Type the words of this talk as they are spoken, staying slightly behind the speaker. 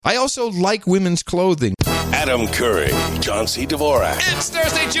I also like women's clothing. Adam Curry, John C. Dvorak. It's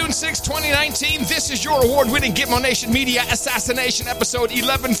Thursday, June 6, 2019. This is your award-winning Gitmo Nation Media Assassination episode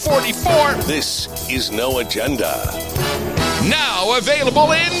 1144. This is No Agenda. Now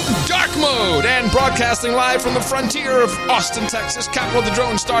available in dark mode and broadcasting live from the frontier of Austin, Texas, capital of the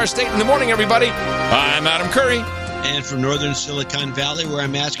Drone Star State. In the morning, everybody. I'm Adam Curry. And from northern Silicon Valley, where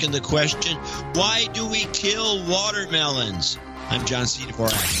I'm asking the question, why do we kill watermelons? I'm John C.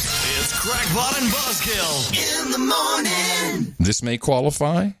 Dvorak. It's Crackpot and Buzzkill in the morning. This may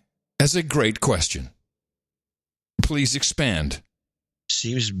qualify as a great question. Please expand.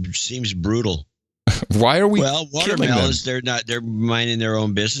 Seems brutal. Why are we watermelons, they're minding their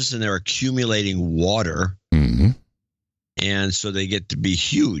own business and they're accumulating water. Mm-hmm. And so they get to be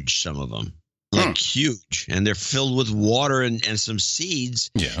huge, some of them. Like huge. And they're filled with water and some seeds.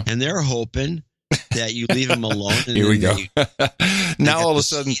 Yeah. And they're hoping that you leave them alone. And here we go. Now all of a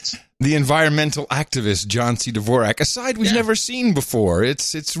sudden, seeds. the environmental activist John C. Dvorak, a side we've never seen before.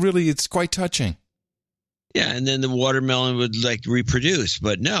 It's quite touching. Yeah, and then the watermelon would reproduce,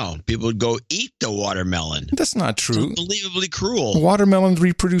 but no, people would go eat the watermelon. That's not true. It's unbelievably cruel. Watermelons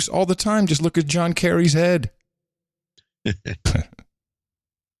reproduce all the time. Just look at John Kerry's head.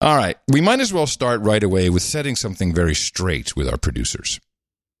 All right, we might as well start right away with setting something very straight with our producers.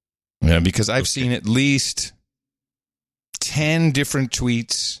 Yeah, because I've seen at least 10 different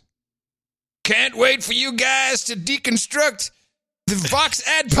tweets. Can't wait for you guys to deconstruct the Vox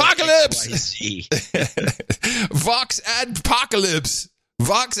Adpocalypse. Vox Adpocalypse.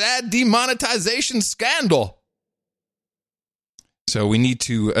 Vox Ad demonetization scandal. So we need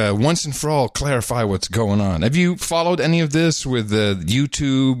to, once and for all, clarify what's going on. Have you followed any of this with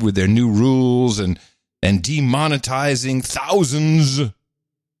YouTube, with their new rules and demonetizing thousands?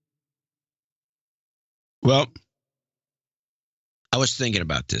 Well, I was thinking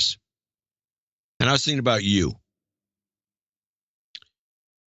about this. And I was thinking about you.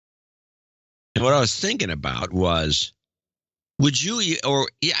 And what I was thinking about was, would you,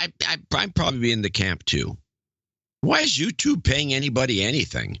 I'd probably be in the camp too. Why is YouTube paying anybody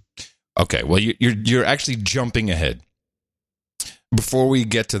anything? Okay, well, you're actually jumping ahead. Before we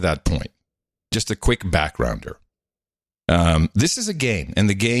get to that point, just a quick backgrounder. This is a game, and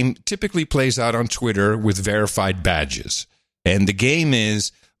the game typically plays out on Twitter with verified badges. And the game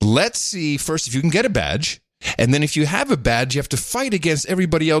is, let's see first if you can get a badge, and then if you have a badge, you have to fight against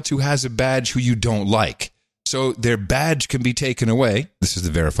everybody else who has a badge who you don't like. So their badge can be taken away. This is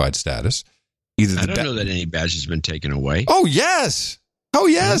the verified status. I don't know that any badge has been taken away. Oh, yes. Oh,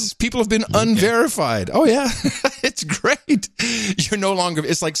 yes. People have been unverified. Oh, yeah. It's great. You're no longer,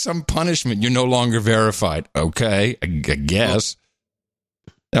 it's like some punishment. You're no longer verified. Okay, I guess.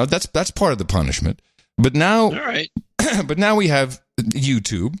 Now, that's part of the punishment. But now, all right. But now we have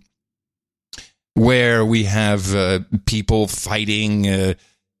YouTube, where we have people fighting,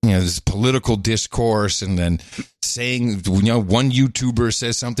 this political discourse, and then saying, one YouTuber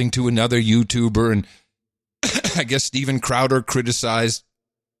says something to another YouTuber, and I guess Steven Crowder criticized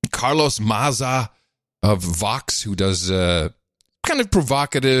Carlos Maza of Vox, who does kind of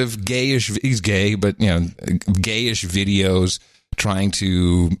provocative, gayish, he's gay, but, gayish videos trying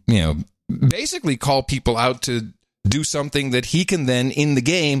to, basically call people out to do something that he can then, in the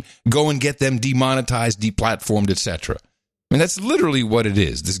game, go and get them demonetized, deplatformed, etc. I mean, that's literally what it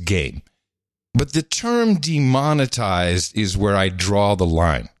is, this game. But the term demonetized is where I draw the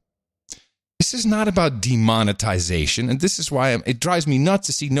line. This is not about demonetization, and this is why it drives me nuts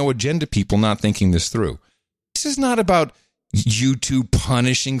to see No Agenda people not thinking this through. This is not about YouTube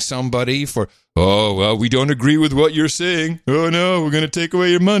punishing somebody for, we don't agree with what you're saying. Oh, no, we're going to take away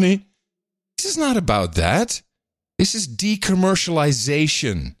your money. This is not about that. This is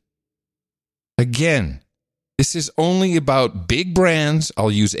decommercialization. Again, this is only about big brands.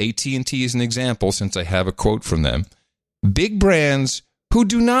 I'll use AT&T as an example since I have a quote from them. Big brands who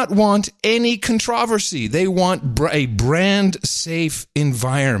do not want any controversy. They want a brand-safe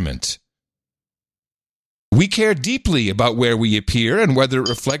environment. We care deeply about where we appear and whether it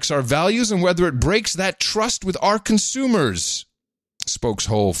reflects our values and whether it breaks that trust with our consumers.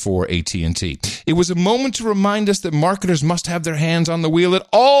 Spokeshole for AT&T. It was a moment to remind us that marketers must have their hands on the wheel at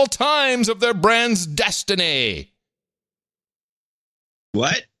all times of their brand's destiny.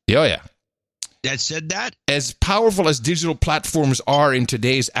 What? Oh, yeah. That said that? As powerful as digital platforms are in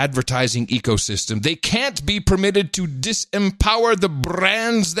today's advertising ecosystem, they can't be permitted to disempower the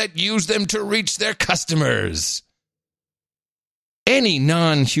brands that use them to reach their customers. Any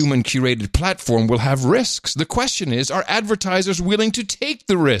non-human curated platform will have risks. The question is, are advertisers willing to take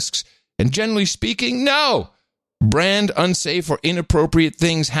the risks? And generally speaking, no. Brand unsafe or inappropriate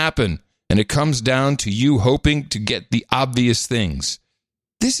things happen, and it comes down to you hoping to get the obvious things.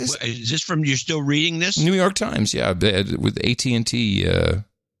 This is this from, you're still reading this? New York Times, yeah, with AT&T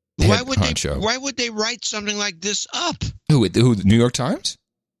Why would they write something like this up? Who, the New York Times?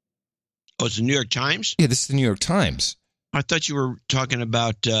 Oh, it's the New York Times? Yeah, this is the New York Times. I thought you were talking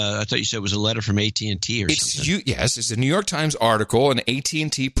about, I thought you said it was a letter from AT&T or something. Yes, it's a New York Times article, an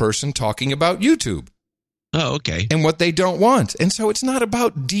AT&T person talking about YouTube. Oh, okay. And what they don't want. And so it's not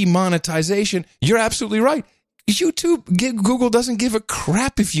about demonetization. You're absolutely right. Google doesn't give a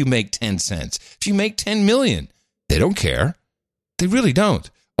crap if you make 10 cents. If you make 10 million, they don't care. They really don't.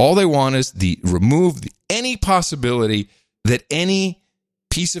 All they want is remove any possibility that any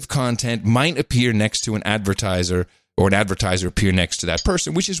piece of content might appear next to an advertiser or an advertiser appear next to that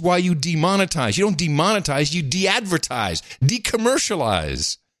person, which is why you demonetize. You don't demonetize, you de-advertise,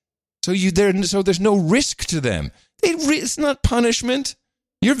 de-commercialize. So there's no risk to them. It's not punishment.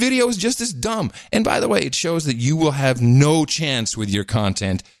 Your video is just as dumb. And by the way, it shows that you will have no chance with your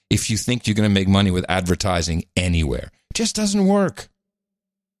content if you think you're going to make money with advertising anywhere. It just doesn't work.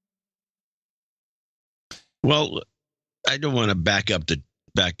 Well, I don't want to back up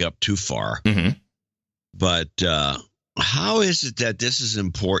too far. Mm-hmm. But how is it that this is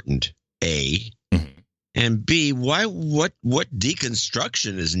important, A? Mm-hmm. And B, what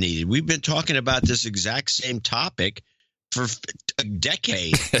deconstruction is needed? We've been talking about this exact same topic for a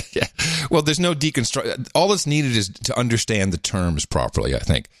decade. Yeah. Well, there's no deconstruction. All that's needed is to understand the terms properly, I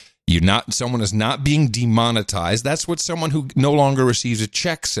think. Someone is not being demonetized. That's what someone who no longer receives a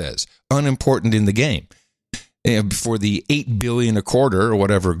check says. Unimportant in the game. For the $8 billion a quarter or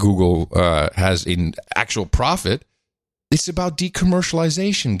whatever Google has in actual profit, it's about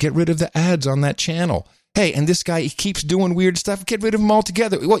decommercialization. Get rid of the ads on that channel. Hey, and this guy, he keeps doing weird stuff. Get rid of him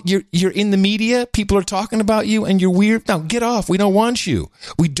altogether. What, you're in the media? People are talking about you and you're weird? Now, get off. We don't want you.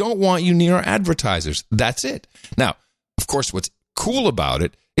 We don't want you near our advertisers. That's it. Now, of course, what's cool about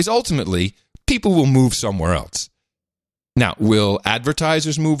it is ultimately people will move somewhere else. Now, will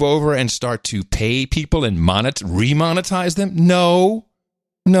advertisers move over and start to pay people and remonetize them? No.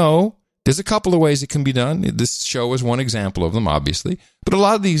 There's a couple of ways it can be done. This show is one example of them, obviously. But a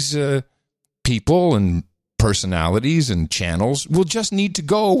lot of these people and personalities and channels will just need to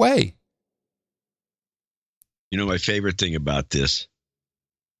go away. You know, my favorite thing about this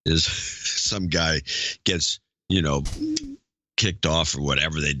is some guy gets, kicked off or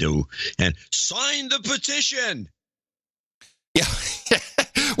whatever they do and sign the petition. Yeah.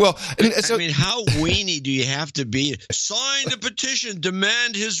 Well, I mean, how weenie do you have to be? Sign the petition,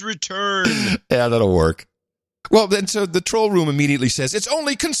 demand his return. Yeah, that'll work. Well, then, so the troll room immediately says, it's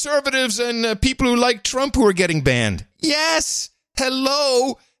only conservatives and people who like Trump who are getting banned. Yes.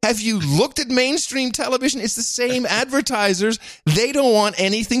 Hello. Have you looked at mainstream television? It's the same advertisers. They don't want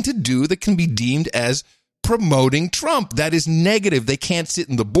anything to do that can be deemed as promoting Trump. That is negative. They can't sit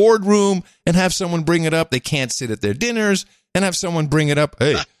in the boardroom and have someone bring it up. They can't sit at their dinners and have someone bring it up.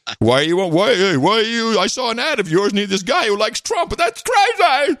 Hey, why are you? I saw an ad of yours and this guy who likes Trump, but that's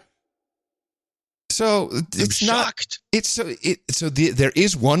crazy. So it's shocked.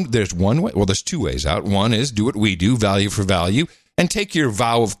 There's one way. Well, there's two ways out. One is do what we do, value for value, and take your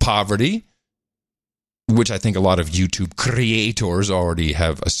vow of poverty, which I think a lot of YouTube creators already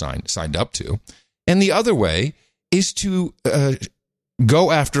have signed up to. And the other way is to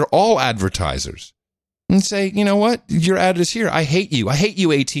go after all advertisers and say, you know what, your ad is here. I hate you. I hate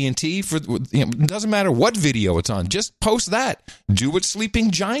you, AT&T. It doesn't matter what video it's on. Just post that. Do what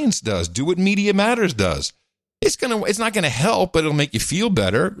Sleeping Giants does. Do what Media Matters does. It's not gonna help, but it'll make you feel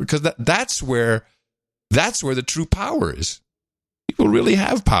better because that's where the true power is. People really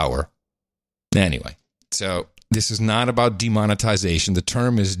have power. Anyway, so this is not about demonetization. The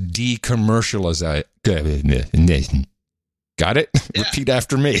term is decommercialization. Got it? Yeah. Repeat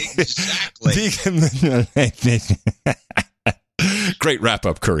after me. Exactly. Great wrap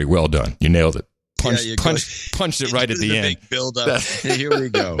up, Curry. Well done. You nailed it. Punched it right at the end. Big build up. Here we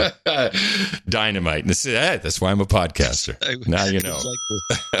go. Dynamite. That's why I'm a podcaster. Now you know.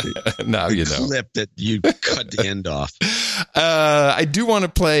 Now you know. Clip that you cut the end off. I do want to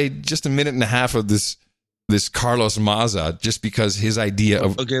play just a minute and a half of this Carlos Maza, just because his idea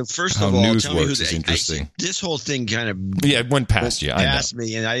of first how of all, news tell me works is interesting. This whole thing kind of it went past you. Past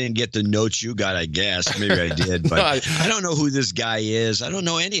me, and I didn't get the notes you got. I guess maybe I did, but I don't know who this guy is. I don't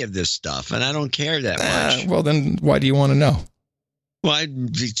know any of this stuff, and I don't care that much. Well, then why do you want to know? Well,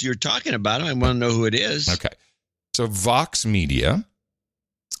 you're talking about him. I want to know who it is. Okay, so Vox Media,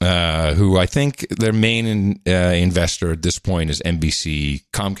 who I think their main investor at this point is NBC,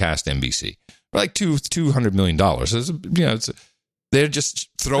 Comcast NBC. like $200 million. They're just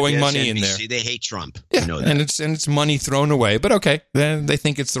throwing money in there. They hate Trump. Yeah, You know that. and it's money thrown away. But okay, then they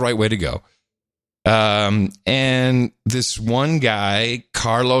think it's the right way to go. And this one guy,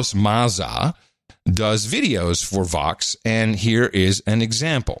 Carlos Maza, does videos for Vox, and here is an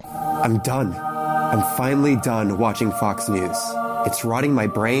example. I'm done. I'm finally done watching Fox News. It's rotting my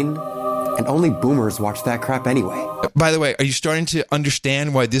brain, and only boomers watch that crap anyway. By the way, are you starting to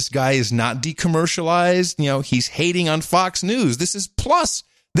understand why this guy is not decommercialized? He's hating on Fox News. This is plus.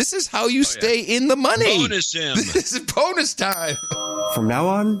 This is how you stay in the money. Bonus him. This is bonus time. From now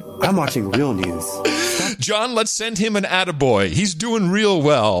on, I'm watching real news. John, let's send him an attaboy. He's doing real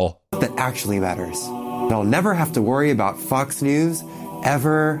well. That actually matters. And I'll never have to worry about Fox News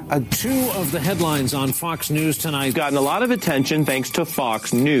ever again. Two of the headlines on Fox News tonight gotten a lot of attention thanks to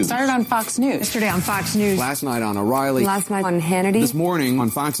Fox News. Started on Fox News. Yesterday on Fox News. Last night on O'Reilly. Last night on Hannity. This morning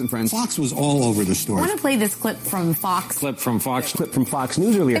on Fox and Friends. Fox was all over the I story. want to play this clip from Fox. Clip from Fox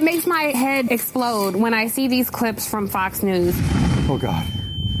News earlier. It makes my head explode when I see these clips from Fox News. Oh, God.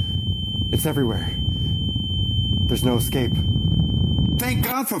 It's everywhere. There's no escape. Thank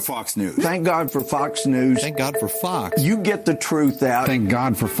God for Fox News. Thank God for Fox News. Thank God for Fox. You get the truth out. Thank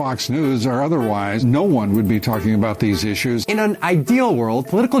God for Fox News, or otherwise, no one would be talking about these issues. In an ideal world,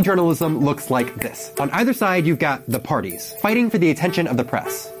 political journalism looks like this. On either side, you've got the parties, fighting for the attention of the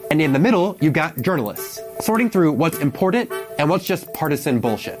press. And in the middle, you've got journalists, sorting through what's important and what's just partisan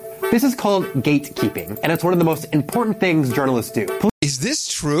bullshit. This is called gatekeeping, and it's one of the most important things journalists do. Is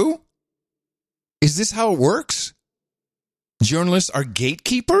this true? Is this how it works? Journalists are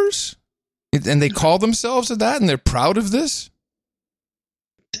gatekeepers? And they call themselves that, and they're proud of this?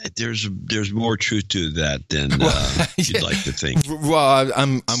 There's more truth to that than you'd like to think. Well,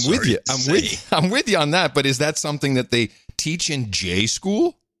 I'm with you. Sorry to I'm with you on that. But is that something that they teach in J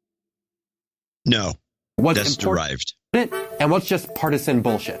school? No, What's that's important derived. and what's just partisan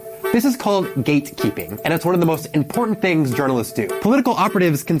bullshit. This is called gatekeeping, and it's one of the most important things journalists do. Political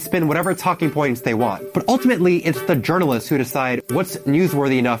operatives can spin whatever talking points they want, but ultimately it's the journalists who decide what's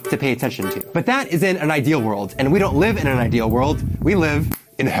newsworthy enough to pay attention to. But that is in an ideal world, and we don't live in an ideal world. We live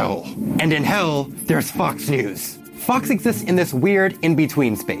in hell. And in hell, there's Fox News. Fox exists in this weird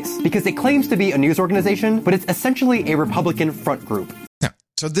in-between space, because it claims to be a news organization, but it's essentially a Republican front group. Yeah.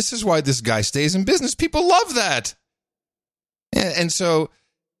 So this is why this guy stays in business. People love that. And so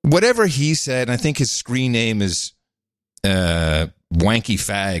whatever he said, I think his screen name is Wanky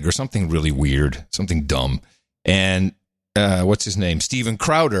Fag or something really weird, something dumb. And what's his name? Steven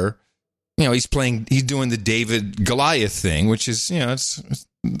Crowder. He's doing the David Goliath thing, which is,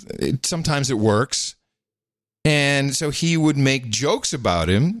 sometimes it works. And so he would make jokes about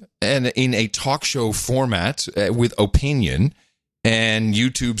him and in a talk show format with opinion. And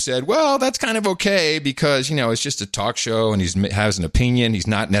YouTube said, well, that's kind of okay because, it's just a talk show and he has an opinion. He's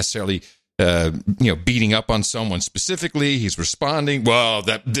not necessarily, beating up on someone specifically. He's responding, well,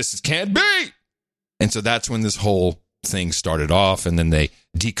 this can't be. And so that's when this whole thing started off. And then they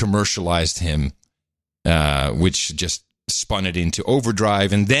decommercialized him, which just spun it into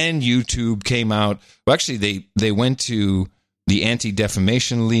overdrive. And then YouTube came out. Well, actually, they went to the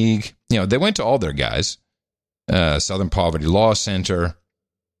Anti-Defamation League. They went to all their guys. Southern Poverty Law Center,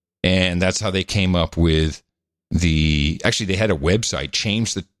 and that's how they came up with they had a website,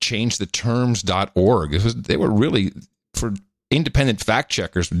 changetheterms.org. They were really, for independent fact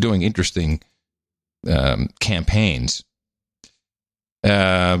checkers, doing interesting campaigns.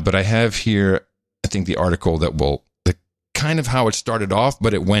 But I have here, I think, the article the kind of how it started off,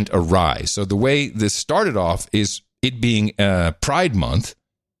 but it went awry. So the way this started off is it being Pride Month,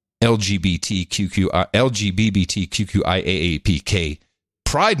 LGBTQIAAPK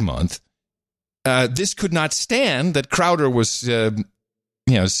Pride Month. This could not stand that Crowder was, saying,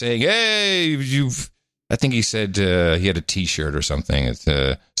 hey, I think he said he had a T-shirt or something. It's,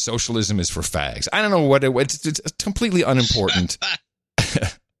 socialism is for fags. I don't know what it's completely unimportant.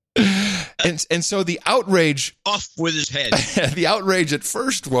 and so the outrage off with his head. The outrage at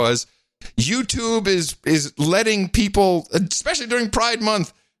first was YouTube is letting people, especially during Pride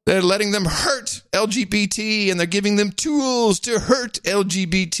Month, they're letting them hurt LGBT and they're giving them tools to hurt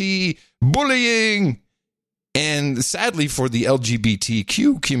LGBT, bullying. And sadly for the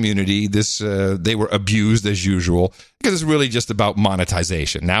LGBTQ community, they were abused as usual because it's really just about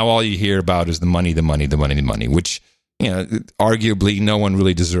monetization. Now all you hear about is the money, which, arguably no one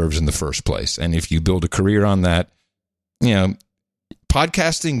really deserves in the first place. And if you build a career on that,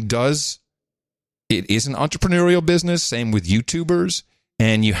 podcasting it is an entrepreneurial business, same with YouTubers.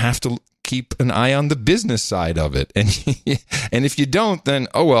 And you have to keep an eye on the business side of it. And if you don't, then,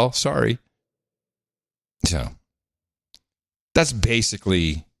 oh, well, sorry. So that's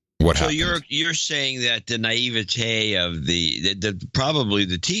basically what happened. So you're saying that the naivete of the probably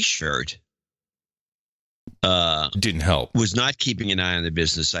the T-shirt didn't help. Was not keeping an eye on the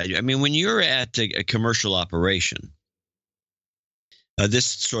business side. I mean, when you're at a commercial operation, this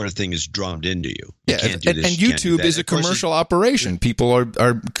sort of thing is drummed into you. You can't do this, and you can't do YouTube that. is a Of course, commercial operation. People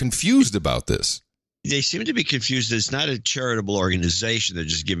are confused about this. they seem to be confused. It's not a charitable organization. They're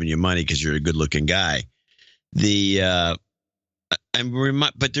just giving you money because you're a good-looking guy. But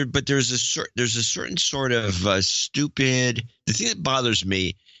there's a certain sort of stupid. The thing that bothers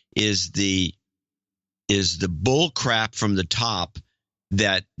me is the bull crap from the top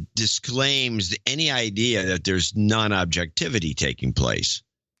that disclaims any idea that there's non-objectivity taking place.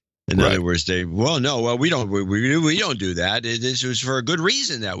 In other words, we don't do that. This was for a good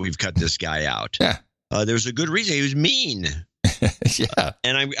reason that we've cut this guy out. Yeah. There's a good reason. He was mean. Yeah.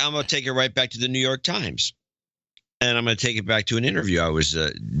 And I'm going to take it right back to the New York Times. And I'm going to take it back to an interview I was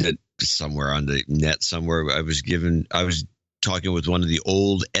somewhere on the net somewhere. I was talking with one of the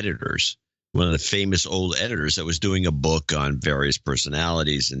old editors, one of the famous old editors that was doing a book on various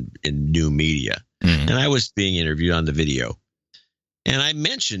personalities in new media. Mm-hmm. And I was being interviewed on the video. And I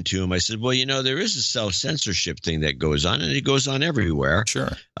mentioned to him, I said, well, there is a self-censorship thing that goes on, and it goes on everywhere.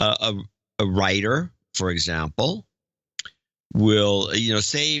 Sure. A writer, for example, will,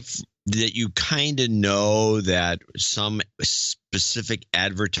 say that you kind of know that some specific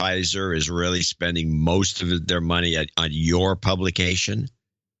advertiser is really spending most of their money on your publication.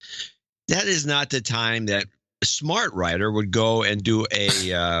 That is not the time that a smart writer would go and do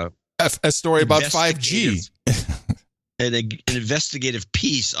a story about 5G. An investigative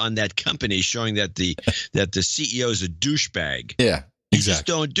piece on that company showing that the CEO is a douchebag. Yeah, exactly. You just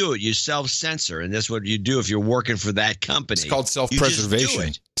don't do it. You self-censor, and that's what you do if you're working for that company. It's called self-preservation. You just do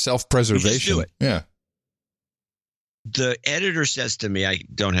it. Self-preservation. You just do it. Yeah. The editor says to me, I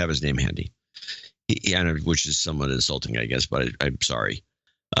don't have his name handy, which is somewhat insulting, I guess, but I'm sorry.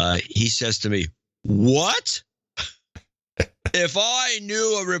 He says to me, "What? If I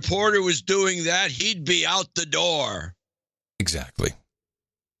knew a reporter was doing that, he'd be out the door." Exactly.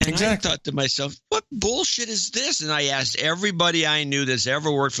 And I thought to myself, what bullshit is this? And I asked everybody I knew that's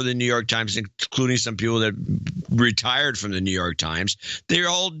ever worked for the New York Times, including some people that retired from the New York Times. They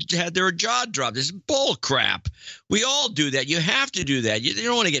all had their jaw dropped. This is bull crap. We all do that. You have to do that. You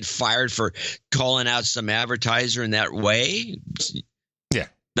don't want to get fired for calling out some advertiser in that way. Yeah.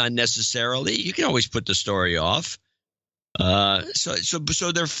 Unnecessarily. You can always put the story off. And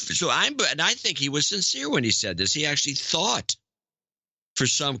I think he was sincere when he said this. He actually thought, for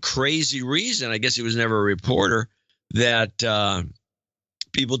some crazy reason, I guess he was never a reporter, that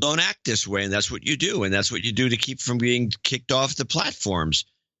people don't act this way, and that's what you do, and that's what you do to keep from being kicked off the platforms.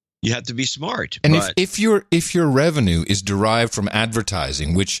 You have to be smart. And if your revenue is derived from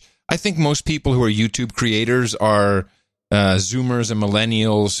advertising, which I think most people who are YouTube creators are Zoomers and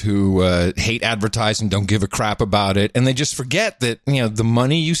millennials who hate advertising, don't give a crap about it, and they just forget that the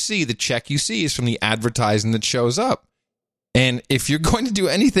money you see, the check you see, is from the advertising that shows up. And if you're going to do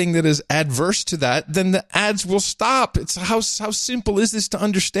anything that is adverse to that, then the ads will stop. It's how simple is this to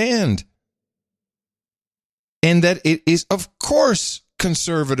understand? And that it is, of course,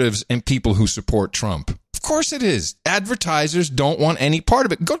 conservatives and people who support Trump. Of course it is. Advertisers don't want any part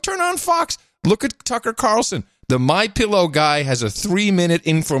of it. Go turn on Fox. Look at Tucker Carlson. The MyPillow guy has a 3-minute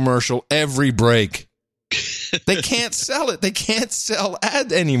infomercial every break. They can't sell it. They can't sell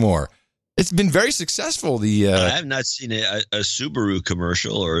ad anymore. It's been very successful. I have not seen a Subaru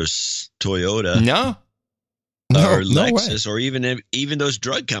commercial or a Toyota. No, or Lexus, or even those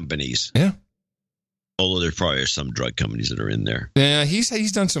drug companies. Yeah. Although there probably are some drug companies that are in there. Yeah,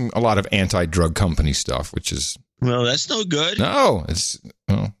 he's done a lot of anti-drug company stuff, which is that's no good. No,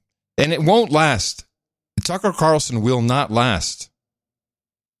 and it won't last. Tucker Carlson will not last.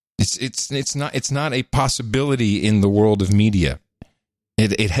 It's not a possibility in the world of media.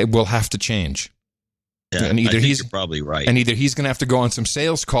 It will have to change. Yeah, and I think you're probably right. And either he's going to have to go on some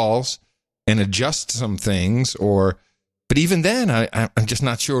sales calls and adjust some things, but even then, I'm just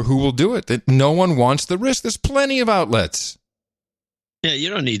not sure who will do it. That no one wants the risk. There's plenty of outlets. Yeah,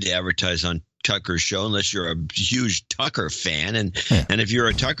 you don't need to advertise on Tucker's show unless you're a huge Tucker fan. And if you're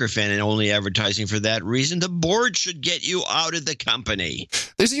a Tucker fan and only advertising for that reason, the board should get you out of the company.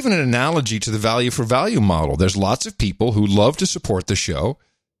 There's even an analogy to the value for value model. There's lots of people who love to support the show,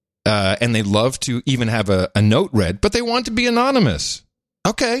 and they love to even have a note read, but they want to be anonymous.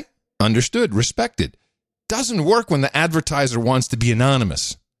 Okay, understood, respected. Doesn't work when the advertiser wants to be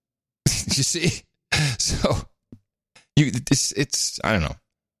anonymous. You see? So it's I don't know.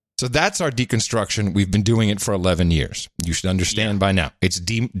 So that's our deconstruction. We've been doing it for 11 years. You should understand by now. It's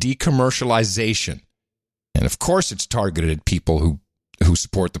decommercialization. And of course it's targeted at people who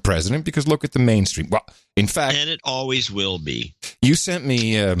support the president, because look at the mainstream. Well, in fact... And it always will be. You sent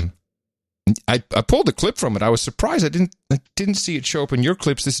me... I pulled a clip from it. I was surprised. I didn't see it show up in your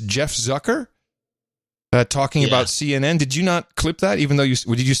clips. This Jeff Zucker talking about CNN. Did you not clip that, even though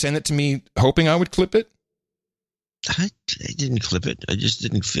did you send it to me hoping I would clip it? I didn't clip it. I just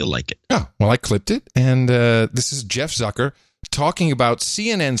didn't feel like it. Oh, well, I clipped it. And this is Jeff Zucker talking about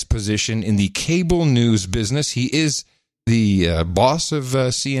CNN's position in the cable news business. He is the boss of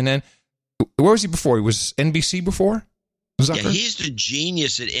CNN. Where was he before? He was NBC before? Zucker? Yeah, he's the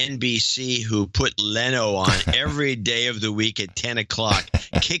genius at NBC who put Leno on every day of the week at 10 o'clock,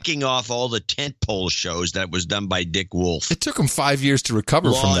 kicking off all the tentpole shows that was done by Dick Wolf. It took him 5 years to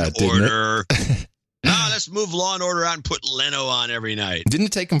recover from that, didn't it? No, let's move Law and Order out and put Leno on every night. Didn't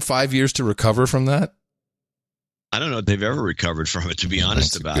it take him 5 years to recover from that? I don't know if they've ever recovered from it, to be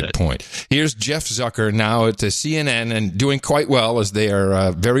honest about it. Good point. Here's Jeff Zucker now at the CNN and doing quite well, as they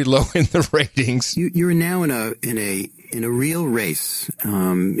are very low in the ratings. You're now in a real race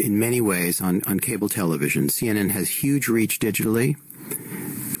in many ways on cable television. CNN has huge reach digitally.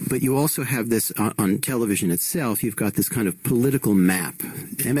 But you also have this on television itself. You've got this kind of political map.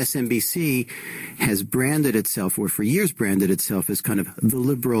 MSNBC has branded itself, or for years branded itself, as kind of the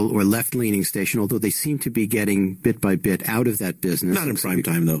liberal or left-leaning station, although they seem to be getting bit by bit out of that business. Not in prime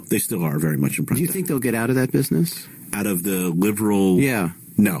time, though. They still are very much in prime time. Do you think they'll get out of that business? Out of the liberal? Yeah.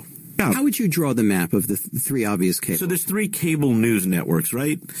 No. How would you draw the map of the three obvious cables? So there's three cable news networks,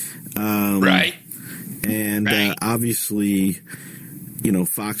 right? Right. And obviously...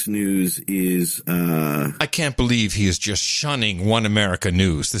 Fox News is... I can't believe he is just shunning One America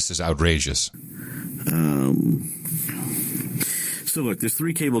News. This is outrageous. So, look, there's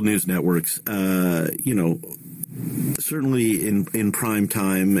three cable news networks. Certainly in prime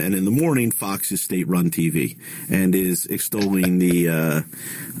time and in the morning, Fox is state-run TV and is extolling the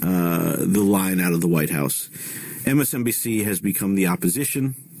line out of the White House. MSNBC has become the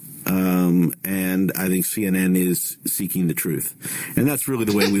opposition. And I think CNN is seeking the truth. And that's really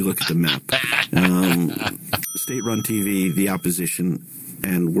the way we look at the map. State-run TV, the opposition,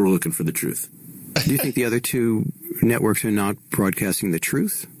 and we're looking for the truth. Do you think the other two networks are not broadcasting the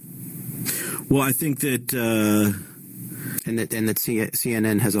truth? Well, I think that... And that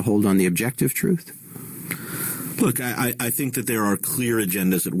CNN has a hold on the objective truth? Look, I think that there are clear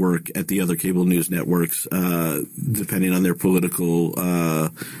agendas at work at the other cable news networks, depending on their political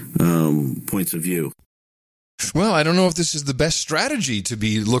points of view. Well, I don't know if this is the best strategy to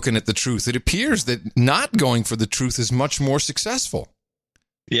be looking at the truth. It appears that not going for the truth is much more successful.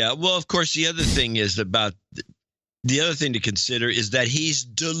 Yeah, well, of course, the other thing to consider is that he's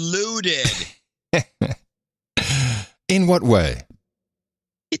deluded. In what way?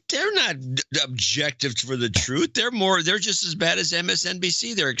 They're not objective for the truth. They're just as bad as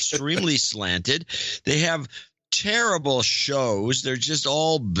MSNBC. They're extremely slanted. They have terrible shows. They're just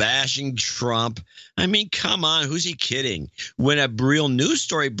all bashing Trump. I mean, come on, who's he kidding? When a real news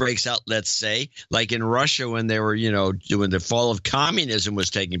story breaks out, let's say, like in Russia when they were, when the fall of communism was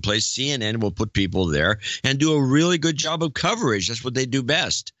taking place, CNN will put people there and do a really good job of coverage. That's what they do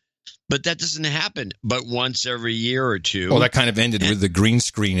best. But that doesn't happen but once every year or two. Well, that kind of ended with the green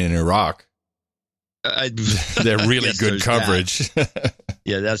screen in Iraq. They're really good coverage.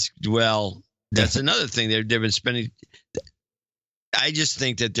 Yeah, that's another thing. They've been spending. I just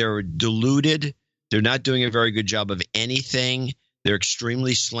think that they're deluded. They're not doing a very good job of anything. They're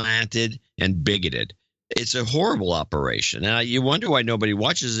extremely slanted and bigoted. It's a horrible operation. And you wonder why nobody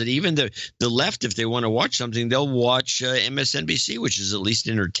watches it. Even the left, if they want to watch something, they'll watch MSNBC, which is at least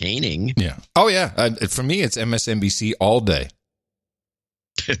entertaining. Yeah. Oh, yeah. For me, it's MSNBC all day.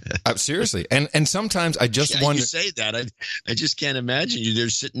 Seriously. And sometimes I just wonder. You say that. I just can't imagine you. They're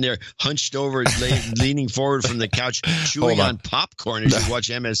sitting there hunched over, leaning forward from the couch, chewing on popcorn as you watch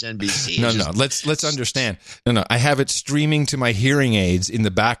MSNBC. No. Let's understand. No. I have it streaming to my hearing aids in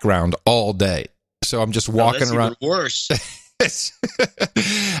the background all day. So I'm just walking around. Even worse.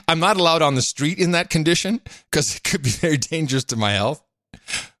 I'm not allowed on the street in that condition because it could be very dangerous to my health.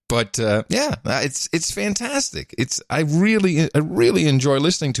 But it's fantastic. I really enjoy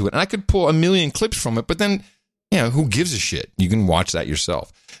listening to it, and I could pull a million clips from it. But then, who gives a shit? You can watch that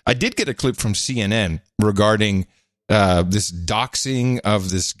yourself. I did get a clip from CNN regarding this doxing of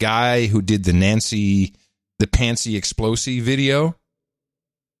this guy who did the Pansy Explosive video.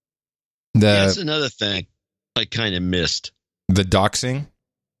 That's another thing I kind of missed. The doxing?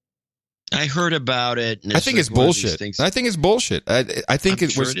 I heard about it. And I think it's bullshit. I think it's bullshit. I think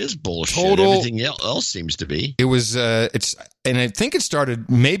it is bullshit. Total, everything else seems to be. It was. And I think it started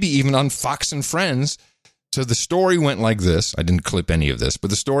maybe even on Fox and Friends. So the story went like this. I didn't clip any of this, but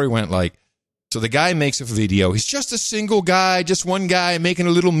the story went like, so the guy makes a video. He's just a single guy, just one guy making a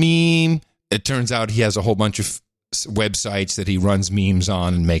little meme. It turns out he has a whole bunch of websites that he runs memes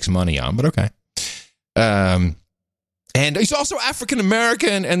on and makes money on, but okay. And he's also African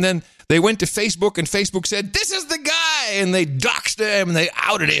American. And then they went to Facebook, and Facebook said, "This is the guy," and they doxed him and they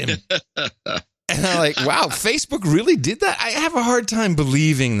outed him. And I'm like, wow, Facebook really did that? I have a hard time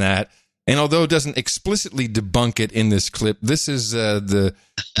believing that. And although it doesn't explicitly debunk it in this clip, this is the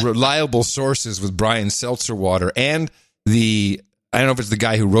reliable sources with Brian Seltzerwater and I don't know if it's the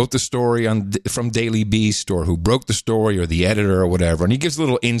guy who wrote the story from Daily Beast or who broke the story or the editor or whatever. And he gives a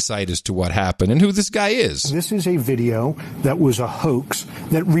little insight as to what happened and who this guy is. This is a video that was a hoax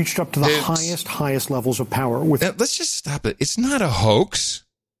that reached up to the highest levels of power. Let's just stop it. It's not a hoax.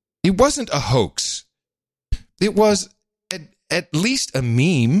 It wasn't a hoax. It was at least a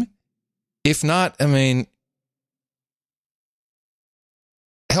meme. If not, I mean,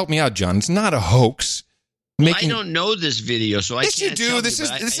 help me out, John. It's not a hoax. I don't know this video, so I can't. Yes, you do. This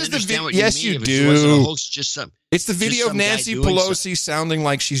is the video. Yes, you do. It's the video of Nancy Pelosi sounding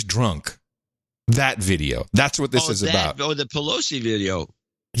like she's drunk. That video. That's what this is about. Oh, the Pelosi video.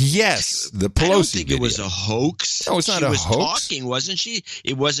 Yes, the Pelosi video. I don't think it was a hoax. No, it's not a hoax. She was talking, wasn't she?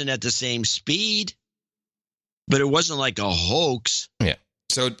 It wasn't at the same speed, but it wasn't like a hoax. Yeah.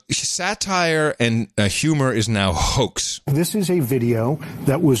 So satire and humor is now hoax. This is a video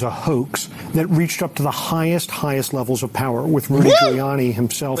that was a hoax that reached up to the highest levels of power with Rudy Giuliani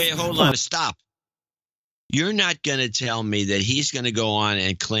himself. Wait, hold on, stop. You're not going to tell me that he's going to go on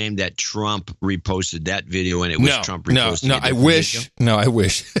and claim that Trump reposted that video and it was Trump reposting it. No, I wish. No, I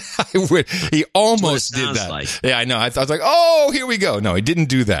wish. I wish. He almost did that. Like. Yeah, I know. I was like, oh, here we go. No, he didn't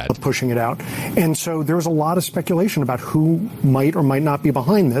do that. Pushing it out. And so there was a lot of speculation about who might or might not be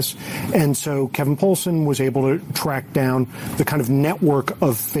behind this. And so Kevin Poulsen was able to track down the kind of network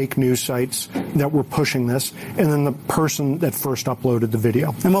of fake news sites that were pushing this, and then the person that first uploaded the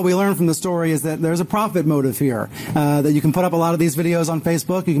video. And what we learned from the story is that there's a profit motive here, that you can put up a lot of these videos on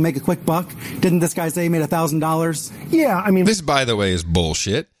Facebook. You can make a quick buck. Didn't this guy say he made $1,000? Yeah, I mean, this, by the way, is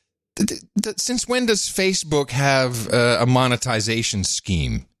bullshit. Since when does Facebook have a monetization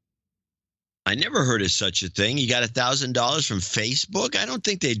scheme? I never heard of such a thing. You got $1,000 from Facebook? I don't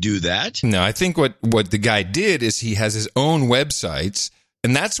think they do that. No, I think what the guy did is he has his own websites.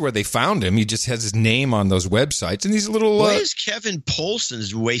 And that's where they found him. He just has his name on those websites. And these little... Why is Kevin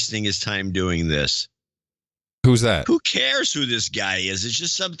Poulsen wasting his time doing this? Who's that? Who cares who this guy is? It's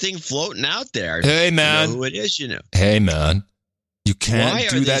just something floating out there. Hey, man. You know who it is, you know. Hey, man. You can't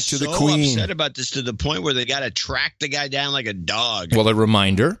do that to the queen. Why are they so upset about this to the point where they got to track the guy down like a dog? Well, a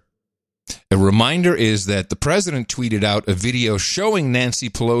reminder. A reminder is that the president tweeted out a video showing Nancy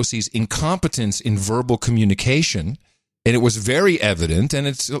Pelosi's incompetence in verbal communication. And it was very evident, and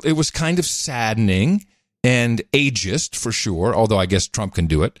it was kind of saddening and ageist for sure, although I guess Trump can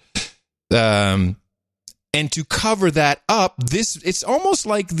do it. And to cover that up, it's almost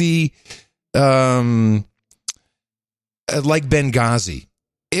like like Benghazi.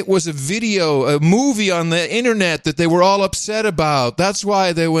 It was a movie on the internet that they were all upset about. That's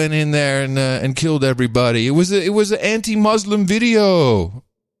why they went in there and killed everybody. It was an anti-Muslim video.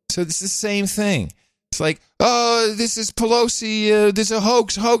 So it's the same thing. It's like, oh, this is Pelosi, this is a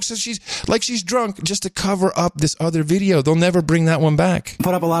hoax. So she's drunk, just to cover up this other video. They'll never bring that one back.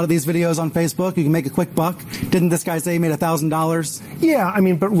 Put up a lot of these videos on Facebook. You can make a quick buck. Didn't this guy say he made $1,000? Yeah, I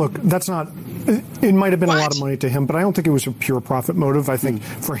mean, but look, that's not... It might have been a lot of money to him, but I don't think it was a pure profit motive. I think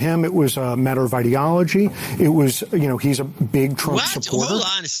for him, it was a matter of ideology. It was, he's a big Trump supporter. Hold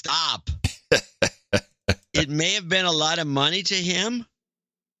on, stop. It may have been a lot of money to him.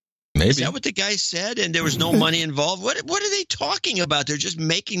 Maybe. Is that what the guy said? And there was no money involved? What are they talking about? They're just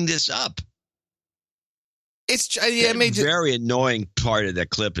making this up. It's very annoying part of that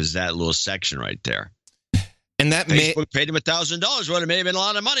clip is that little section right there. And that Facebook paid him $1,000. Well, it may have been a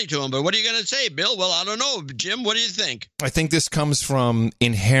lot of money to him, but what are you going to say, Bill? Well, I don't know. Jim, what do you think? I think this comes from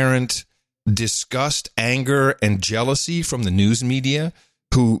inherent disgust, anger, and jealousy from the news media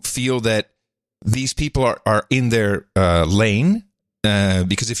who feel that these people are in their lane.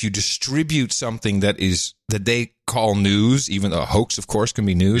 Because if you distribute something that they call news, even a hoax, of course, can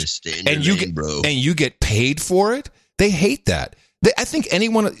be news, and you get paid for it, they hate that. I think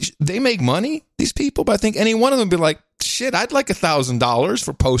they make money, these people, but I think any one of them would be like, shit, I'd like $1,000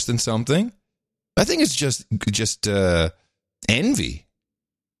 for posting something. I think it's just envy.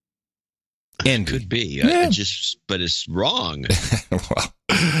 Envy. Could be. But it's wrong.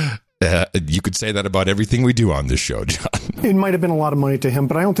 Well, you could say that about everything we do on this show, John. It might have been a lot of money to him,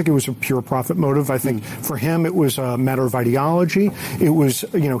 but I don't think it was a pure profit motive. I think for him, it was a matter of ideology. It was,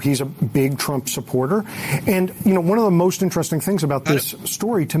 he's a big Trump supporter. And, one of the most interesting things about this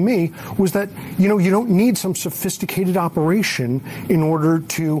story to me was that, you don't need some sophisticated operation in order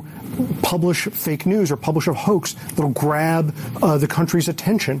to publish fake news or publish a hoax that'll grab the country's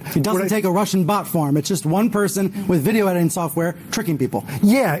attention. It doesn't take a Russian bot farm. It's just one person with video editing software tricking people.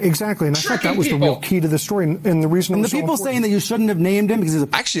 Yeah, exactly. And I thought that was the real key to the story. And the reason and the people saying that you shouldn't have named him because he's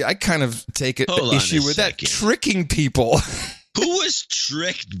Actually, I kind of take an issue with that. Tricking people. Who was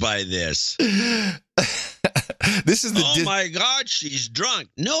tricked by this? This is the Oh my God, she's drunk.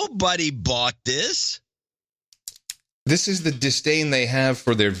 Nobody bought this. This is the disdain they have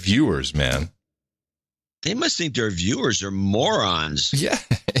for their viewers, man. They must think their viewers are morons.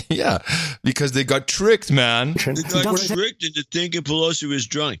 Yeah, because they got tricked, man. They got tricked into thinking Pelosi was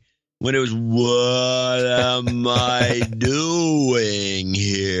drunk. When it was, what am I doing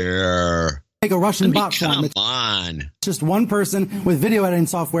here? Take a Russian bot farm. Come on. Just one person with video editing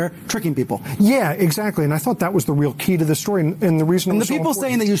software tricking people. Yeah, exactly. And I thought that was the real key to the story. And the reason. And the people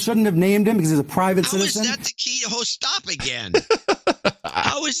saying that you shouldn't have named him because he's a private citizen. How is that the key? Oh, stop again.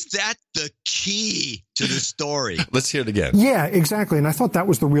 How is that the key to the story? Let's hear it again. Yeah, exactly. And I thought that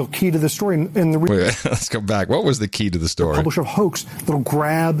was the real key to the story. And the Wait, let's go back. What was the key to the story? Publish a hoax that'll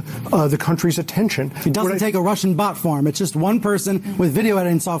grab the country's attention. It doesn't take a Russian bot farm. It's just one person with video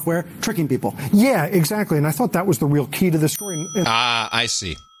editing software tricking people. Yeah, exactly. And I thought that was the real key to the story. I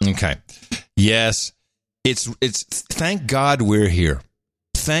see. Okay. Yes. It's thank God we're here.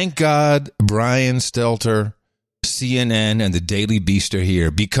 Thank God Brian Stelter, CNN, and the Daily Beast are here,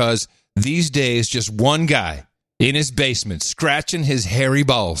 because these days just one guy in his basement scratching his hairy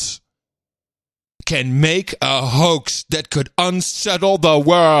balls can make a hoax that could unsettle the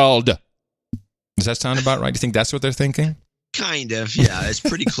world. Does that sound about right? Do you think that's what they're thinking? Kind of, yeah. It's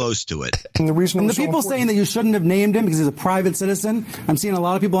pretty close to it. And the reason. And the people saying that you shouldn't have named him because he's a private citizen. I'm seeing a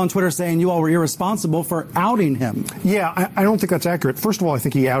lot of people on Twitter saying you all were irresponsible for outing him. Yeah, I don't think that's accurate. First of all, I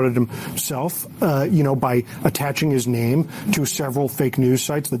think he outed himself, by attaching his name to several fake news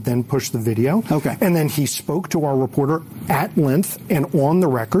sites that then pushed the video. Okay. And then he spoke to our reporter at length and on the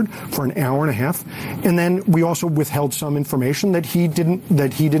record for an hour and a half. And then we also withheld some information that he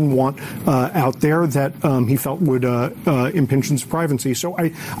didn't want out there that he felt would impinge his privacy. So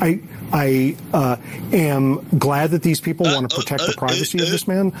I am glad that these people want to protect the privacy of this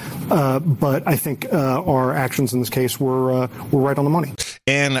man, but I think our actions in this case were right on the money.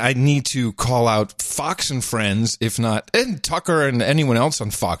 And I need to call out Fox and Friends, if not, and Tucker and anyone else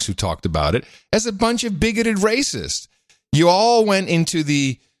on Fox who talked about it, as a bunch of bigoted racists. You all went into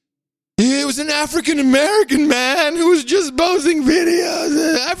it was an African-American man who was just posting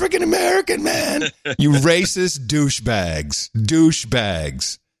videos. An African-American man. You racist douchebags.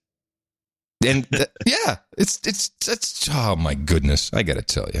 And it's oh my goodness. I got to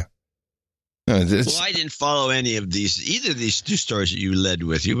tell you. Well, I didn't follow any of either of these two stories that you led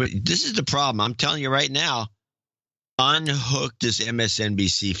with. This is the problem. I'm telling you right now. Unhook this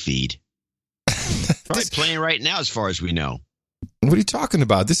MSNBC feed. Probably playing right now as far as we know. What are you talking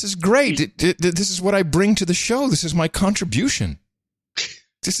about? This is great. This is what I bring to the show. This is my contribution.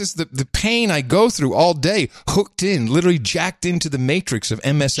 This is the pain I go through all day, hooked in, literally jacked into the matrix of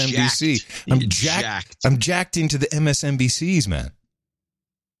MSNBC. I'm jacked into the MSNBCs, man.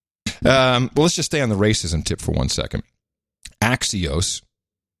 Well, let's just stay on the racism tip for 1 second. Axios,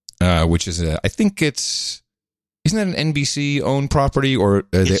 which is I think isn't that an NBC-owned property, or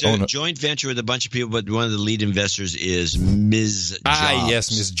it's a joint venture with a bunch of people, but one of the lead investors is Ms. Jobs. Ah,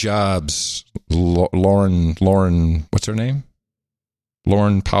 yes, Ms. Jobs. Lauren, what's her name?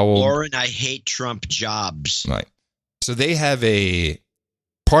 Lauren Powell. Lauren, I hate Trump Jobs. Right. So they have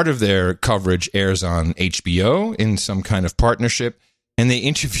part of their coverage airs on HBO in some kind of partnership, and they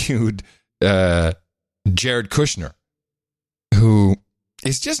interviewed Jared Kushner, who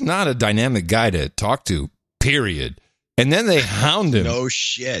is just not a dynamic guy to talk to. Period. And then they hound him. No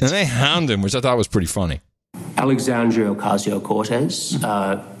shit. And they hound him, which I thought was pretty funny. Alexandria Ocasio-Cortez,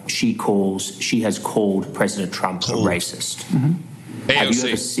 she has called President Trump a racist. Mm-hmm. Have you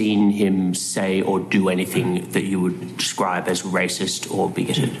ever seen him say or do anything that you would describe as racist or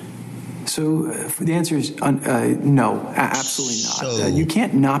bigoted? So the answer is no, absolutely not. You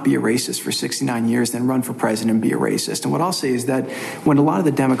can't not be a racist for 69 years, then run for president and be a racist. And what I'll say is that when a lot of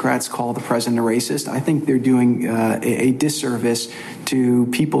the Democrats call the president a racist, I think they're doing a disservice to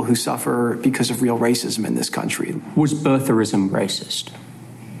people who suffer because of real racism in this country. Was birtherism racist?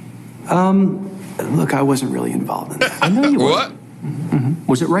 Look, I wasn't really involved in that. I know you What? weren't.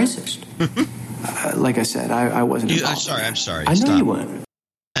 Was it racist? Like I said, I wasn't involved. I'm sorry. I know Stop. you weren't.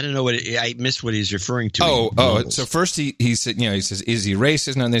 I don't know I missed what he's referring to. So first he said, he says, is he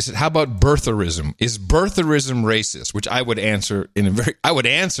racist? And then they said, how about birtherism? Is birtherism racist? Which I would answer I would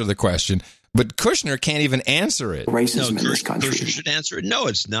answer the question, but Kushner can't even answer it. Racism in this country. Kushner should answer it. No,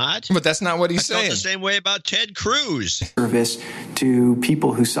 it's not. But that's not what he's I felt saying. the same way about Ted Cruz. Service to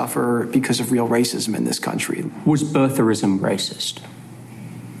people who suffer because of real racism in this country. Was birtherism racist?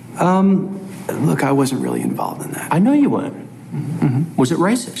 Look, I wasn't really involved in that. I know you weren't. Was it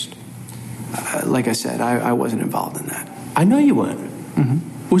racist? Like I said, I wasn't involved in that. I know you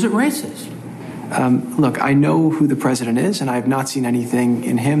weren't. Was it racist? Look, I know who the president is, and I have not seen anything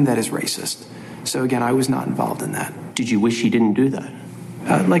in him that is racist. So again, I was not involved in that. Did you wish he didn't do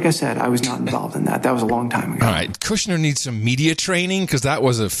that? Like I said, I was not involved in that. That was a long time ago. All right, Kushner needs some media training because that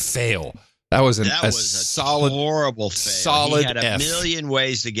was a fail. That was a solid, horrible fail. Solid He had a F. million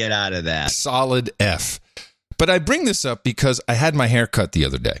ways to get out of that. Solid F. But I bring this up because I had my hair cut the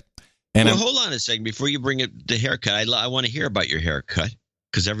other day. And hold on a second before you bring it the haircut. I want to hear about your haircut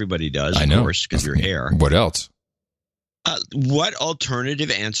because everybody does, I know. Of course, because your hair. What else? What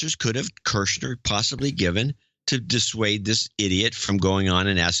alternative answers could have Kushner possibly given to dissuade this idiot from going on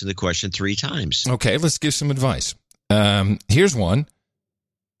and asking the question 3 times? Okay, let's give some advice. Here's one.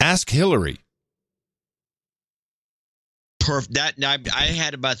 Ask Hillary. I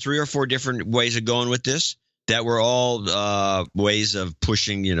had about 3 or 4 different ways of going with this that were all ways of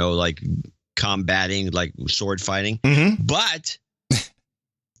pushing, like combating, like sword fighting. Mm-hmm. But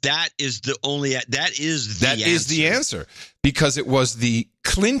that is the answer because it was the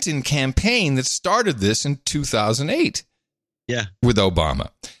Clinton campaign that started this in 2008. Yeah, with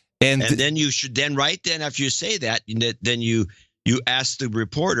Obama, and then you should after you say that, then you ask the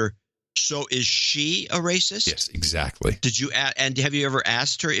reporter. So is she a racist? Yes, exactly. And have you ever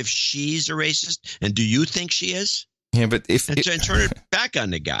asked her if she's a racist? And do you think she is? Yeah, but and turn it back on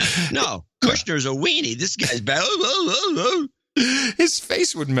the guy. No, Kushner's a weenie. This guy's bad. His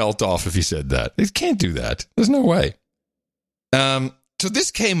face would melt off if he said that. He can't do that. There's no way. So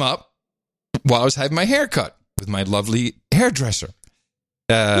this came up while I was having my hair cut with my lovely hairdresser.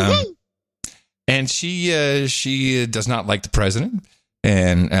 And she does not like the president.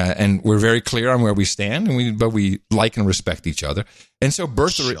 And we're very clear on where we stand, but we like and respect each other. And so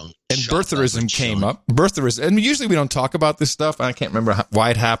birtherism came up. Birtherism, and usually we don't talk about this stuff. I can't remember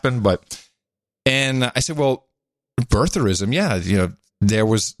why it happened, and I said, well, birtherism, yeah, there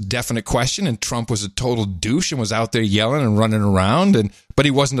was definite question, and Trump was a total douche and was out there yelling and running around, but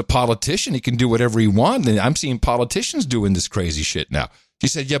he wasn't a politician. He can do whatever he wants. And I'm seeing politicians doing this crazy shit now. She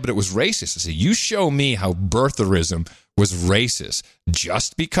said, yeah, but it was racist. I said, you show me how birtherism was racist.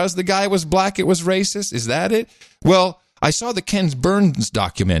 Just because the guy was black, it was racist? Is that it? Well, I saw the Ken Burns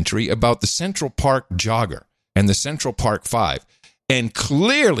documentary about the Central Park jogger and the Central Park 5. And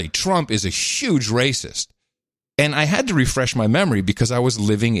clearly, Trump is a huge racist. And I had to refresh my memory because I was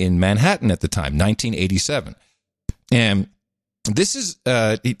living in Manhattan at the time, 1987. And this is,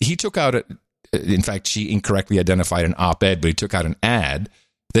 he took out in fact, she incorrectly identified an op-ed, but he took out an ad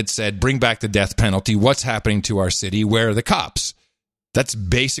that said, bring back the death penalty. What's happening to our city? Where are the cops? That's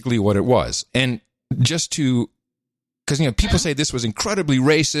basically what it was. And just to, because, people say this was incredibly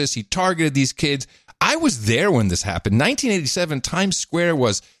racist. He targeted these kids. I was there when this happened. 1987, Times Square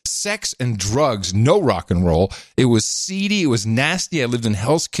was sex and drugs, no rock and roll. It was seedy. It was nasty. I lived in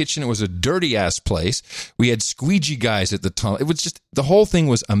Hell's Kitchen. It was a dirty-ass place. We had squeegee guys at the tunnel. It was just, the whole thing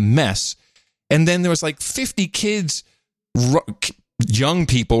was a mess. And then there was like 50 kids, young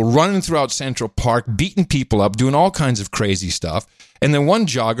people, running throughout Central Park, beating people up, doing all kinds of crazy stuff. And then one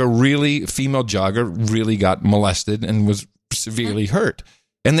female jogger, really got molested and was severely hurt.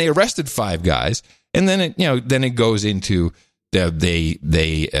 And they arrested 5 guys. And then it goes into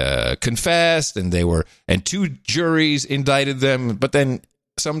they confessed, and and 2 juries indicted them. But then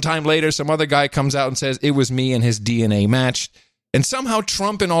sometime later, some other guy comes out and says it was me, and his DNA matched. And somehow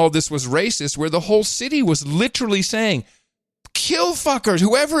Trump and all this was racist, where the whole city was literally saying, kill fuckers,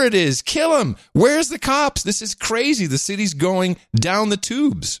 whoever it is, kill him. Where's the cops? This is crazy. The city's going down the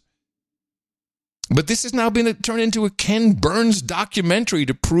tubes. But this has now been turned into a Ken Burns documentary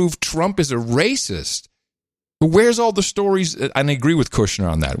to prove Trump is a racist. Where's all the stories? And I agree with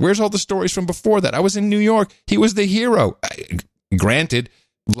Kushner on that. Where's all the stories from before that? I was in New York. He was the hero. Granted,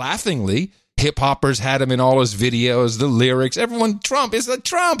 laughingly, hip-hoppers had him in all his videos, the lyrics. Everyone, Trump is like,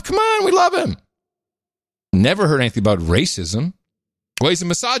 Trump, come on, we love him. Never heard anything about racism. Well, he's a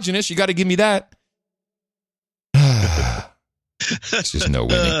misogynist. You got to give me that. There's just no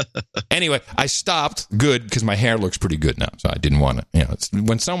winning. Anyway, I stopped. Good, because my hair looks pretty good now. So I didn't want to.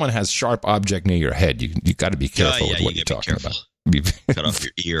 When someone has sharp object near your head, you got to be careful with what you're talking about. Cut off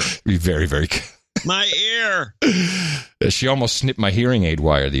your ear. Be very, very careful. My ear. She almost snipped my hearing aid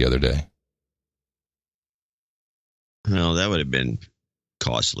wire the other day. No, that would have been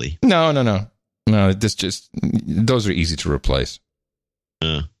costly. No. Those are easy to replace.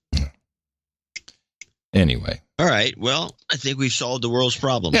 Anyway. All right. Well, I think we've solved the world's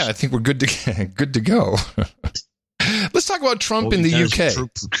problems. Yeah, I think we're good to go. Let's talk about Trump in the UK.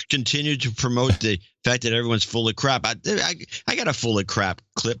 Continue to promote the fact that everyone's full of crap. I got a full of crap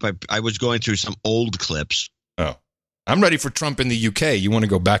clip. I was going through some old clips. Oh, I'm ready for Trump in the UK. You want to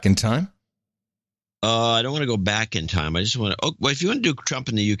go back in time? I don't want to go back in time. I just want to. Oh, well, if you want to do Trump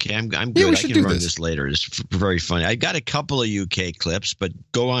in the UK, I'm good. Yeah, we I should can do run this. this later. It's very funny. I got a couple of UK clips, but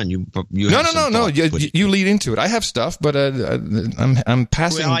go on. You No. You lead into it. I have stuff, but I'm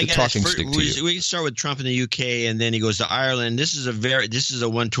passing the talking stick to you. We can start with Trump in the UK, and then he goes to Ireland. This is a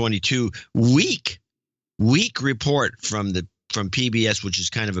 122 week report from PBS, which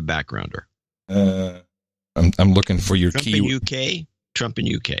is kind of a backgrounder. I'm looking for your key. Trump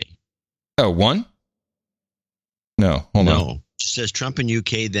in UK. Oh, one? No, hold on. It says Trump in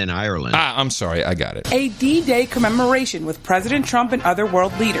UK, then Ireland. I'm sorry. I got it. A D-Day commemoration with President Trump and other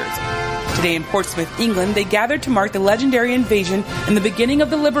world leaders. Today in Portsmouth, England, they gathered to mark the legendary invasion and the beginning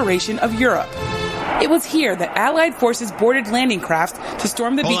of the liberation of Europe. It was here that Allied forces boarded landing crafts to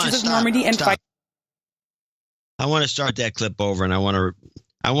storm the beaches of Normandy and fight. I want to start that clip over, and I want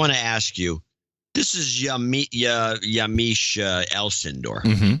to ask you. This is Yamiche Elsendor.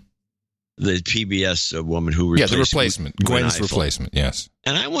 Mm-hmm. The PBS woman who replaced the replacement, Gwen's replacement, yes.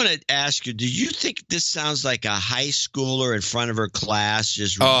 And I want to ask you, do you think this sounds like a high schooler in front of her class?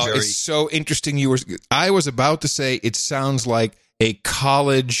 It's so interesting. I was about to say it sounds like a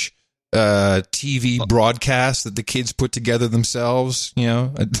college TV broadcast that the kids put together themselves.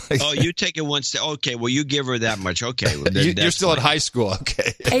 You take it one step. Okay, well, you give her that much. Okay, well, you're still at high school.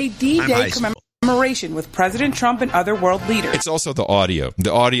 Okay, a D-Day commemoration with President Trump and other world leaders. It's also the audio.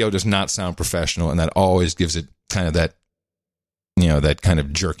 The audio does not sound professional, and that always gives it kind of that kind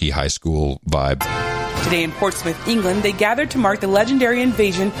of jerky high school vibe. Today in Portsmouth, England, they gathered to mark the legendary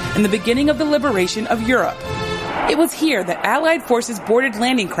invasion and the beginning of the liberation of Europe. It was here that Allied forces boarded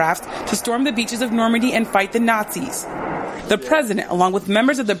landing crafts to storm the beaches of Normandy and fight the Nazis. The president, along with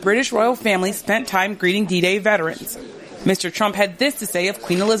members of the British royal family, spent time greeting D-Day veterans. Mr. Trump had this to say of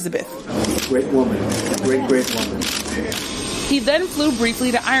Queen Elizabeth. Great woman. Great woman. He then flew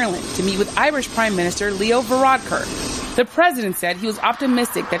briefly to Ireland to meet with Irish Prime Minister Leo Varadkar. The president said he was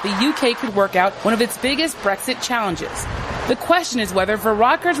optimistic that the UK could work out one of its biggest Brexit challenges. The question is whether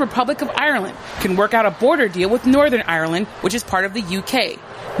Varadkar's Republic of Ireland can work out a border deal with Northern Ireland, which is part of the UK.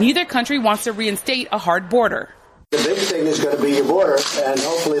 Neither country wants to reinstate a hard border. The big thing is going to be your border, and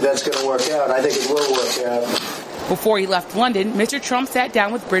hopefully that's going to work out. I think it will work out. Before he left London, Mr. Trump sat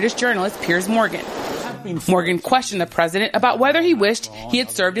down with British journalist Piers Morgan. Morgan questioned the president about whether he wished he had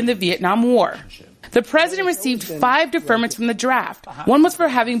served in the Vietnam War. The president received 5 deferments from the draft. One was for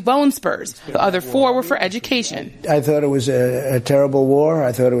having bone spurs. The other 4 were for education. I thought it was a terrible war.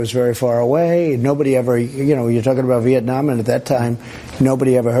 I thought it was very far away. Nobody ever, you're talking about Vietnam, and at that time,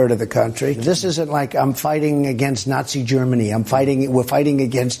 nobody ever heard of the country. This isn't like I'm fighting against Nazi Germany. We're fighting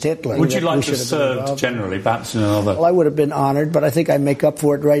against Hitler. Would you like to have served generally, perhaps in another? Well, I would have been honored, but I think I make up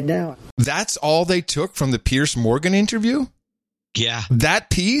for it right now. That's all they took from the Piers Morgan interview? Yeah. That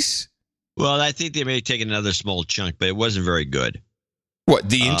piece? Well, I think they may have taken another small chunk, but it wasn't very good. What,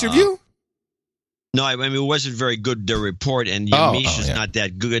 the interview? No, I mean, it wasn't very good, the report, and Yamiche is not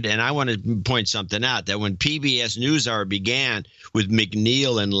that good. And I want to point something out, that when PBS NewsHour began with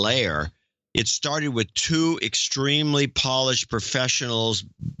McNeil and Lair, it started with 2 extremely polished professionals,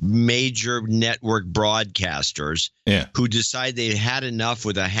 major network broadcasters, who decided they had enough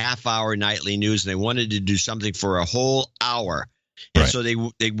with a half-hour nightly news, and they wanted to do something for a whole hour. And so they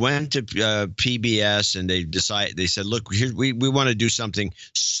went to PBS and they said, look, here, we want to do something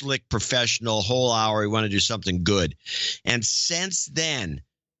slick, professional, whole hour. We want to do something good. And since then,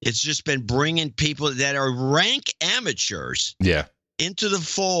 it's just been bringing people that are rank amateurs into the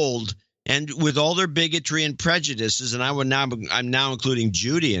fold, and with all their bigotry and prejudices. And I'm now including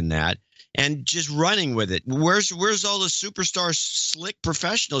Judy in that. And just running with it. Where's all the superstar slick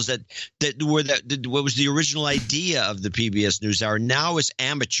professionals that what was the original idea of the PBS NewsHour? Now it's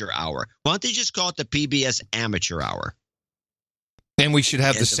amateur hour. Why don't they just call it the PBS Amateur Hour? And we should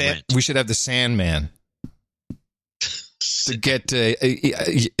have we should have the Sandman to get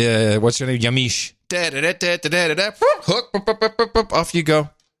what's her name, Yamiche, Hook, off you go.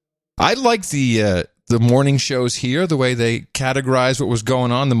 I like the morning shows here, the way they categorize what was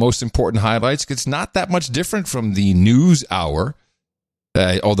going on, the most important highlights. It's not that much different from the news hour.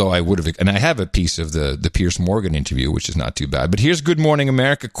 Although I would have, and I have a piece of the Piers Morgan interview, which is not too bad. But here's Good Morning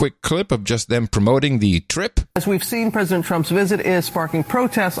America, quick clip of just them promoting the trip. As we've seen, President Trump's visit is sparking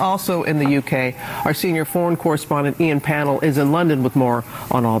protests also in the UK. Our senior foreign correspondent, Ian Pannell, is in London with more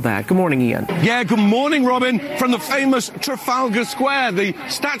on all that. Good morning, Ian. Yeah, good morning, Robin. From the famous Trafalgar Square, the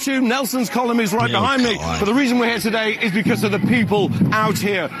statue, Nelson's column, is right behind me. But the reason we're here today is because of the people out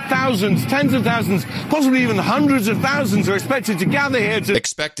here. Thousands, tens of thousands, possibly even hundreds of thousands are expected to gather here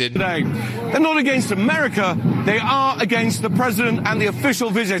expected today. They're not against America. They are against the president and the official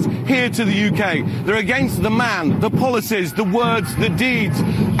visit here to the UK. They're against the man, the policies, the words, the deeds.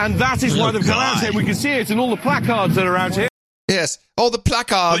 And that is why they've come out here. We can see it in all the placards that are out here. Yes, all the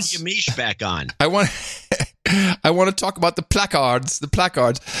placards. Put your meesh back on. I want to talk about the placards. The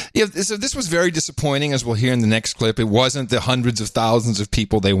placards. Yeah, so this was very disappointing, as we'll hear in the next clip. It wasn't the hundreds of thousands of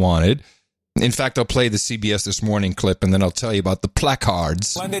people they wanted. In fact, I'll play the CBS This Morning clip, and then I'll tell you about the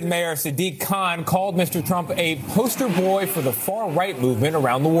placards. London Mayor Sadiq Khan called Mr. Trump a poster boy for the far-right movement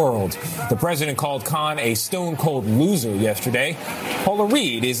around the world. The president called Khan a stone-cold loser yesterday. Paula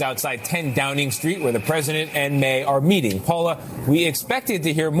Reed is outside 10 Downing Street, where the president and May are meeting. Paula, we expected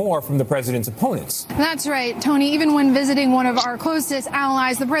to hear more from the president's opponents. That's right, Tony. Even when visiting one of our closest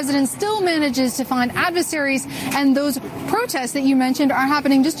allies, the president still manages to find adversaries, and those protests that you mentioned are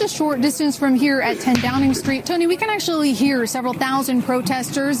happening just a short distance from here at 10 Downing Street. Tony, we can actually hear several thousand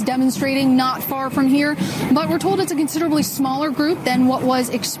protesters demonstrating not far from here, but we're told it's a considerably smaller group than what was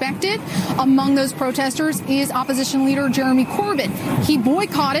expected. Among those protesters is opposition leader Jeremy Corbyn. He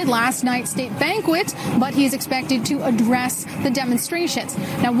boycotted last night's state banquet, but he is expected to address the demonstrations.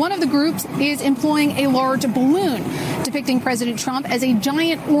 Now, one of the groups is employing a large balloon depicting President Trump as a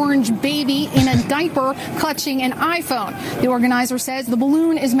giant orange baby in a diaper clutching an iPhone. The organizer says the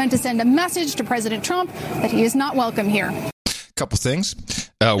balloon is meant to send a message to President Trump that he is not welcome here. Couple things.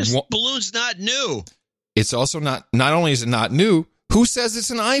 This balloon's not new. It's also not only is it not new, who says it's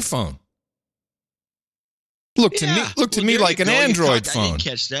an iPhone? Look to me like an Android phone. I didn't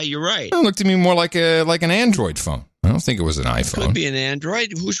catch that. You're right. It looked to me more like an Android phone. I don't think it was an iPhone. Could be an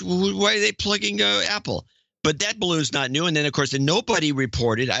Android. Why are they plugging Apple? But that balloon's not new. And then, of course, nobody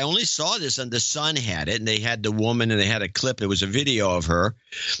reported. I only saw this, and the Sun had it, and they had the woman, and they had a clip. It was a video of her.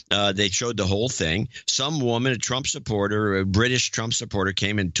 They showed the whole thing. Some woman, a Trump supporter, a British Trump supporter,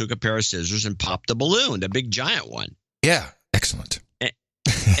 came and took a pair of scissors and popped the balloon, the big giant one. Yeah, excellent.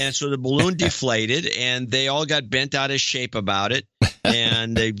 And so the balloon deflated, and they all got bent out of shape about it.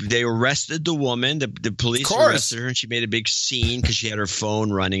 And they arrested the woman. The police arrested her, and she made a big scene because she had her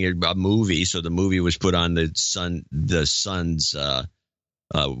phone running a movie. So the movie was put on the Sun's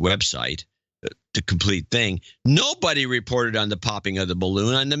website, the complete thing. Nobody reported on the popping of the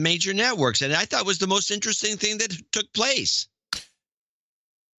balloon on the major networks, and I thought was the most interesting thing that took place.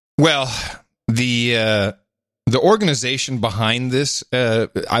 Well, the organization behind this,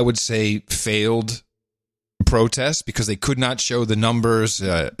 I would say, failed protest because they could not show the numbers.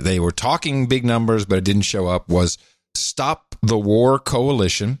 They were talking big numbers, but it didn't show up. Was Stop the War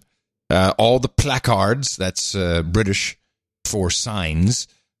Coalition. All the placards, that's British for signs,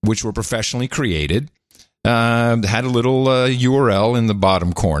 which were professionally created, had a little URL in the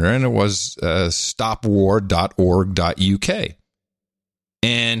bottom corner, and it was stopwar.org.uk.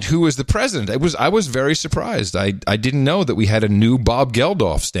 And who was the president? I was very surprised. I didn't know that we had a new Bob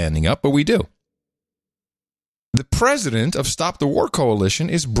Geldof standing up, but we do. The president of Stop the War Coalition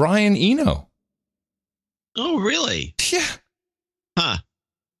is Brian Eno. Oh, really? Yeah. Huh.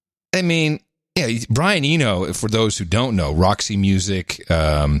 I mean, yeah, Brian Eno, for those who don't know, Roxy Music,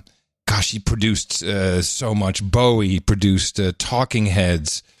 he produced so much. Bowie produced Talking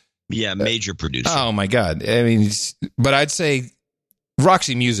Heads. Yeah, major producer. Oh, my God. I mean, but I'd say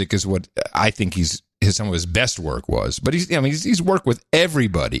Roxy Music is what I think some of his best work was. But he's worked with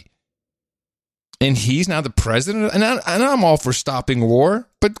everybody. And he's now the president, and I'm all for stopping war,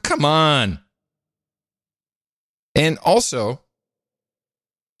 but come on. And also,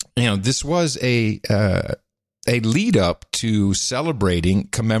 this was a lead up to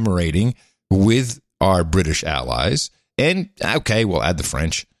commemorating with our British allies, and okay, we'll add the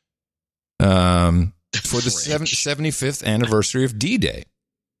French for the 75th anniversary of D-Day.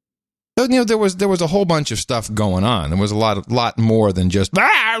 So, there was a whole bunch of stuff going on. There was a lot more than just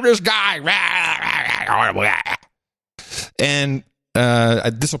this guy. And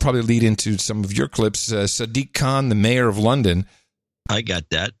this will probably lead into some of your clips. Sadiq Khan, the mayor of London. I got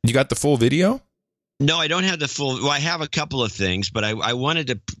that. You got the full video? No, I don't have the full. Well, I have a couple of things, but I wanted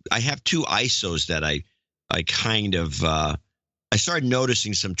to. I have two ISOs that I kind of. I started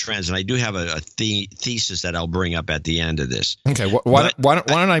noticing some trends, and I do have a thesis that I'll bring up at the end of this. Okay, why don't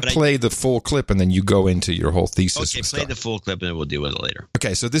I play the full clip and then you go into your whole thesis? Okay, play the full clip and then we'll deal with it later.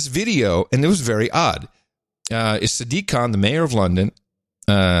 Okay, so this video, and it was very odd, is Sadiq Khan, the mayor of London,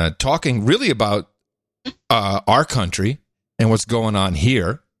 talking really about our country and what's going on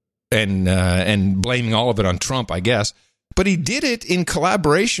here, and blaming all of it on Trump, I guess. But he did it in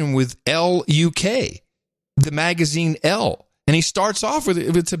collaboration with Elle UK, the magazine Elle. And he starts off with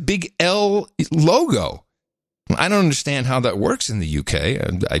it's a big L logo. I don't understand how that works in the UK.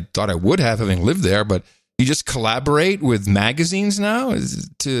 I thought I would have, having lived there, but you just collaborate with magazines now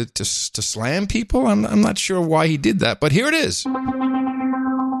to slam people? I'm not sure why he did that, but here it is.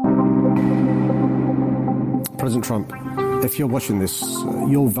 President Trump, if you're watching this,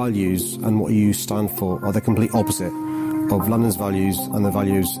 your values and what you stand for are the complete opposite of London's values and the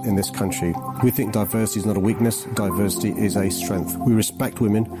values in this country. We think diversity is not a weakness, diversity is a strength. We respect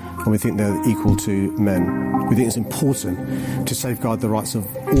women and we think they're equal to men. We think it's important to safeguard the rights of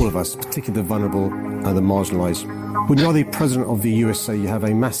all of us, particularly the vulnerable and the marginalised. When you are the president of the USA, you have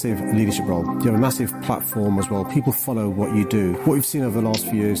a massive leadership role. You have a massive platform as well. People follow what you do. What we've seen over the last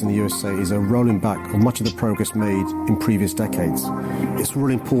few years in the USA is a rolling back of much of the progress made in previous decades. It's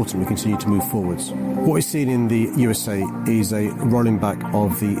really important we continue to move forwards. What we've seen in the USA is a rolling back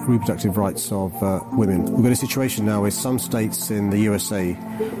of the reproductive rights of women. We've got a situation now where some states in the USA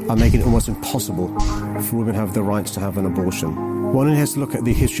are making it almost impossible for women to have the right to have an abortion. One has to look at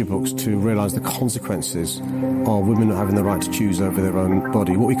the history books to realise the consequences of women not having the right to choose over their own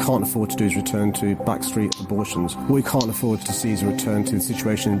body. What we can't afford to do is return to backstreet abortions. What we can't afford to see is a return to the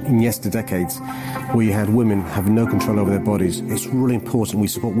situation in decades where you had women have no control over their bodies. It's really important we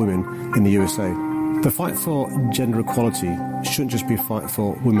support women in the USA. The fight for gender equality shouldn't just be a fight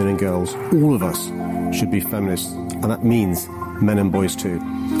for women and girls. All of us should be feminists, and that means men and boys too.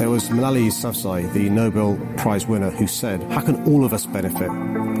 There was Malala Yousafzai, the Nobel Prize winner, who said, how can all of us benefit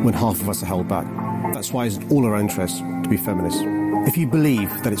when half of us are held back? That's why it's in all our interests to be feminists. If you believe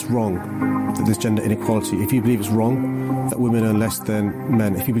that it's wrong that there's gender inequality, if you believe it's wrong that women earn less than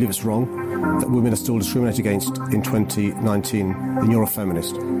men, if you believe it's wrong that women are still discriminated against in 2019, then you're a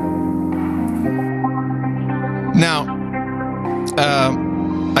feminist. Now,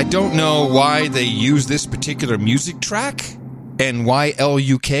 I don't know why they use this particular music track and why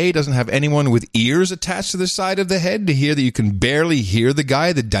LUK doesn't have anyone with ears attached to the side of the head to hear that you can barely hear the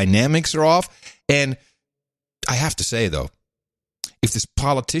guy. The dynamics are off. And I have to say, though, if this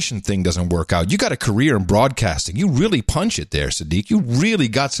politician thing doesn't work out, you got a career in broadcasting. You really punch it there, Sadiq. You really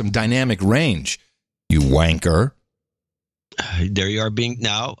got some dynamic range, you wanker. There you are being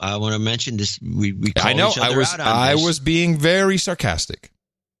now. I want to mention this. We call I know each other out on I this. was being very sarcastic.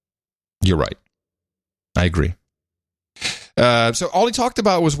 You're right. I agree. So all he talked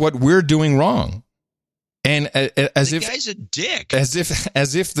about was what we're doing wrong, and as if the guy's a dick. As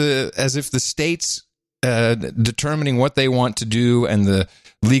if the states determining what they want to do and the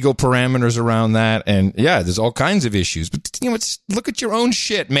legal parameters around that, and yeah, there's all kinds of issues. But you know, look at your own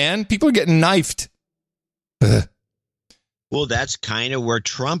shit, man. People are getting knifed. Well, that's kind of where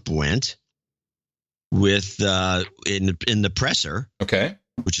Trump went with in the presser. Okay.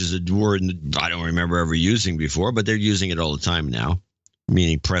 Which is a word I don't remember ever using before, but they're using it all the time now,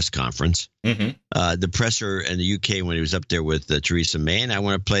 meaning press conference. Mm-hmm. The presser in the UK when he was up there with Theresa May, and I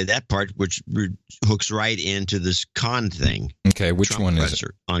want to play that part, which hooks right into this Khan thing. Okay, which Trump one is presser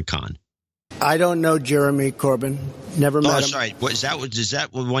it? On Khan. I don't know Jeremy Corbyn. Never met him. Sorry. Is that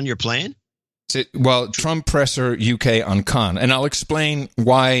the one you're playing? Well, Trump presser UK on Khan. And I'll explain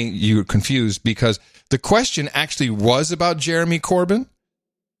why you're confused, because the question actually was about Jeremy Corbyn,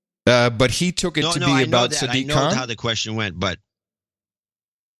 but he took it to be about Sadiq Khan. I know how the question went, but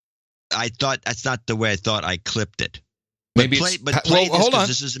I thought that's not the way I thought I clipped it. Maybe play this, hold on.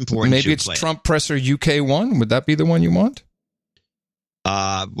 This is important. Maybe it's Trump presser UK 1. Would that be the one you want?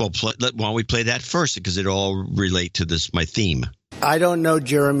 Why don't we play that first, because it all relate to this, my theme. I don't know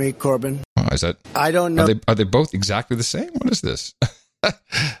Jeremy Corbyn. Oh, is that? I don't know. Are they both exactly the same? What is this?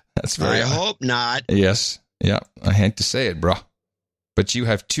 That's very. I hope not. Yes. Yeah. I hate to say it, bro. But you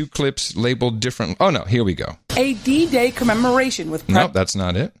have two clips labeled different. Oh no, here we go. A D-Day commemoration with. No, that's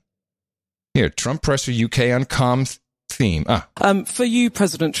not it. Here, Trump presser UK on Khan theme. For you,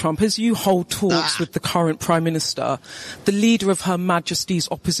 President Trump, as you hold talks with the current Prime Minister, the leader of Her Majesty's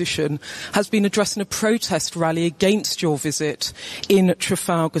opposition has been addressing a protest rally against your visit in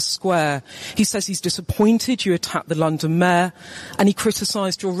Trafalgar Square. He says he's disappointed you attacked the London mayor, and he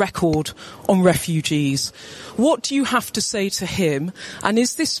criticised your record on refugees. What do you have to say to him? And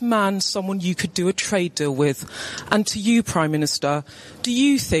is this man someone you could do a trade deal with? And to you, Prime Minister, do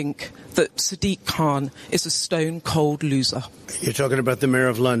you think that Sadiq Khan is a stone-cold loser? You're talking about the mayor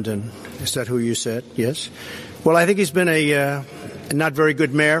of London. Is that who you said? Yes. Well, I think he's been a not very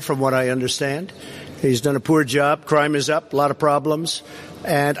good mayor, from what I understand. He's done a poor job. Crime is up, a lot of problems.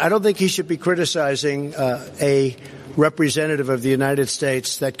 And I don't think he should be criticizing a representative of the United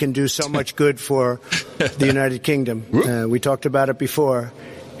States that can do so much good for the United Kingdom. We talked about it before.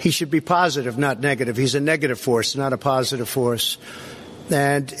 He should be positive, not negative. He's a negative force, not a positive force.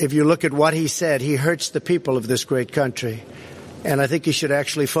 And if you look at what he said, he hurts the people of this great country. And I think he should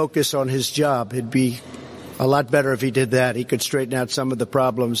actually focus on his job. It'd be a lot better if he did that. He could straighten out some of the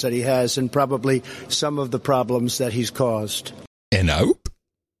problems that he has and probably some of the problems that he's caused. And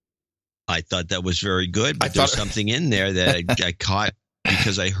I thought that was very good, but there's something in there that I caught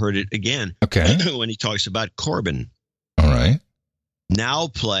because I heard it again. Okay. When he talks about Corbyn. All right. Now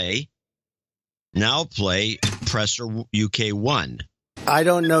play Presser UK 1. I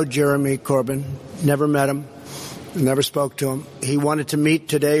don't know Jeremy Corbyn. Never met him. Never spoke to him. He wanted to meet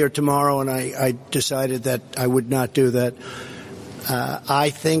today or tomorrow, and I decided that I would not do that.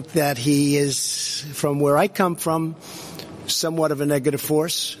 I think that he is, from where I come from, somewhat of a negative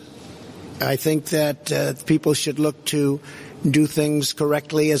force. I think that people should look to do things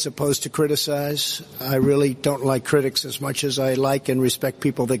correctly as opposed to criticize. I really don't like critics as much as I like and respect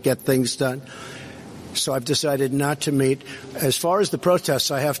people that get things done. So I've decided not to meet. As far as the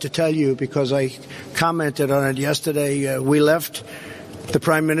protests, I have to tell you, because I commented on it yesterday, we left the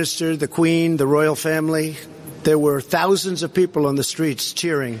Prime Minister, the Queen, the royal family. There were thousands of people on the streets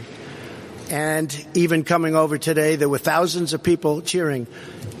cheering. And even coming over today, there were thousands of people cheering.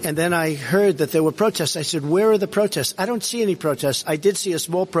 And then I heard that there were protests. I said, where are the protests? I don't see any protests. I did see a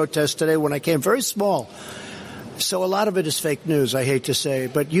small protest today when I came, very small. So a lot of it is fake news, I hate to say.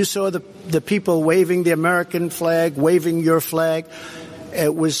 But you saw the people waving the American flag, waving your flag.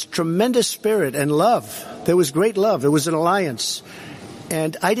 It was tremendous spirit and love. There was great love. It was an alliance.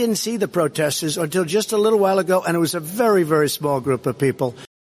 And I didn't see the protesters until just a little while ago, and it was a very, very small group of people.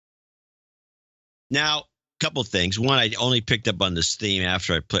 Now, a couple of things. One, I only picked up on this theme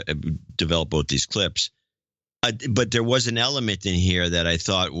after I developed both these clips. But there was an element in here that I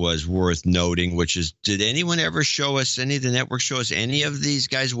thought was worth noting, which is, did anyone ever show us, any of the networks show us any of these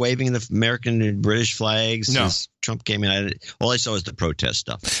guys waving the American and British flags? No. As Trump came in, all I saw was the protest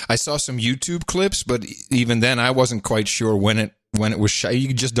stuff. I saw some YouTube clips, but even then I wasn't quite sure when it was shot.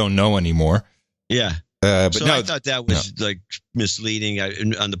 You just don't know anymore. Yeah. But so no, I thought that was like misleading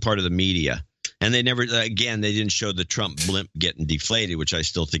on the part of the media. And they never, again, they didn't show the Trump blimp getting deflated, which I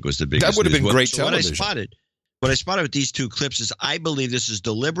still think was the biggest. That would have been great so television. What I spotted with these two clips is I believe this is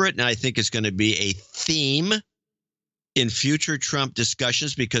deliberate, and I think it's going to be a theme in future Trump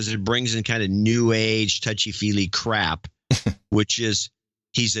discussions because it brings in kind of new age, touchy-feely crap, which is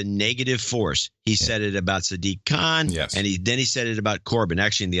he's a negative force. He said it about Sadiq Khan, yes. And then he said it about Corbyn.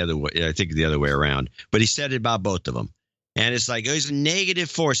 Actually, in the other way, I think the other way around. But he said it about both of them. And it's like, oh, he's a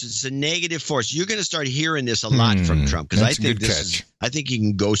negative force. It's a negative force. You're going to start hearing this a lot from Trump because I think I think he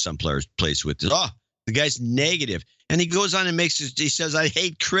can go someplace with this. Oh, the guy's negative. And he goes on and he says, I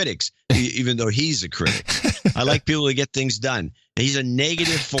hate critics, even though he's a critic. I like people to get things done. And he's a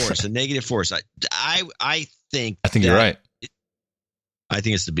negative force, I think you're right. I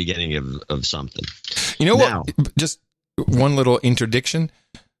think it's the beginning of something. You know what? Just one little interdiction.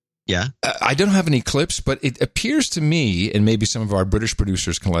 Yeah. I don't have any clips, but it appears to me, and maybe some of our British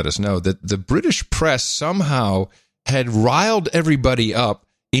producers can let us know, that the British press somehow had riled everybody up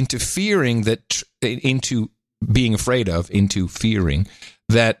into fearing that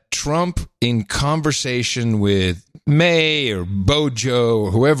Trump, in conversation with May or Bojo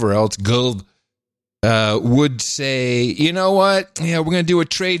or whoever else, Gove, would say, you know what? Yeah, we're going to do a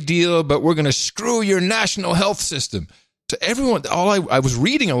trade deal, but we're going to screw your national health system. So everyone, I was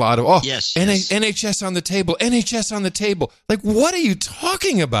reading a lot of, NHS on the table, NHS on the table. Like, what are you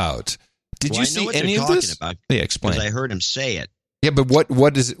talking about? Did you see any of this? About, yeah, explain. Because I heard him say it. Yeah, but what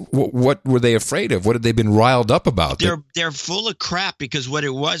were they afraid of? What had they been riled up about? They're full of crap because what it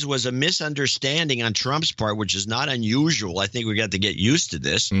was a misunderstanding on Trump's part, which is not unusual. I think we got to get used to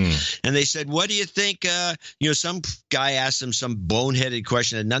this. And they said, "What do you think?" Some guy asked him some boneheaded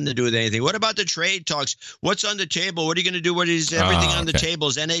question that had nothing to do with anything. What about the trade talks? What's on the table? What are you going to do? What is everything on the table?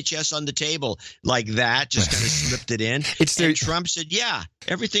 Is NHS on the table? Like that, just kind of slipped it in. And Trump said, "Yeah,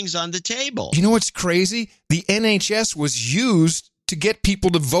 everything's on the table." You know what's crazy? The NHS was used to get people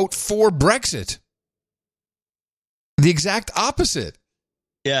to vote for Brexit. The exact opposite.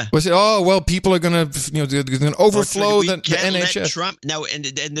 Yeah. Was it? Oh well, people are going to overflow the NHS. Trump now, and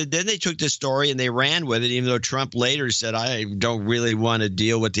then they took this story and they ran with it, even though Trump later said, "I don't really want to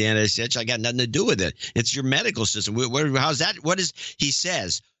deal with the NHS. I got nothing to do with it. It's your medical system." How's that? He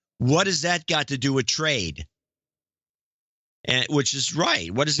says? What does that got to do with trade? And which is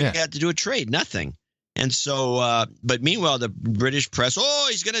right. What does it got to do with trade? Nothing. And so, but meanwhile, the British press,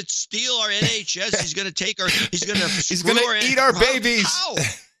 he's going to steal our NHS. He's going to take he's going to eat our babies.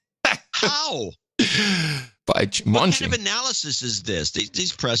 How? By munching. What kind of analysis is this?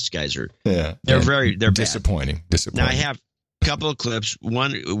 These press guys are, they're disappointing. Bad. Now I have a couple of clips,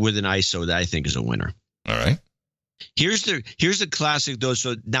 one with an ISO that I think is a winner. All right. Here's the classic though.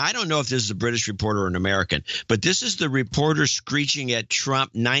 So now I don't know if this is a British reporter or an American, but this is the reporter screeching at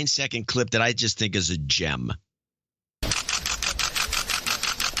Trump 9-second clip that I just think is a gem. Mr.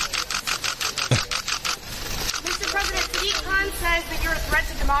 President, Sadiq Khan says that you're a threat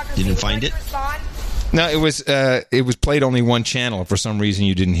to democracy. You didn't find it? No, it was played only one channel. For some reason,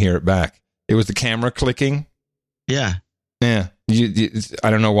 you didn't hear it back. It was the camera clicking. Yeah. Yeah. I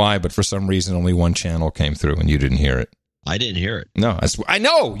don't know why, but for some reason, only one channel came through and you didn't hear it. I didn't hear it. No, I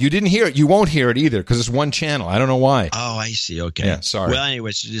know you didn't hear it. You won't hear it either because it's one channel. I don't know why. Oh, I see. Okay. Yeah, sorry. Well,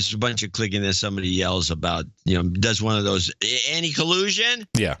 anyway, so there's a bunch of clicking and somebody yells about, does one of those, any collusion?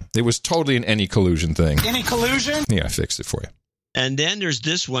 Yeah, it was totally an any collusion thing. Any collusion? Yeah, I fixed it for you. And then there's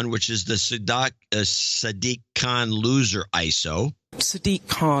this one, which is the Sadiq Khan loser ISO. Sadiq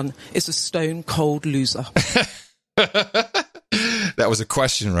Khan is a stone cold loser. That was a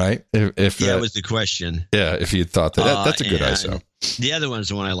question, right? If that was the question. Yeah, if you thought that's a good ISO. The other one's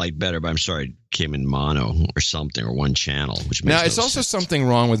the one I like better, but I'm sorry, it came in mono or something or one channel. Which now it's also something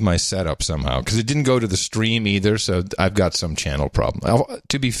wrong with my setup somehow because it didn't go to the stream either, so I've got some channel problem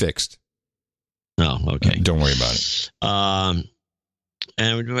to be fixed. Oh, okay. Don't worry about it.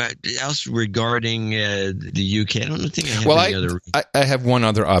 And else regarding the UK, I don't think I have any other. I have one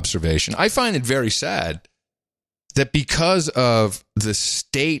other observation. I find it very sad that because of the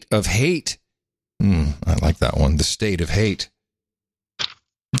state of hate, I like that one, the state of hate,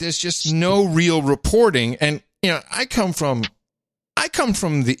 there's just no real reporting. And, I come from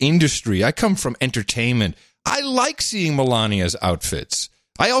the industry. I come from entertainment. I like seeing Melania's outfits.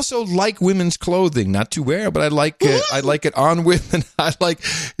 I also like women's clothing, not to wear, but I like it on women. I like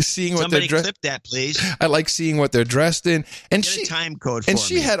seeing what they're dressed. Clip that, please. I like seeing what they're dressed in. And Get a time code and for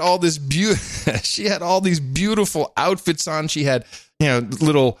she me. had all this she had all these beautiful outfits on. She had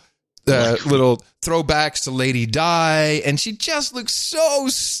little throwbacks to Lady Di, and she just looked so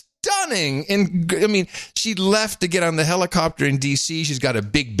stunning. And I mean, she left to get on the helicopter in DC. She's got a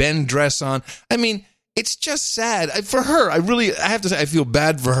Big Ben dress on. I mean, it's just sad for her. I have to say, I feel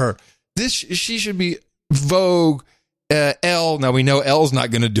bad for her. She should be Vogue, Elle. Now we know Elle's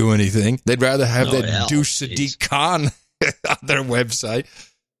not going to do anything. They'd rather have that douche Sadiq Khan on their website.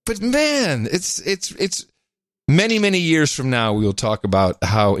 But man, it's many, many years from now, we will talk about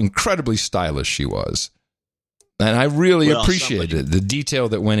how incredibly stylish she was. And I really appreciated the detail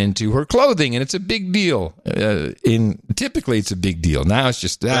that went into her clothing, and it's a big deal. Typically, it's a big deal. Now it's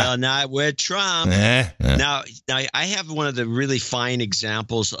just well, not with Trump. Now, I have one of the really fine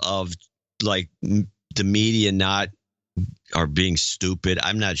examples of like the media are being stupid.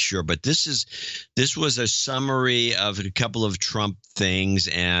 I'm not sure, but this was a summary of a couple of Trump things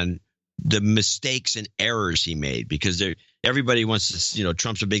and the mistakes and errors he made because everybody wants to.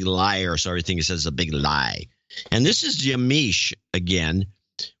 Trump's a big liar, so everything he says is a big lie. And this is Yamiche again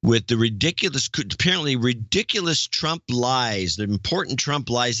with the apparently ridiculous Trump lies, the important Trump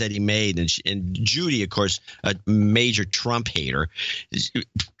lies that he made. And Judy, of course, a major Trump hater,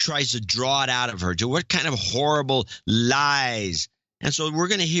 tries to draw it out of her. To what kind of horrible lies? And so we're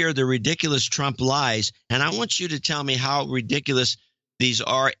going to hear the ridiculous Trump lies. And I want you to tell me how ridiculous these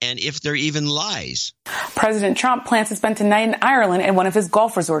are and if they're even lies. President Trump plans to spend tonight in Ireland at one of his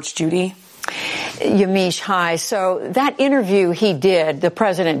golf resorts, Judy. Yamiche, hi. So that interview the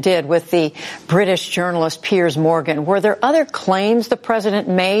president did with the British journalist Piers Morgan, were there other claims the president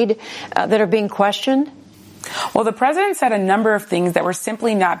made that are being questioned? Well, the president said a number of things that were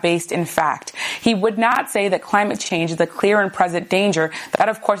simply not based in fact. He would not say that climate change is a clear and present danger. That,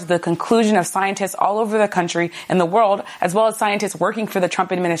 of course, is the conclusion of scientists all over the country and the world, as well as scientists working for the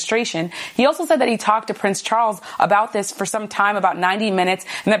Trump administration. He also said that he talked to Prince Charles about this for some time, about 90 minutes,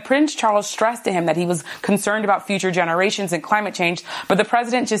 and that Prince Charles stressed to him that he was concerned about future generations and climate change, but the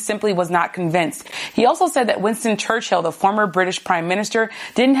president just simply was not convinced. He also said that Winston Churchill, the former British prime minister,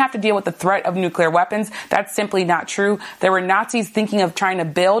 didn't have to deal with the threat of nuclear weapons. That's simply not true. There were Nazis thinking of trying to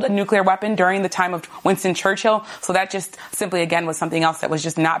build a nuclear weapon during the time of Winston Churchill. So that just simply, again, was something else that was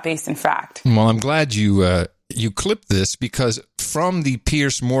just not based in fact. Well, I'm glad you clipped this, because from the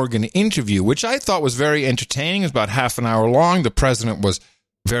Piers Morgan interview, which I thought was very entertaining, it was about half an hour long. The president was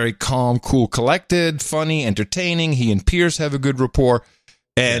very calm, cool, collected, funny, entertaining. He and Piers have a good rapport.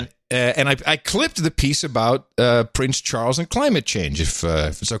 And I clipped the piece about Prince Charles and climate change. If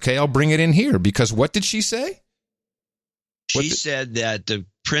it's okay, I'll bring it in here, because what did she say? She said that the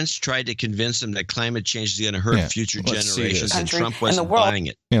prince tried to convince him that climate change is going to hurt future generations, and Trump wasn't buying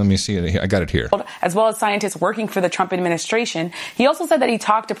it. Yeah, let me see it here. I got it here. As well as scientists working for the Trump administration. He also said that he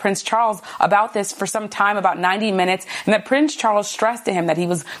talked to Prince Charles about this for some time, about 90 minutes, and that Prince Charles stressed to him that he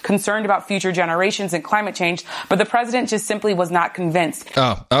was concerned about future generations and climate change, but the president just simply was not convinced.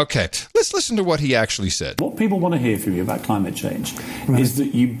 Oh, okay. Let's listen to what he actually said. What people want to hear from you about climate change is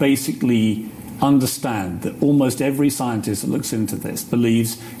that you basically understand that almost every scientist that looks into this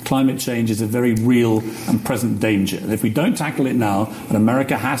believes climate change is a very real and present danger. And if we don't tackle it now, and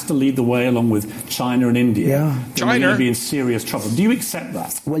America has to lead the way along with China and India, then we're going to be in serious trouble. Do you accept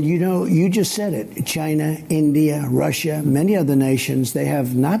that? Well, you just said it. China, India, Russia, many other nations, they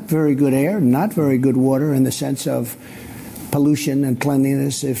have not very good air, not very good water in the sense of pollution and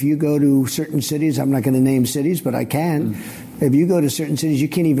cleanliness. If you go to certain cities, I'm not going to name cities, but I can. If you go to certain cities, you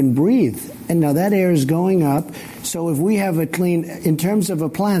can't even breathe. And now that air is going up. So if we have a clean, in terms of a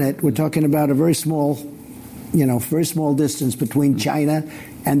planet, we're talking about a very small distance between China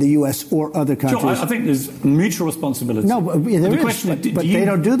and the U.S. or other countries. Sure, I think there's mutual responsibility. No, but there is, but they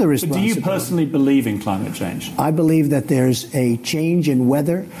don't do the responsibility. Do you personally believe in climate change? I believe that there's a change in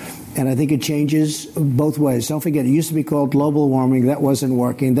weather, and I think it changes both ways. Don't forget, it used to be called global warming. That wasn't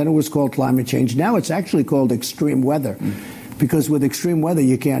working. Then it was called climate change. Now it's actually called extreme weather. Because with extreme weather,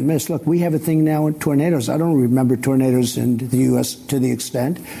 you can't miss. Look, we have a thing now in tornadoes. I don't remember tornadoes in the U.S. to the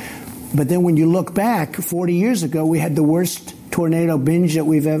extent. But then when you look back, 40 years ago, we had the worst tornado binge that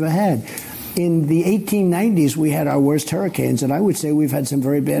we've ever had. In the 1890s, we had our worst hurricanes, and I would say we've had some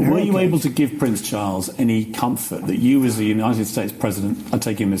very bad hurricanes. Were you able to give Prince Charles any comfort that you, as the United States president, are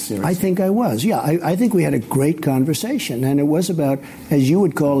taking this seriously? I think I was, yeah. I think we had a great conversation, and it was about, as you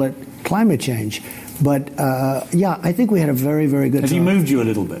would call it, climate change. But, I think we had a very, very good time. Has he moved you a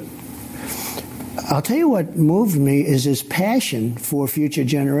little bit? I'll tell you what moved me is his passion for future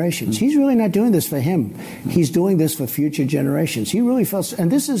generations. He's really not doing this for him. He's doing this for future generations. He really felt,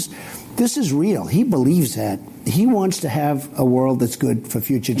 and this is real. He believes that. He wants to have a world that's good for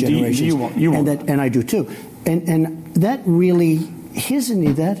future generations. You want that. And I do too. And that really, isn't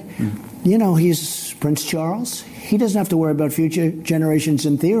he that? You know, he's Prince Charles. He doesn't have to worry about future generations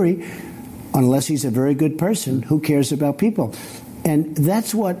in theory, unless he's a very good person who cares about people. And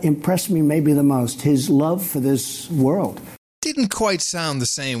that's what impressed me maybe the most, his love for this world. Didn't quite sound the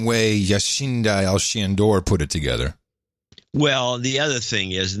same way Jacinda Alcindor put it together. Well, the other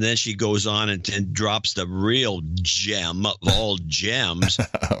thing is, and then she goes on and drops the real gem of all gems,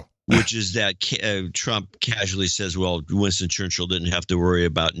 which is that Trump casually says, well, Winston Churchill didn't have to worry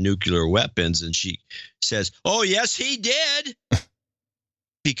about nuclear weapons. And she says, oh, yes, he did.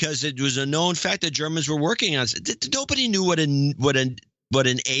 Because it was a known fact that Germans were working on it. Nobody knew what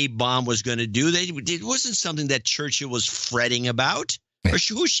an A bomb was going to do. It wasn't something that Churchill was fretting about. Or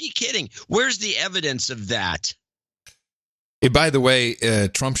who's she kidding? Where's the evidence of that? By the way,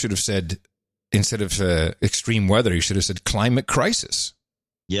 Trump should have said, instead of extreme weather, he should have said climate crisis.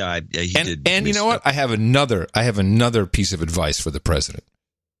 Yeah, he did. And you know what? I have another piece of advice for the president.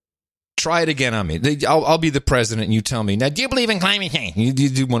 Try it again on me. I'll be the president, and you tell me, now, do you believe in climate change? You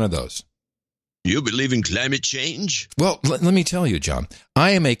do one of those. You believe in climate change? Well, let me tell you, John,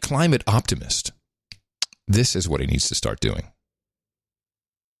 I am a climate optimist. This is what he needs to start doing.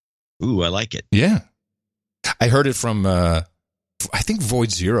 Ooh, I like it. Yeah. I heard it from, I think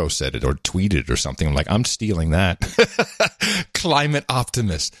Void Zero said it or tweeted or something. I'm like, I'm stealing that. Climate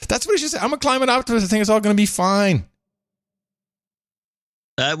optimist. That's what he should say. I'm a climate optimist. I think it's all going to be fine.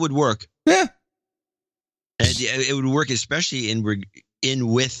 That would work. Yeah. And it would work, especially in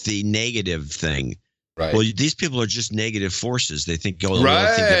with the negative thing. Right. Well, these people are just negative forces. They think, right.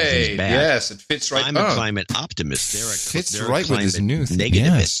 They think everything's bad. Yes, it fits right. I'm a climate optimist. Fits they're right with his new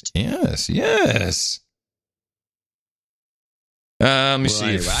negativist. Yes. Let me see.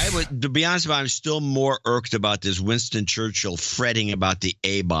 Anyway, to be honest with you, I'm still more irked about this Winston Churchill fretting about the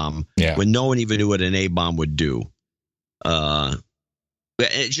A-bomb when no one even knew what an A-bomb would do.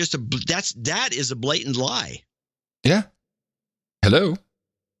 It's just that is a blatant lie. Yeah. Hello.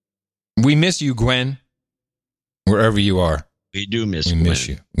 We miss you, Gwen. Wherever you are. We do miss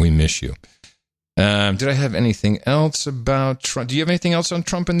you. We miss you. Did I have anything else about Trump? Do you have anything else on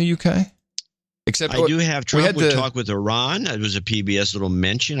Trump in the UK? Except I do have Trump would talk with Iran. It was a PBS little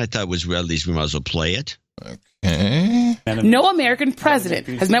mention. I thought it was, at least we might as well play it. Okay. No American president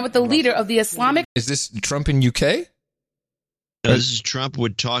has met with the leader of the Islamic. Is this Trump in UK? No, this is Trump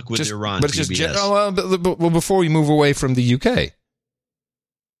would talk with Iran. But it's just well, before we move away from the UK.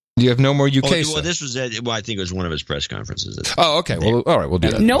 Do you have no more UK stuff? Well, this was I think it was one of his press conferences. Oh, okay. Well, all right, we'll do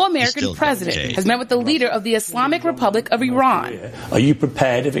that. No American president has met with the leader of the Islamic Republic of Iran. Are you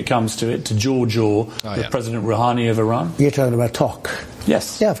prepared, if it comes to it, to jaw with President Rouhani of Iran? You're talking about talk.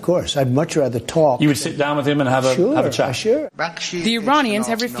 Yes. Yeah, of course. I'd much rather talk. You would sit down with him and have a chat? Sure. The Iranians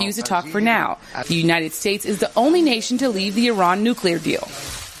have refused to talk for now. The United States is the only nation to leave the Iran nuclear deal.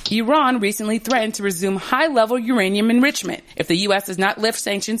 Iran recently threatened to resume high-level uranium enrichment if the U.S. does not lift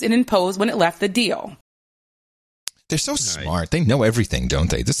sanctions it imposed when it left the deal. They're so smart. They know everything, don't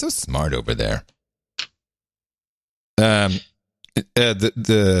they? They're so smart over there. I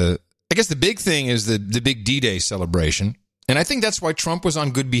guess the big thing is the big D-Day celebration. And I think that's why Trump was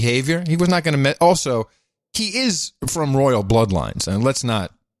on good behavior. He was not going to... Also, he is from royal bloodlines. And let's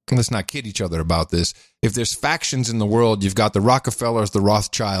not kid each other about this. If there's factions in the world, you've got the Rockefellers, the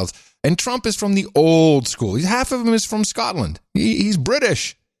Rothschilds, and Trump is from the old school. Half of him is from Scotland. He's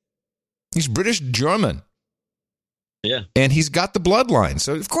British. He's British-German. Yeah. And he's got the bloodline.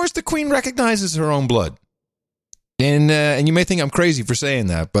 So, of course, the Queen recognizes her own blood. And you may think I'm crazy for saying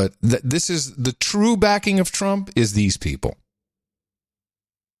that, but this is the true backing of Trump is these people.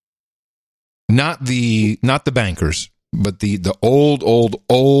 Not the bankers. But the old world,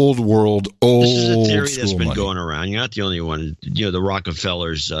 old This is a theory that's been money. going around. You're not the only one. You know, the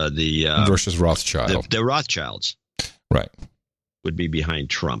Rockefellers, versus Rothschild. The Rothschilds, right, would be behind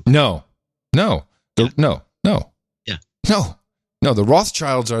Trump. No. Yeah. The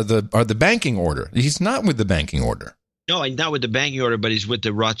Rothschilds are the banking order. He's not with the banking order. No, not with the banking order, but he's with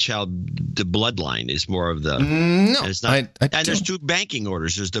the Rothschild. The bloodline is more of the. No, it's not. And there's two banking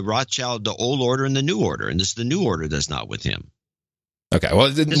orders. There's the Rothschild, the old order, and the new order. And this is the new order that's not with him. Okay, well,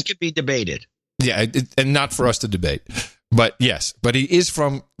 this could be debated. Yeah, and not for us to debate. But yes, but he is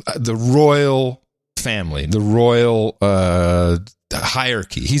from the royal family, the royal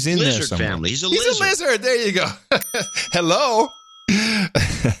hierarchy. He's in there somewhere. Family. He's a lizard. There you go. Hello.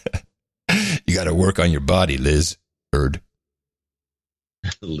 You got to work on your body, Liz.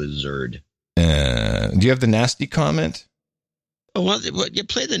 Lizard. Do you have the nasty comment? Oh, well, you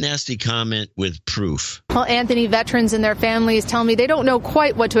play the nasty comment with proof. Well, Anthony, veterans and their families tell me they don't know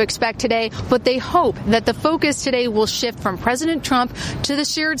quite what to expect today, but they hope that the focus today will shift from President Trump to the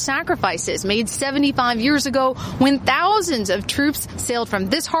shared sacrifices made 75 years ago when thousands of troops sailed from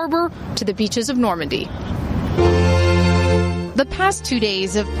this harbor to the beaches of Normandy. The past 2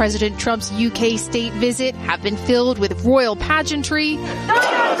 days of President Trump's UK state visit have been filled with royal pageantry,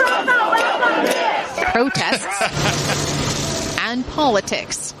 protests, and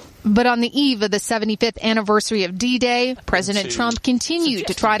politics. But on the eve of the 75th anniversary of D-Day, President Trump continued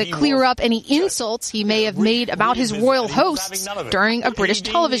to try to clear up any insults he may have made about his royal hosts during a British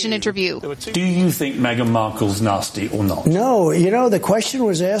television interview. Do you think Meghan Markle's nasty or not? No, the question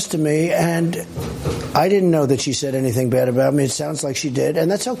was asked to me, and I didn't know that she said anything bad about me. It sounds like she did,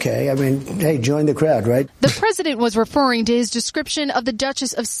 and that's okay. I mean, hey, join the crowd, right? The president was referring to his description of the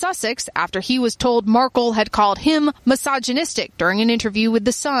Duchess of Sussex after he was told Markle had called him misogynistic during an interview with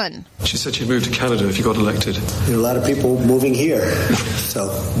The Sun. She said she'd move to Canada if you got elected. There are a lot of people moving here. So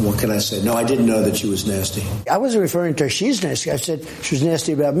what can I say? No, I didn't know that she was nasty. I wasn't referring to her. She's nasty. I said she was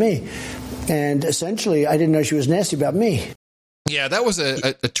nasty about me. And essentially, I didn't know she was nasty about me. Yeah, that was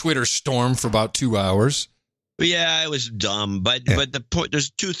a Twitter storm for about 2 hours. Yeah, it was dumb, but the point,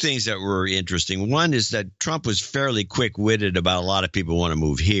 there's two things that were interesting. One is that Trump was fairly quick-witted about a lot of people want to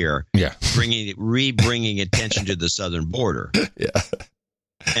move here. Yeah, bringing attention to the southern border. Yeah.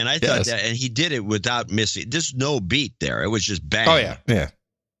 And I thought that, and he did it without missing. There's no beat there. It was just bang. Oh yeah.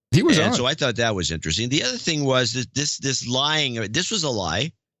 He was on. So I thought that was interesting. The other thing was that this lying. This was a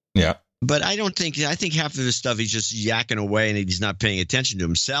lie. Yeah. But I think half of his stuff he's just yakking away and he's not paying attention to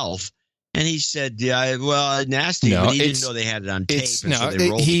himself. And he said, nasty, No, but he didn't know they had it on tape, and so they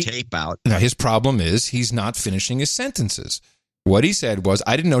rolled the tape out. Now, his problem is he's not finishing his sentences. What he said was,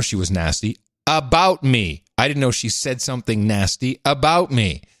 I didn't know she was nasty about me. I didn't know she said something nasty about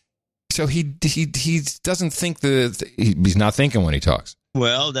me. So he doesn't think he's not thinking when he talks.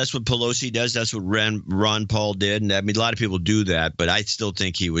 Well, that's what Pelosi does. That's what Ron Paul did. And I mean, a lot of people do that, but I still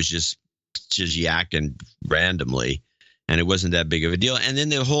think he was just yakking randomly, and it wasn't that big of a deal. And then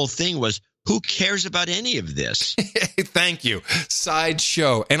the whole thing was, who cares about any of this? Thank you.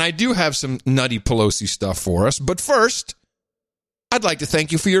 Sideshow. And I do have some nutty Pelosi stuff for us. But first, I'd like to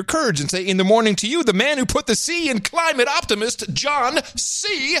thank you for your courage and say in the morning to you, the man who put the C in climate optimist, John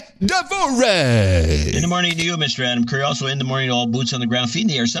C. Devore. In the morning to you, Mr. Adam Curry. Also in the morning to all boots on the ground, feeding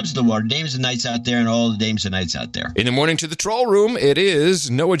the air, subs to the water, dames and nights out there, and all the dames and nights out there. In the morning to the troll room, it is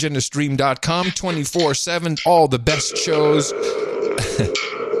noagendastream.com, 24/7, all the best shows.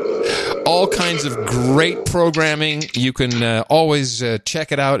 All kinds of great programming. You can always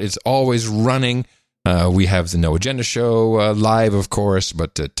check it out. It's always running. We have the No Agenda show live, of course,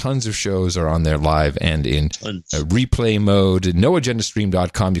 but tons of shows are on there live and in replay mode.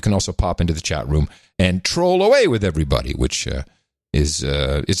 NoAgendaStream.com. You can also pop into the chat room and troll away with everybody, which is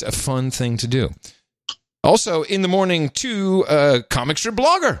a fun thing to do. Also, in the morning to Comic Strip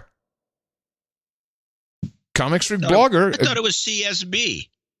Blogger. Comic Strip Blogger. I thought it was CSB.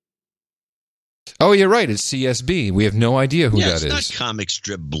 Oh, you're right. It's CSB. We have no idea who that is. It's not Comic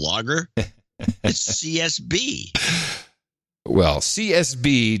Strip Blogger. It's CSB. Well,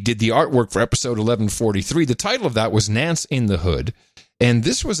 CSB did the artwork for episode 1143. The title of that was Nance in the Hood. And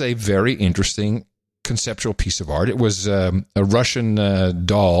this was a very interesting conceptual piece of art. It was a Russian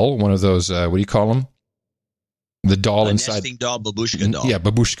doll, one of those, what do you call them? The doll inside. Nesting doll, babushka doll. Yeah,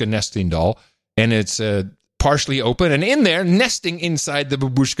 babushka nesting doll. And it's partially open. And in there, nesting inside the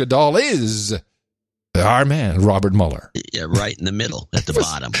babushka doll is our man, Robert Mueller. Yeah, right in the middle at the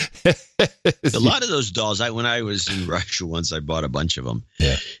bottom. A lot of those dolls, when I was in Russia once, I bought a bunch of them.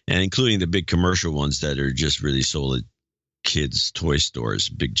 Yeah. And including the big commercial ones that are just really sold at kids' toy stores,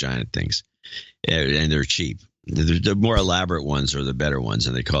 big giant things. And they're cheap. The more elaborate ones are the better ones,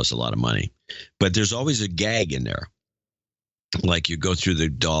 and they cost a lot of money. But there's always a gag in there. Like you go through the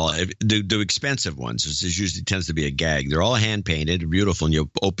doll, the expensive ones, it usually tends to be a gag. They're all hand painted, beautiful, and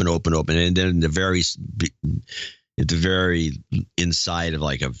you open, and then the very inside of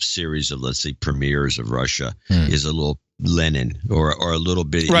like a series of, let's say, premieres of Russia is a little Lenin or a little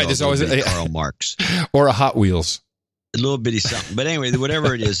bitty, right? There's always a Karl Marx or a Hot Wheels, a little bitty something. But anyway,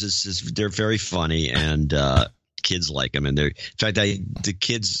 whatever it is, they're very funny, and kids like them. And in fact, the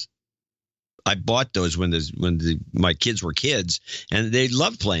kids. I bought those when my kids were kids, and they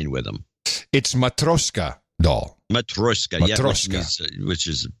loved playing with them. It's Matroska doll. Matroska. Yeah, which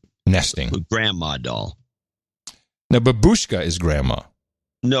is nesting. Grandma doll. No, babushka is grandma.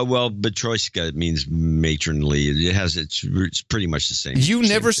 No, well, Matroska means matronly. It's pretty much the same. You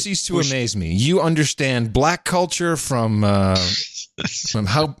never cease to amaze me. You understand black culture from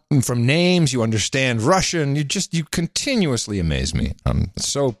names. You understand Russian. You continuously amaze me. I'm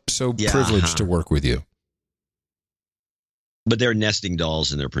so privileged to work with you. But they're nesting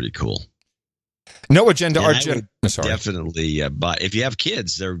dolls, and they're pretty cool. No Agenda. Definitely. But if you have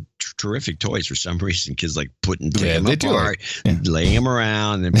kids, they're terrific toys for some reason. Kids like taking them apart, laying them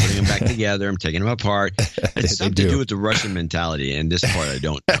around, and putting them back together, and taking them apart. It's something to do with the Russian mentality, and this part I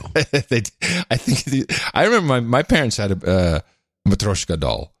don't know. I remember my parents had a Matroshka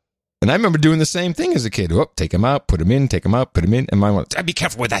doll, and I remember doing the same thing as a kid. Oh, take them out, put them in, take them out, put them in, and mine went, be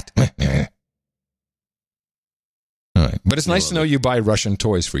careful with that. All right, but it's nice to know you buy Russian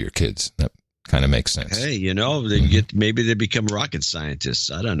toys for your kids. That kind of makes sense. Hey, maybe they become rocket scientists.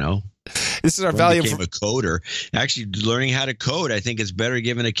 I don't know. This is our value. Became a coder. Actually, learning how to code, I think it's better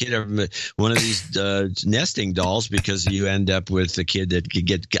giving a kid one of these nesting dolls, because you end up with a kid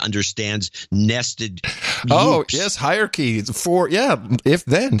that understands nested loops. Oh, yes, hierarchy. It's if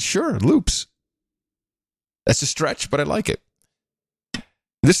then, sure, loops. That's a stretch, but I like it.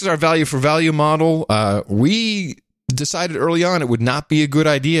 This is our value for value model. We decided early on it would not be a good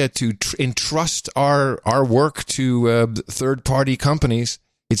idea to entrust our work to third-party companies.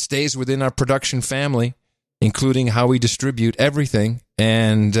 It stays within our production family, including how we distribute everything.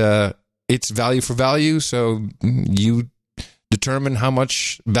 And it's value for value, so you determine how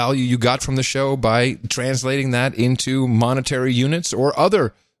much value you got from the show by translating that into monetary units or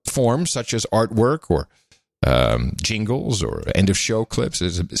other forms, such as artwork or jingles or end-of-show clips,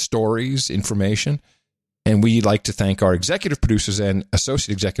 stories, information. And we like to thank our executive producers and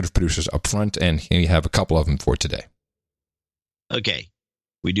associate executive producers up front, and here you have a couple of them for today. Okay.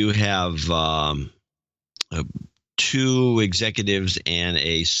 We do have 2 executives and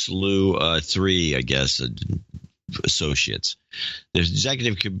a slew, 3, I guess, associates. The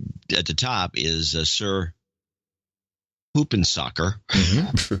executive at the top is Sir Hoopensacker.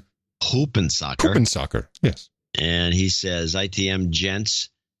 Mm-hmm. Hoopensacker, yes. And he says, ITM gents,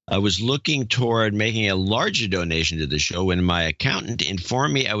 I was looking toward making a larger donation to the show when my accountant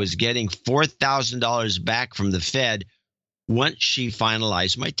informed me I was getting $4,000 back from the Fed once she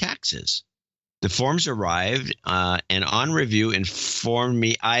finalized my taxes. The forms arrived, and on review informed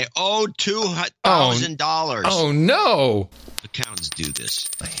me I owe $2,000. Oh, no. Accountants do this.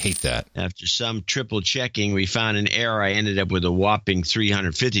 I hate that. After some triple checking, we found an error. I ended up with a whopping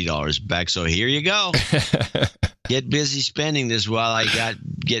 $350 back. So here you go. Get busy spending this while I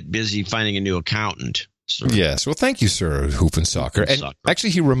get busy finding a new accountant. So, yes. Well, thank you, Sir Hoopensacker. And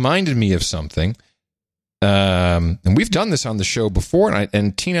actually, he reminded me of something. And we've done this on the show before,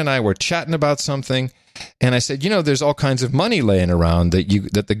 and Tina and I were chatting about something, and I said, there's all kinds of money laying around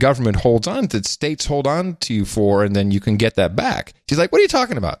that the government holds on, that states hold on to you for, and then you can get that back. She's like, what are you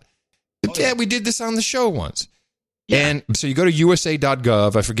talking about? Yeah, we did this on the show once. Yeah. And so you go to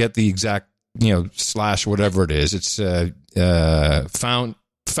USA.gov, I forget the exact, / whatever it is. It's found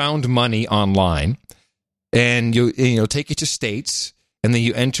money online, and you take it to states. And then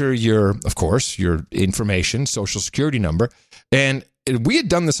you enter your information, social security number. And we had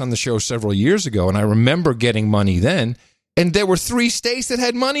done this on the show several years ago, and I remember getting money then. And there were 3 states that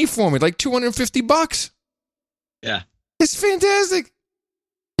had money for me, like $250. Yeah. It's fantastic.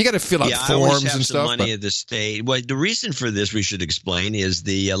 You got to fill out forms and stuff. Money at the state. Well, the reason for this, we should explain, is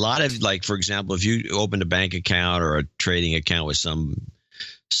a lot of, like, for example, if you opened a bank account or a trading account with some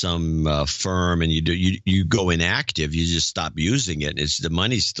firm and you go inactive, you just stop using it. The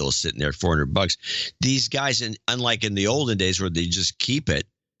money's still sitting there, $400. These guys, unlike in the olden days where they just keep it,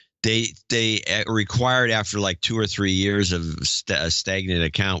 they required after like 2 or 3 years of a stagnant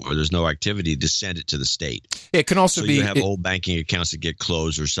account where there's no activity to send it to the state. It can also be you have old banking accounts that get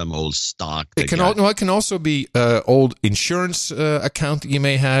closed or some old stock. It can also be old insurance account that you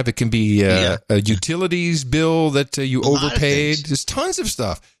may have. It can be a utilities bill that you overpaid. There's tons of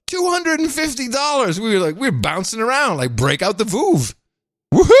stuff. $250. We were bouncing around like break out the VOOV.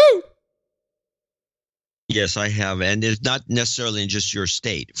 Woohoo! Yes, I have. And it's not necessarily in just your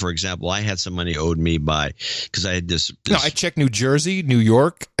state. For example, I had some money owed me because I had this. No, I checked New Jersey, New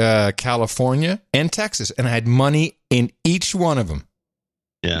York, California, and Texas, and I had money in each one of them.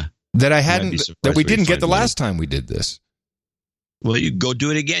 Yeah. That we didn't get the last time we did this. Well, you go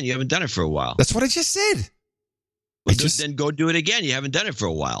do it again. You haven't done it for a while. That's what I just said. Well, then go do it again. You haven't done it for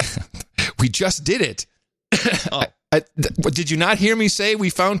a while. We just did it. Oh. Did you not hear me say we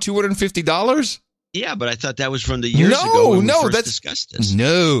found $250? Yeah, but I thought that was from the years ago when we first discussed this.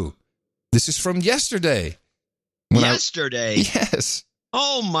 No, this is from yesterday. Yesterday? Yes.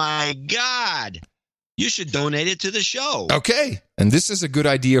 Oh, my God. You should donate it to the show. Okay. And this is a good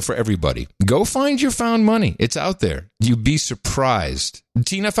idea for everybody. Go find your found money. It's out there. You'd be surprised.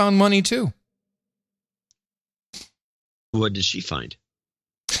 Tina found money, too. What did she find?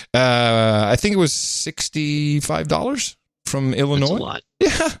 I think it was $65 from Illinois. That's a lot.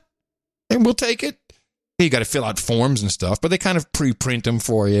 Yeah. And we'll take it. You got to fill out forms and stuff, but they kind of pre-print them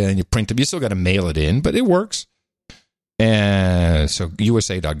for you, and you print them. You still got to mail it in, but it works. And so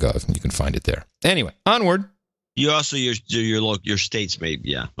USA.gov, you can find it there. Anyway, onward. You also your states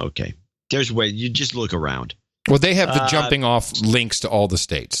okay. There's a way. You just look around. Well, they have the jumping off links to all the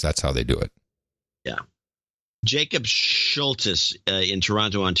states. That's how they do it. Yeah. Jacob Schultes in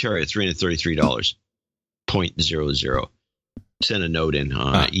Toronto, Ontario, $333.00. Send a note in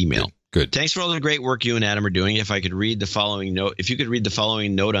email. Good. Thanks for all the great work you and Adam are doing. If you could read the following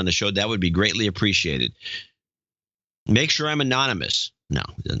note on the show, that would be greatly appreciated. Make sure I'm anonymous. No,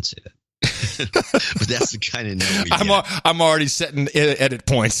 it doesn't say that. But that's the kind of note we get. I'm already setting edit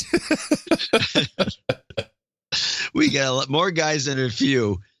points. We got a lot more guys than a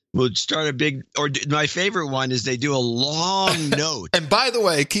few. We'll start a big, or my favorite one is they do a long note. And by the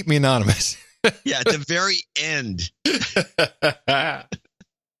way, keep me anonymous. Yeah, at the very end.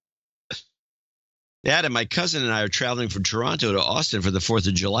 Adam, my cousin and I are traveling from Toronto to Austin for the 4th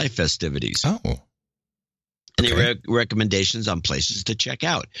of July festivities. Oh. Any recommendations on places to check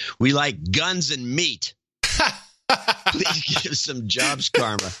out? We like guns and meat. Please give some jobs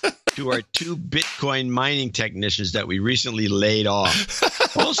karma to our 2 Bitcoin mining technicians that we recently laid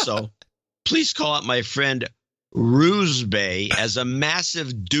off. Also, please call out my friend Ruzbay as a massive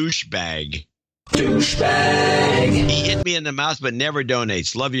douchebag. Douchebag. He hit me in the mouth, but never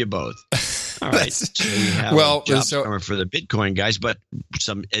donates. Love you both. All right. So you have a job for the Bitcoin guys, but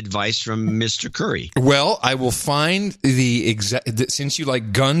some advice from Mr. Curry. Well, I will find the exact, since you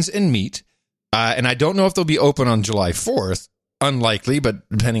like guns and meat, and I don't know if they'll be open on July 4th. Unlikely, but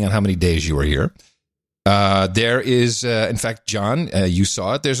depending on how many days you were here. There is, in fact, John, you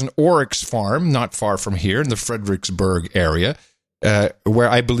saw it. There's an oryx farm not far from here in the Fredericksburg area, where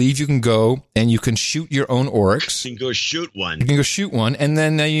I believe you can go and you can shoot your own oryx. You can go shoot one. You can go shoot one, and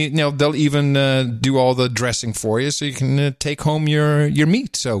then they'll even do all the dressing for you, so you can take home your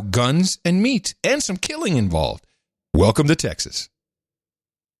meat. So guns and meat, and some killing involved. Welcome to Texas.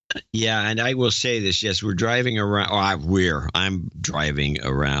 Yeah, and I will say this. Yes, we're driving around. I'm driving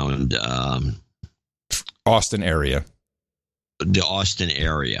around Austin area, the Austin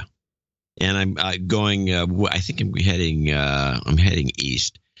area, and I'm going. I think I'm heading. I'm heading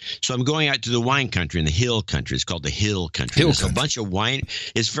east. So I'm going out to the wine country in the Hill Country. It's called the Hill Country. There's a bunch of wine.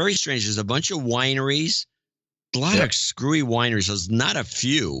 It's very strange. There's a bunch of wineries. A lot of screwy wineries. There's not a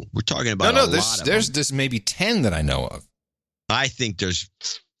few. We're talking about a lot of there's this maybe 10 that I know of. I think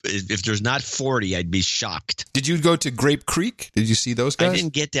if there's not 40, I'd be shocked. Did you go to Grape Creek? Did you see those guys? I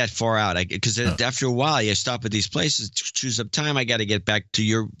didn't get that far out because after a while, you stop at these places, choose up time. I had to get back to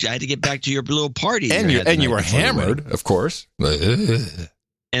your little party, and you were hammered, of course.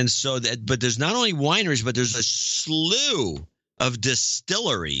 And so but there's not only wineries, but there's a slew of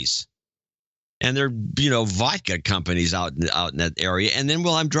distilleries. And they're, vodka companies out in that area. And then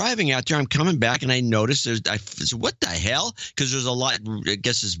while I'm driving out there, I'm coming back and I notice what the hell? Because there's a lot, I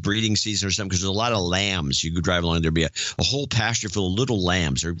guess it's breeding season or something, because there's a lot of lambs. You could drive along, there'd be a whole pasture full of little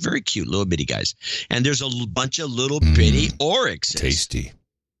lambs. They're very cute, little bitty guys. And there's a bunch of little bitty oryxes. Tasty.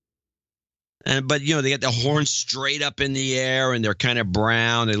 But they got the horns straight up in the air, and they're kind of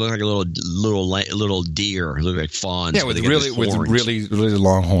brown. They look like a little deer. They look like fawns. Yeah, with really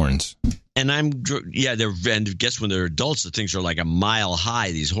long horns. And and guess when they're adults, the things are like a mile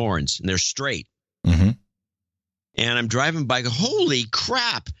high. These horns, and they're straight. Mm-hmm. And I'm driving by. Holy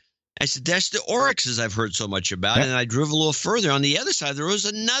crap! I said, that's the oryxes I've heard so much about. Yeah. And I drove a little further. On the other side, there was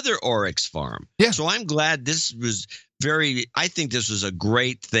another oryx farm. Yeah. So I'm glad this was I think this was a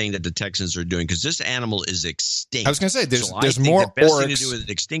great thing that the Texans are doing, because this animal is extinct. I was going to say, there's more the best oryx. thing to do with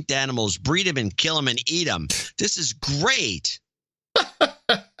extinct animals, breed them and kill them and eat them. This is great.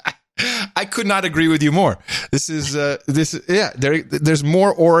 I could not agree with you more. There's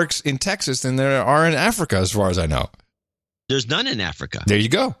more oryx in Texas than there are in Africa, as far as I know. There's none in Africa. There you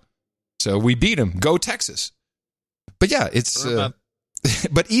go. So we beat them. Go Texas. But yeah, it's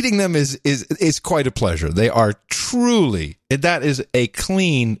but eating them is quite a pleasure. They are truly, that is a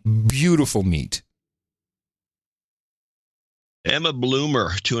clean, beautiful meat. Emma Bloomer,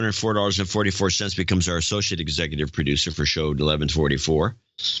 $204.44, becomes our associate executive producer for show 1144.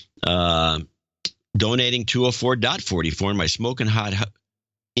 Donating $204.44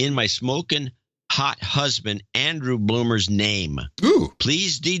 in my smoking hot husband Andrew Bloomer's name. Ooh.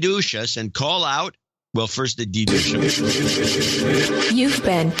 Please dedouche us and call out. Well, first the dedouche. You've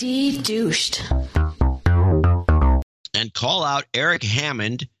been dedouched. And call out Eric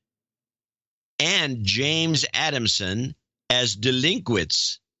Hammond and James Adamson as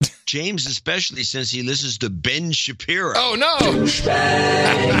delinquents. James, especially since he listens to Ben Shapiro. Oh, no.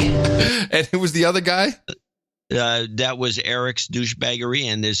 And who was the other guy? That was Eric's douchebaggery,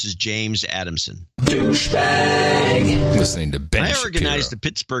 and this is James Adamson. Douchebag. Listening to Ben Shapiro. I organized the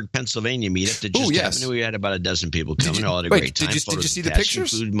Pittsburgh, Pennsylvania meetup that just happened. We had about a dozen people coming. All had a great time. Did you see the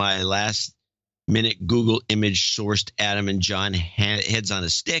pictures? Include my last-minute Google image-sourced Adam and John heads on a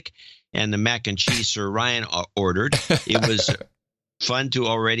stick, and the mac and cheese Sir Ryan ordered. It was fun to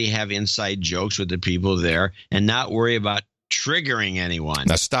already have inside jokes with the people there and not worry about triggering anyone.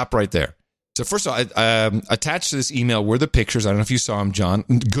 Now stop right there. So first of all, attached to this email were the pictures. I don't know if you saw them, John.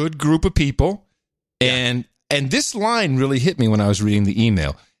 Good group of people. Yeah. And this line really hit me when I was reading the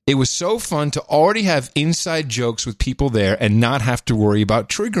email. It was so fun to already have inside jokes with people there and not have to worry about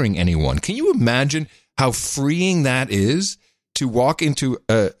triggering anyone. Can you imagine how freeing that is to walk into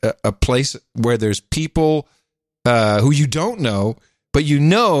a place where there's people who you don't know, but you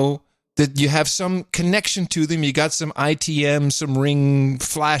know that you have some connection to them. You got some ITM, some ring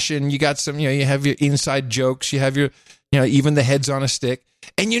flashing. You got some, you have your inside jokes. You have your, even the heads on a stick.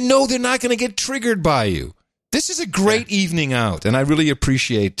 And they're not going to get triggered by you. This is a great evening out. And I really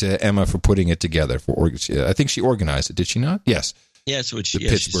appreciate Emma for putting it together. I think she organized it, did she not? Yes. Yes, the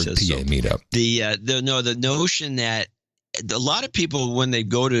Pittsburgh PA meetup. The notion that a lot of people, when they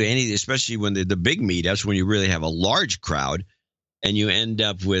go to any, especially when the big meetups, when you really have a large crowd and you end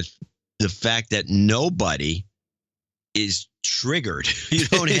up with the fact that nobody is triggered. You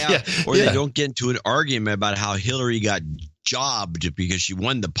don't have, they don't get into an argument about how Hillary got jobbed because she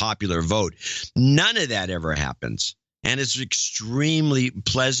won the popular vote. None of that ever happens. And it's extremely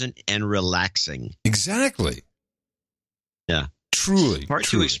pleasant and relaxing. Exactly. Yeah. Truly. Hard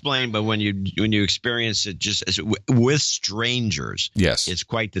to explain, but when you experience it just with strangers, yes, it's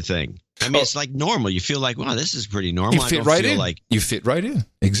quite the thing. I mean, it's like normal. You feel like, wow, this is pretty normal. You fit right in. You fit right in.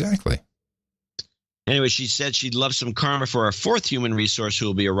 Exactly. Anyway, she said she'd love some karma for our fourth human resource who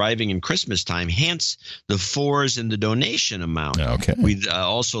will be arriving in Christmas time, hence the 4s in the donation amount. Okay. We'd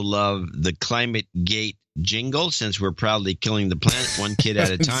also love the Climate Gate jingle, since we're proudly killing the planet one kid at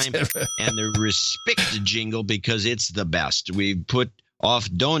a time, and the Respect jingle because it's the best. We've put off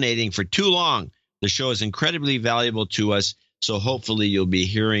donating for too long. The show is incredibly valuable to us, so hopefully you'll be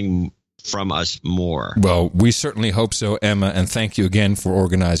hearing from us more. Well, we certainly hope so, Emma, and thank you again for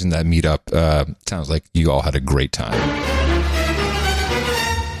organizing that meetup. Sounds like you all had a great time.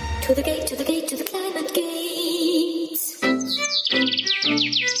 To the gate, to the gate, to the climate gates.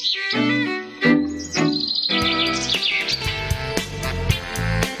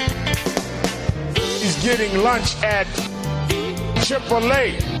 He's getting lunch at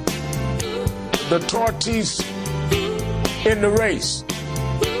Chipotle. The tortoise in the race.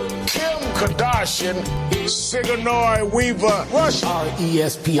 Kim Kardashian, Sigourney Weaver, Rush,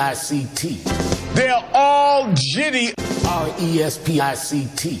 R-E-S-P-I-C-T. They're all jitty,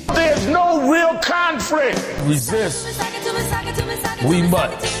 R-E-S-P-I-C-T. There's no real conflict. Resist. We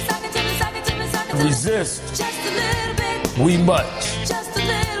must. Resist. We must.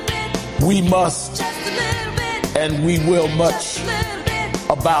 We must. And we will much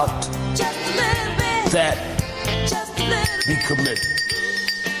about that be committed.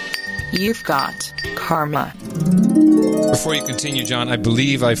 You've got karma. Before you continue, John, I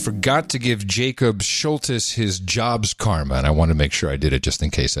believe I forgot to give Jacob Schultes his jobs karma, and I want to make sure I did it just in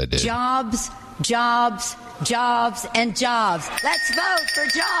case I did. Jobs, jobs, jobs, and jobs. Let's vote for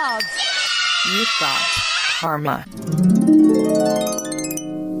jobs. You've got karma.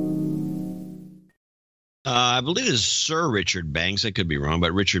 I believe it's Sir Richard Bangs. I could be wrong,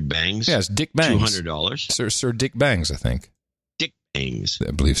 but Richard Bangs. Yes, Dick Bangs. $200. Sir Dick Bangs, I think. Dick Bangs. I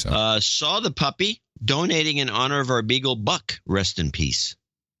believe so. Saw the puppy donating in honor of our beagle Buck. Rest in peace.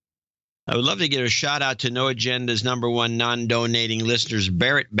 I would love to give a shout out to No Agenda's #1 non-donating listeners,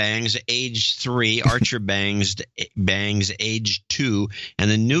 Barrett Bangs, age 3, Archer Bangs, age 2,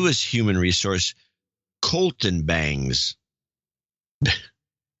 and the newest human resource, Colton Bangs.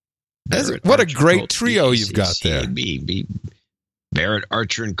 What a great trio you've got there. Barrett,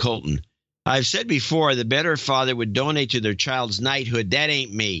 Archer, and Colton. I've said before, the better father would donate to their child's knighthood. That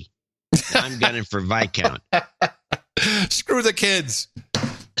ain't me. I'm gunning for Viscount. Screw the kids.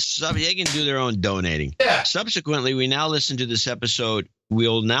 They can do their own donating. Yeah. Subsequently, we'll now listen to this episode,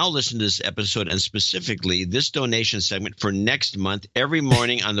 and specifically this donation segment for next month, every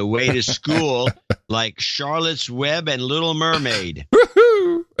morning on the way to school, like Charlotte's Web and Little Mermaid.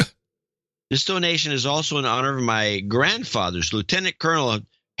 Woohoo! This donation is also in honor of my grandfathers, Lieutenant Colonel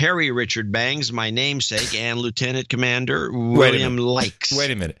Harry Richard Bangs, my namesake, and Lieutenant Commander William Likes.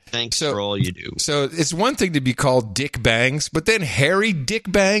 Wait a minute. Thanks for all you do. So it's one thing to be called Dick Bangs, but then Harry Dick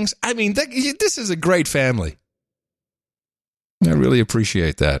Bangs? I mean, this is a great family. I really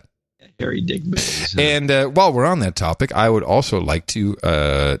appreciate that. Harry Dick Bangs. And while we're on that topic, I would also like to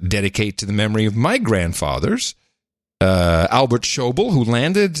dedicate to the memory of my grandfathers, Albert Schobel, who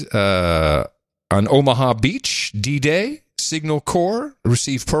landed on Omaha Beach, D-Day, Signal Corps,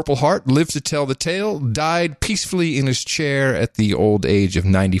 received Purple Heart, lived to tell the tale, died peacefully in his chair at the old age of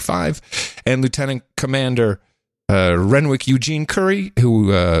 95, and Lieutenant Commander Renwick Eugene Curry,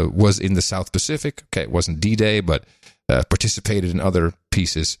 who was in the South Pacific. Okay, it wasn't D-Day, but participated in other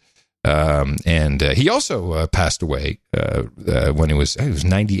pieces. And he also passed away when he was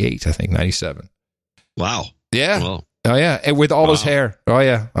 98, I think, 97. Wow. Yeah. Well, oh, yeah. And with all his hair. Oh,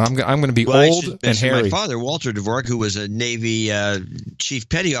 yeah. I'm going to be old and hairy. My father, Walter Dvorak, who was a Navy chief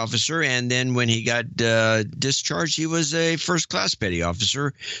petty officer, and then when he got discharged, he was a first-class petty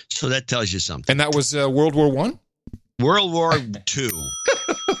officer. So that tells you something. And that was World War I? World War II.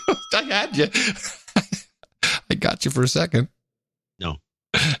 I had you. I got you for a second. No.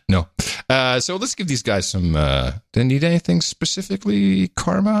 So let's give these guys some. Do they need anything specifically?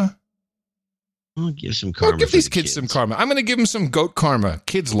 Karma? I'll give some karma. I'll give these kids some karma. I'm going to give them some goat karma.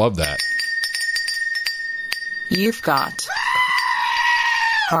 Kids love that. You've got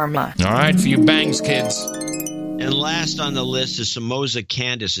karma. All right, for you Bangs kids. And last on the list is Samoza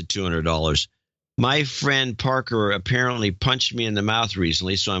Candace at $200. My friend Parker apparently punched me in the mouth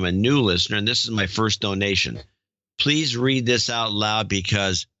recently, so I'm a new listener, and this is my first donation. Please read this out loud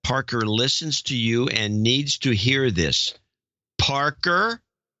because Parker listens to you and needs to hear this. Parker,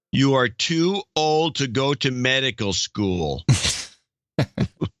 you are too old to go to medical school.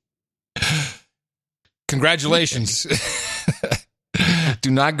 Congratulations. Do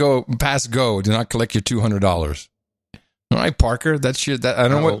not go past go. Do not collect your $200. All right, Parker. That's your. I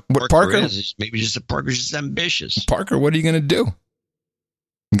don't know what Parker is. Maybe just Parker's just ambitious. Parker, what are you going to do?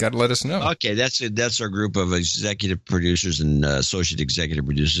 You got to let us know. Okay, that's our group of executive producers and associate executive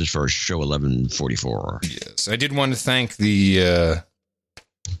producers for show 1144. Yes, I did want to thank the.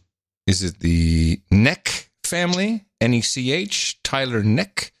 Is it the Neck family? NECH. Tyler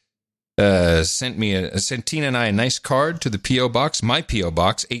Neck. Sent Tina and I a nice card to the P.O. Box, my P.O.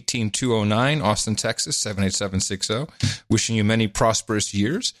 Box, 18209, Austin, Texas, 78760. Wishing you many prosperous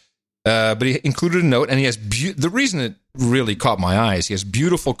years. But he included a note, and he has the reason it really caught my eye is he has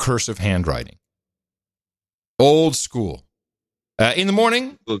beautiful cursive handwriting. Old school. In the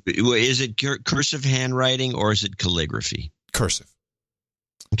morning. Is it cursive handwriting or is it calligraphy? Cursive.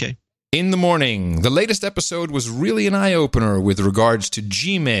 Okay. In the morning, the latest episode was really an eye-opener with regards to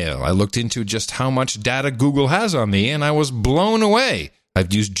Gmail. I looked into just how much data Google has on me, and I was blown away.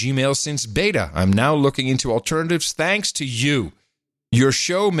 I've used Gmail since beta. I'm now looking into alternatives thanks to you. Your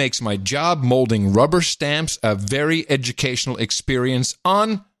show makes my job molding rubber stamps a very educational experience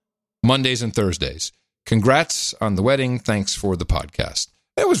on Mondays and Thursdays. Congrats on the wedding. Thanks for the podcast.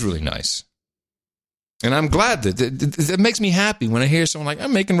 That was really nice. And I'm glad that it makes me happy when I hear someone like,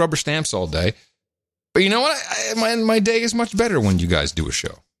 I'm making rubber stamps all day. But you know what? My day is much better when you guys do a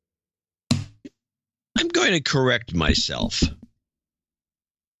show. I'm going to correct myself.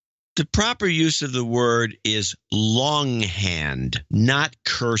 The proper use of the word is longhand, not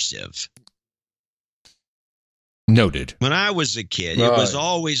cursive. Noted. When I was a kid, It was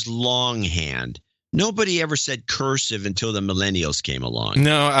always longhand. Nobody ever said cursive until the millennials came along.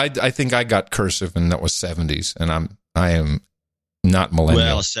 No, I think I got cursive, and that was 70s, and I am not millennial.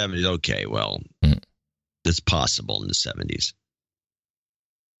 Well, 70s, okay, well, it's possible in the 70s.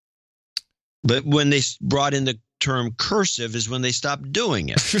 But when they brought in the term cursive is when they stopped doing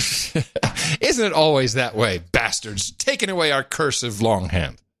it. Isn't it always that way, bastards? Taking away our cursive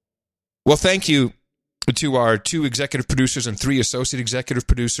longhand. Well, thank you to our 2 executive producers and 3 associate executive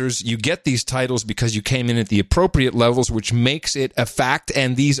producers. You get these titles because you came in at the appropriate levels, which makes it a fact,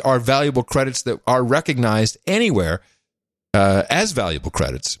 and these are valuable credits that are recognized anywhere as valuable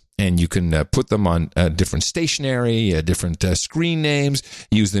credits. And you can put them on different stationery, different screen names,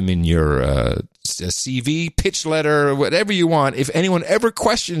 use them in your CV, pitch letter, whatever you want. If anyone ever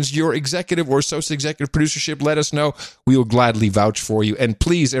questions your executive or associate executive producership, let us know. We will gladly vouch for you. And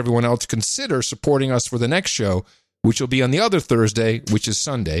please, everyone else, consider supporting us for the next show, which will be on the other Thursday, which is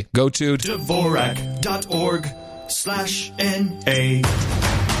Sunday. Go to Dvorak.org/NA.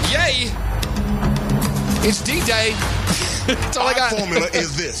 Yay! It's D-Day. That's all I got. Our formula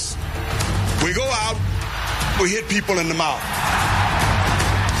is this. We go out, we hit people in the mouth.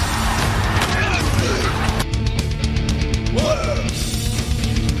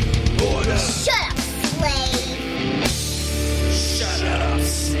 Order. Shut up, slave. Shut up,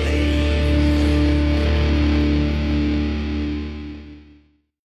 slave.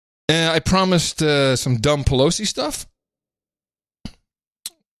 I promised some dumb Pelosi stuff.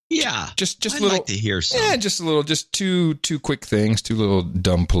 Yeah, just I'd little. like to hear some. Yeah, just a little. Just two quick things. 2 little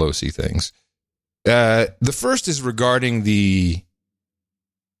dumb Pelosi things. The first is regarding the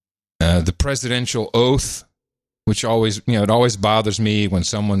presidential oath, which always, it always bothers me when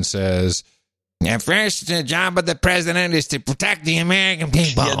someone says, first, the job of the president is to protect the American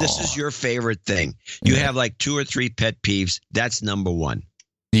people. Yeah, this is your favorite thing. You have like 2 or 3 pet peeves. That's number 1.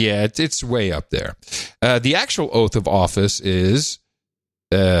 Yeah, it's way up there. The actual oath of office is,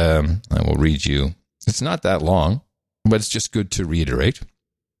 I will read you. It's not that long, but it's just good to reiterate.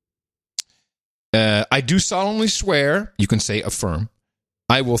 I do solemnly swear, you can say affirm,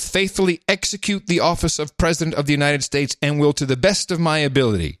 I will faithfully execute the office of President of the United States and will, to the best of my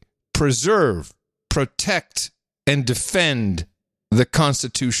ability, preserve, protect, and defend the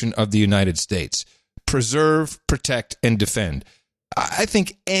Constitution of the United States. Preserve, protect, and defend. I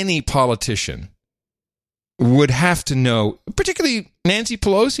think any politician would have to know, particularly Nancy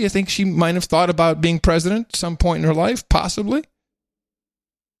Pelosi. I think she might have thought about being president at some point in her life, possibly.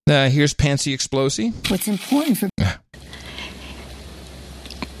 Here's Pansy Explosi. What's important for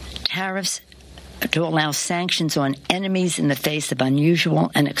tariffs to allow sanctions on enemies in the face of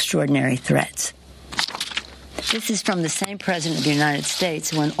unusual and extraordinary threats. This is from the same president of the United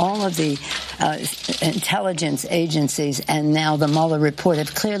States when all of the intelligence agencies and now the Mueller report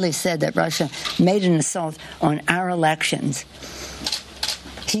have clearly said that Russia made an assault on our elections.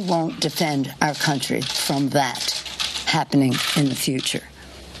 He won't defend our country from that happening in the future.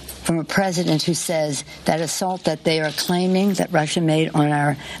 From a president who says that assault that they are claiming that Russia made on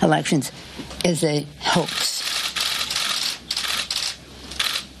our elections is a hoax.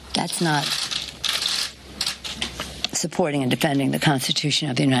 That's not supporting and defending the Constitution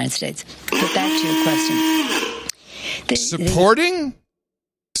of the United States. But back to your question.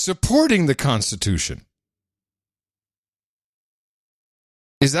 Supporting the Constitution.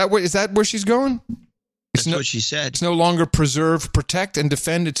 Is that where she's going? That's what she said. It's no longer preserve, protect, and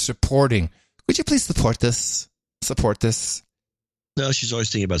defend. It's supporting. Would you please support this? Support this? No, she's always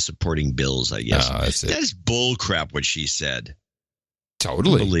thinking about supporting bills, I guess. That's bull crap what she said.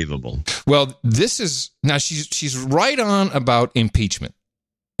 Totally. Unbelievable. Well, she's right on about impeachment.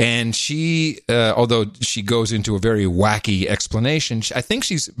 And she, although she goes into a very wacky explanation, I think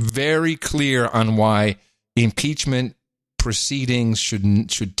she's very clear on why impeachment proceedings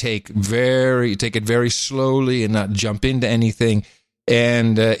should take it very slowly and not jump into anything.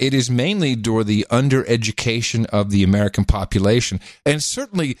 And it is mainly due to the undereducation of the American population. And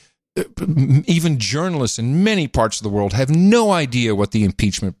certainly even journalists in many parts of the world have no idea what the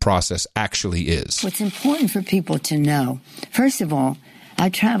impeachment process actually is. What's important for people to know, first of all, I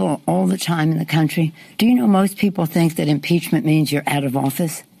travel all the time in the country. Do you know most people think that impeachment means you're out of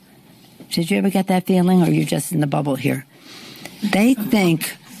office? Did you ever get that feeling, or are you just in the bubble here? They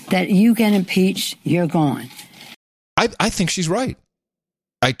think that you get impeached, you're gone. I think she's right.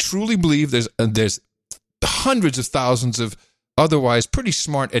 I truly believe there's hundreds of thousands of otherwise pretty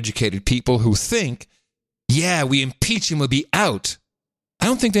smart, educated people who think, yeah, we impeach him, we'll be out. I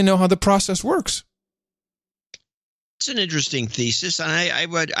don't think they know how the process works. It's an interesting thesis, and I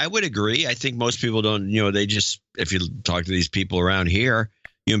would agree. I think most people don't, they just, if you talk to these people around here,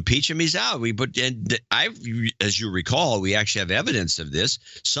 you impeach him, he's out. As you recall, we actually have evidence of this.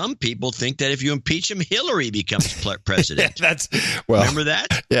 Some people think that if you impeach him, Hillary becomes president. Remember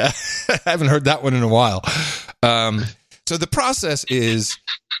that? Yeah, I haven't heard that one in a while. So the process is,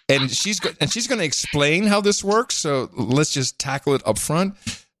 and she's going to explain how this works. So let's just tackle it up front.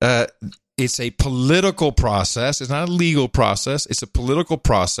 It's a political process. It's not a legal process. It's a political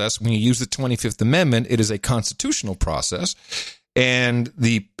process. When you use the 25th Amendment, it is a constitutional process. And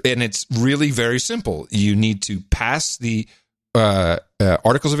it's really very simple. You need to pass the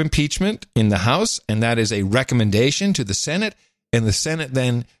articles of impeachment in the House, and that is a recommendation to the Senate, and the Senate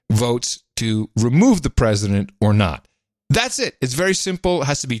then votes to remove the president or not. That's it. It's very simple. It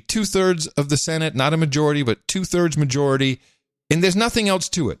has to be 2/3 of the Senate, not a majority, but 2/3 majority. And there's nothing else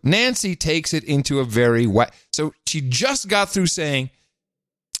to it. Nancy takes it into a very so she just got through saying,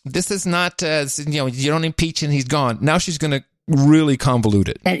 this is not, you don't impeach and he's gone. Now she's going to really convolute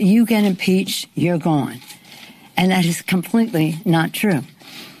it. That you get impeached, you're gone. And that is completely not true.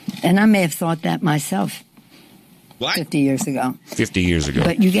 And I may have thought that myself 50 years ago. 50 years ago.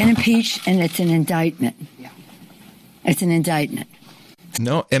 But you get impeached and it's an indictment. It's an indictment.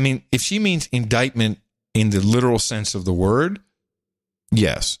 No, I mean, if she means indictment in the literal sense of the word,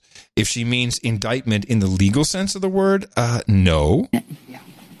 yes. If she means indictment in the legal sense of the word, no.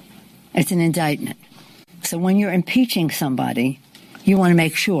 It's an indictment. So when you're impeaching somebody, you want to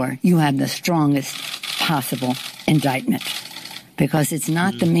make sure you have the strongest possible indictment, because it's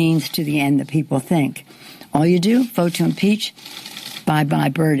not the means to the end that people think. All you do, vote to impeach, bye-bye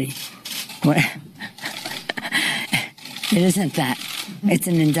birdie. It isn't that. It's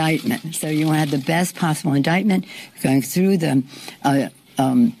an indictment. So you want to have the best possible indictment, going through the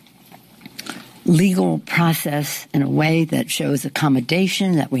legal process in a way that shows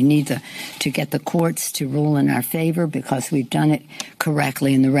accommodation, that we need to get the courts to rule in our favor because we've done it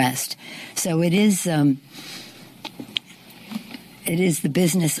correctly and the rest. So it is the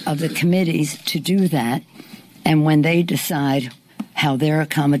business of the committees to do that. And when they decide how their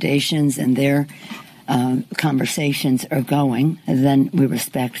accommodations and their conversations are going, then we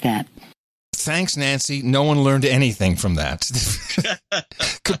respect that. Thanks, Nancy. No one learned anything from that.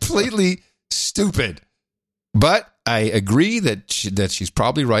 Completely stupid. But I agree that she's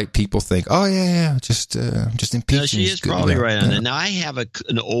probably right. People think, oh, yeah, just impeach. No, she is probably right on that. Now, I have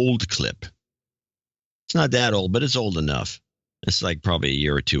an old clip. It's not that old, but it's old enough. It's like probably a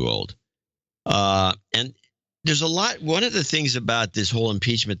year or two old. And there's a lot. One of the things about this whole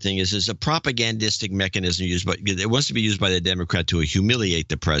impeachment thing is a propagandistic mechanism used, but it wants to be used by the Democrat to humiliate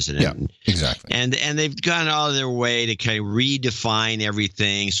the president. Yeah, exactly. And they've gone out of their way to kind of redefine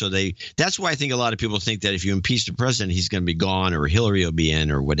everything. So that's why I think a lot of people think that if you impeach the president, he's going to be gone, or Hillary will be in,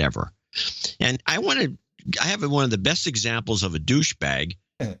 or whatever. And I have one of the best examples of a douchebag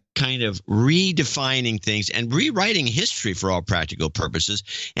kind of redefining things and rewriting history for all practical purposes,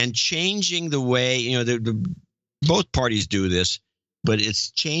 and changing the way, both parties do this, but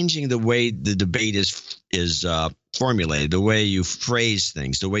it's changing the way the debate is formulated, the way you phrase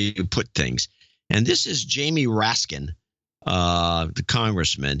things, the way you put things. And this is Jamie Raskin, the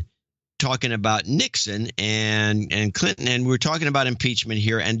congressman, talking about Nixon and Clinton, and we're talking about impeachment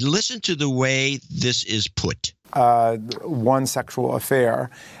here. And listen to the way this is put. One sexual affair,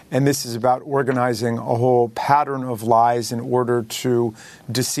 and this is about organizing a whole pattern of lies in order to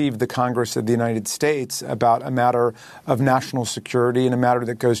deceive the Congress of the United States about a matter of national security and a matter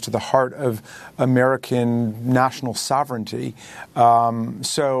that goes to the heart of American national sovereignty.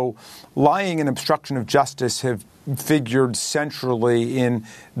 So lying and obstruction of justice have figured centrally in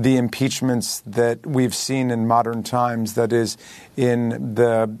the impeachments that we've seen in modern times, that is, in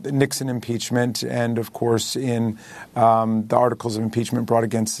the Nixon impeachment and, of course, in the articles of impeachment brought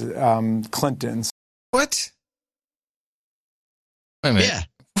against Clinton. What? Wait a minute.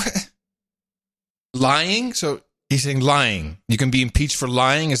 Yeah. Lying? So he's saying lying. You can be impeached for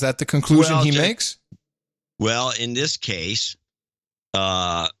lying? Is that the conclusion he makes? Well, in this case,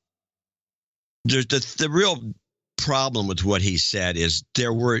 there's the real problem with what he said is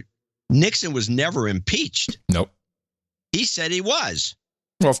Nixon was never impeached. Nope. He said he was.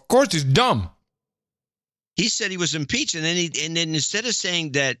 Well, of course he's dumb. He said he was impeached, and then instead of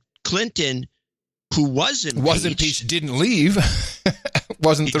saying that Clinton, who was impeached, didn't leave,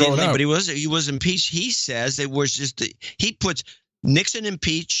 wasn't thrown out, but he was impeached. He says it was just he puts Nixon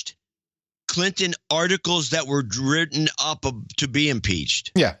impeached, Clinton articles that were written up to be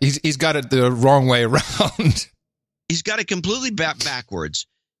impeached. Yeah, he's got it the wrong way around. He's got it completely backwards.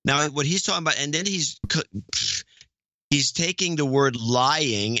 Now, what he's talking about, and then he's taking the word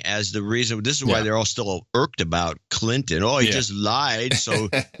lying as the reason. This is why they're all still irked about Clinton. Oh, he just lied. So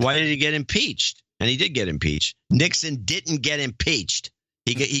why did he get impeached? And he did get impeached. Nixon didn't get impeached.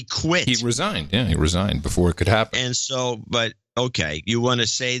 He quit. He resigned. Yeah, he resigned before it could happen. And so, but okay, you want to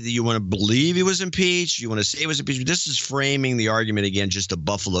say that you want to believe he was impeached? You want to say he was impeached? This is framing the argument again just to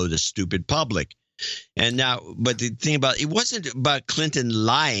buffalo the stupid public. And now, but the thing about it wasn't about Clinton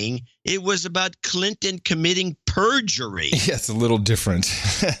lying. It was about Clinton committing perjury. Yeah, it's a little different.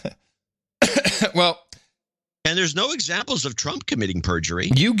 Well, and there's no examples of Trump committing perjury.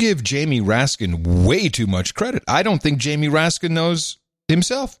 You give Jamie Raskin way too much credit. I don't think Jamie Raskin knows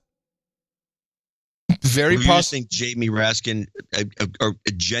himself. Very possible. You think Jamie Raskin, a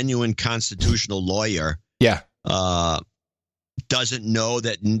genuine constitutional lawyer, doesn't know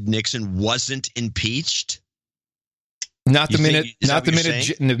that Nixon wasn't impeached?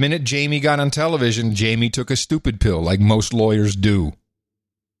 The minute Jamie got on television, Jamie took a stupid pill like most lawyers do.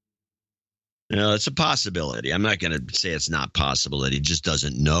 No, it's a possibility. I'm not going to say it's not possible that he just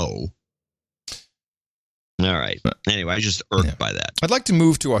doesn't know. All right. Anyway, I just irked by that. I'd like to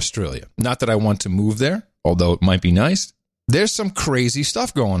move to Australia. Not that I want to move there, although it might be nice. There's some crazy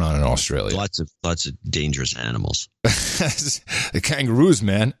stuff going on in Australia. Lots of dangerous animals. The kangaroos,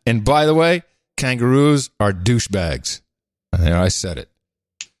 man. And by the way, kangaroos are douchebags. There, I said it.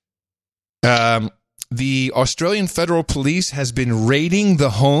 The Australian Federal Police has been raiding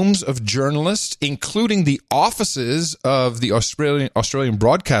the homes of journalists, including the offices of the Australian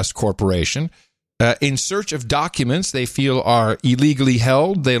Broadcast Corporation, in search of documents they feel are illegally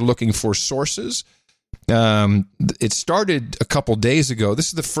held. They're looking for sources. It started a couple days ago. This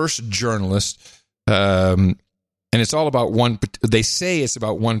is the first journalist, and it's all about they say it's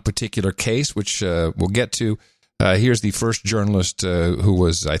about one particular case, which we'll get to. Here's the first journalist who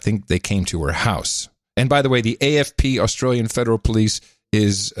was, I think they came to her house. And by the way, the AFP, Australian Federal Police,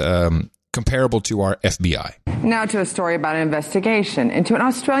 is comparable to our FBI. Now to a story about an investigation into an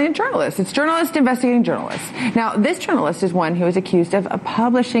Australian journalist. It's journalist investigating journalists. Now, this journalist is one who is accused of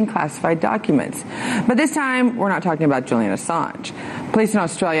publishing classified documents. But this time, we're not talking about Julian Assange. Police in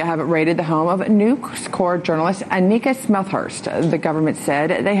Australia have raided the home of News Corps journalist Annika Smethurst. The government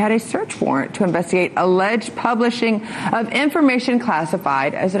said they had a search warrant to investigate alleged publishing of information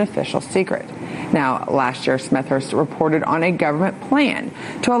classified as an official secret. Now, last year, Smethurst reported on a government plan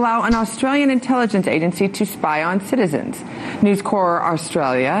to allow an Australian intelligence agency to spy on citizens. News Corps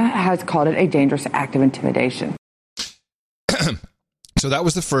Australia has called it a dangerous act of intimidation. So that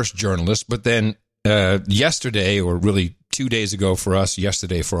was the first journalist, but then yesterday, or really 2 days ago for us,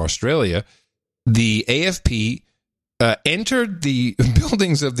 yesterday for Australia, the AFP entered the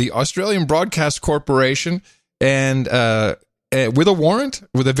buildings of the Australian Broadcast Corporation and with a warrant,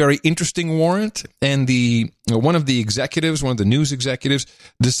 with a very interesting warrant. And one of the news executives,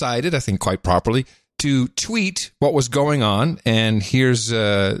 decided, I think quite properly, to tweet what was going on. And here's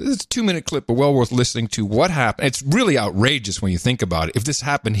a 2-minute clip, but well worth listening to what happened. It's really outrageous when you think about it. If this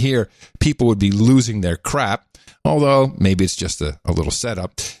happened here, people would be losing their crap, although maybe it's just a little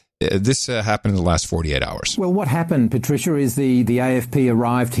setup. This happened in the last 48 hours. Well, what happened, Patricia, is the AFP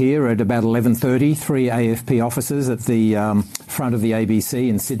arrived here at about 11:30, 3 AFP officers at the front of the ABC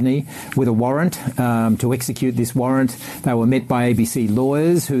in Sydney with a warrant to execute this warrant. They were met by ABC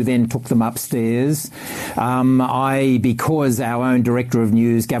lawyers who then took them upstairs. Because our own Director of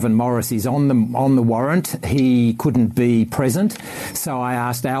News, Gavin Morris, is on the warrant, he couldn't be present. So I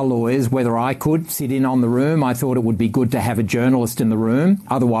asked our lawyers whether I could sit in on the room. I thought it would be good to have a journalist in the room.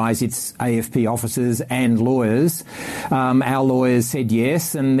 Otherwise, it's AFP officers and lawyers. Our lawyers said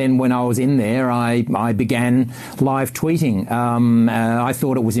yes, and then when I was in there, I began live tweeting. I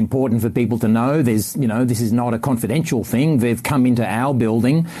thought it was important for people to know this is not a confidential thing. They've come into our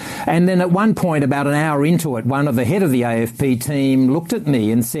building. And then at one point, about an hour into it, the head of the AFP team looked at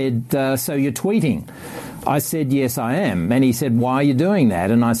me and said, so you're tweeting? I said, yes, I am. And he said, why are you doing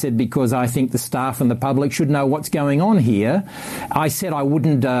that? And I said, because I think the staff and the public should know what's going on here. I said I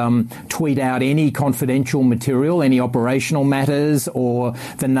wouldn't tweet out any confidential material, any operational matters, or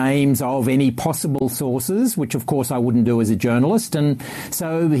the names of any possible sources, which of course I wouldn't do as a journalist. And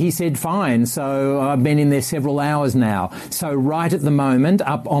so he said, fine. So I've been in there several hours now. So right at the moment,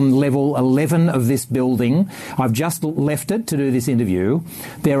 up on level 11 of this building, I've just left it to do this interview.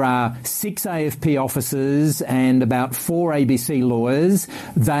 There are 6 AFP officers and about 4 ABC lawyers.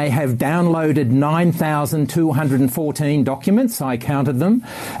 They have downloaded 9,214 documents. I counted them.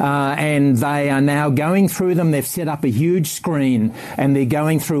 And they are now going through them. They've set up a huge screen and they're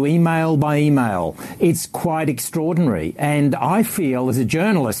going through email by email. It's quite extraordinary. And I feel, as a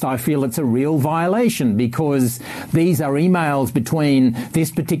journalist, it's a real violation because these are emails between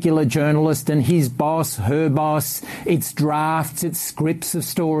this particular journalist and his boss, her boss. It's drafts, it's scripts of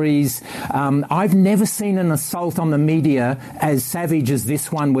stories. I've never seen an assault on the media as savage as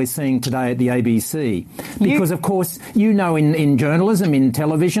this one we're seeing today at the ABC. Because, of course, in journalism, in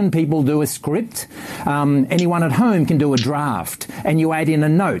television, people do a script. Anyone at home can do a draft. And you add in a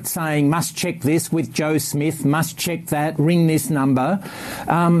note saying, must check this with Joe Smith, must check that, ring this number.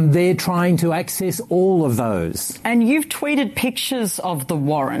 They're trying to access all of those. And you've tweeted pictures of the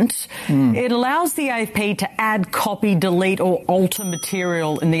warrant. It allows the AFP to add, copy, delete or alter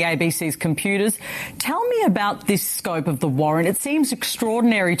material in the ABC's computers. Tell me about this scope of the warrant. It seems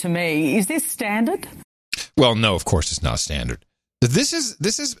extraordinary to me. Is this standard? Well, no, of course it's not standard. This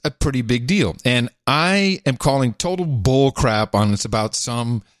is a pretty big deal, and I am calling total bull crap on it's about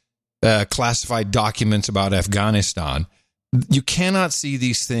some classified documents about Afghanistan. You cannot see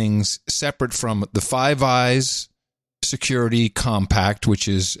these things separate from the Five Eyes Security Compact, which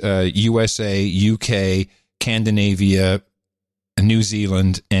is USA, UK, Scandinavia, New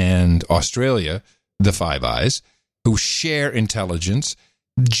Zealand, and Australia, the Five Eyes, who share intelligence.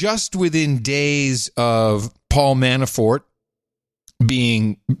 Just within days of Paul Manafort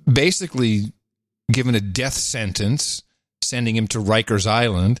being basically given a death sentence, sending him to Rikers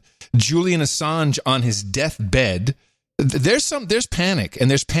Island, Julian Assange on his deathbed, there's panic, and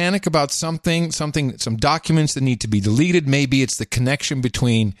there's panic about some documents that need to be deleted. Maybe it's the connection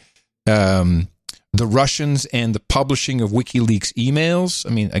between the Russians and the publishing of WikiLeaks emails.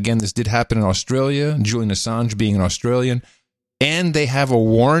 I mean, again, this did happen in Australia, Julian Assange being an Australian, and they have a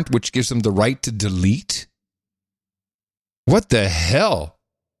warrant which gives them the right to delete. What the hell?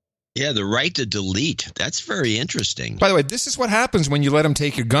 Yeah, the right to delete. That's very interesting. By the way, this is what happens when you let them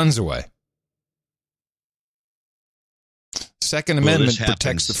take your guns away. Second Amendment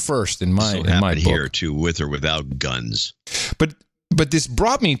protects the First in my book. Here too, with or without guns. But this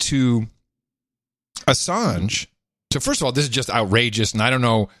brought me to Assange. So first of all, this is just outrageous, and I don't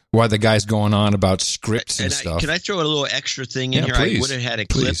know why the guy's going on about scripts and stuff. Can I throw a little extra thing in here? Please. I would have had a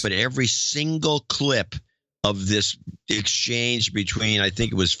clip, but every single clip of this exchange between, I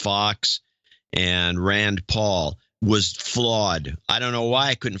think it was Fox and Rand Paul, was flawed. I don't know why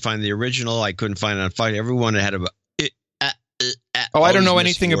I couldn't find the original. I couldn't find it on Fox. Everyone had I don't know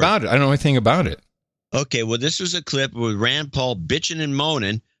anything about it. I don't know anything about it. Okay, well, this was a clip with Rand Paul bitching and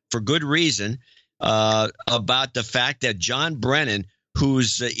moaning for good reason about the fact that John Brennan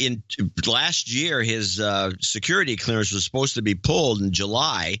who's in last year, his security clearance was supposed to be pulled in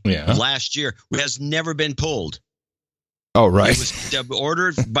July of last year, has never been pulled. Oh, right. It was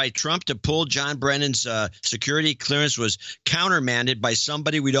ordered by Trump to pull John Brennan's security clearance, was countermanded by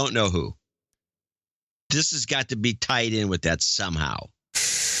somebody we don't know who. This has got to be tied in with that somehow.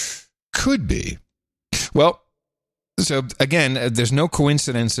 Could be. Well, so again, there's no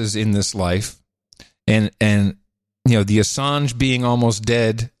coincidences in this life. And you know, the Assange being almost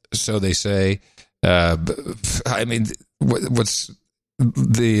dead, so they say. I mean, what's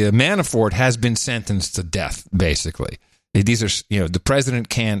the Manafort has been sentenced to death, basically. These are, you know, the president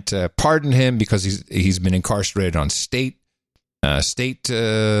can't pardon him because he's been incarcerated on state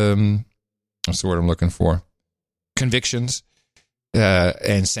what's the word I'm looking for? Convictions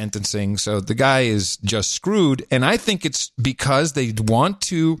and sentencing. So the guy is just screwed, and I think it's because they want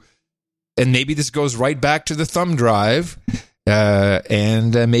to, and maybe this goes right back to the thumb drive,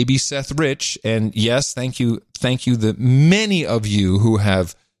 and maybe Seth Rich, and yes, thank you, the many of you who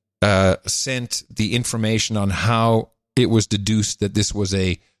have sent the information on how it was deduced that this was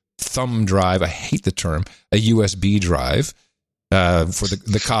a thumb drive. I hate the term, a USB drive for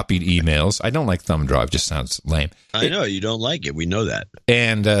the copied emails. I don't like thumb drive; just sounds lame. I know you don't like it. We know that.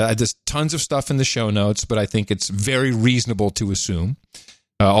 And there's tons of stuff in the show notes, but I think it's very reasonable to assume,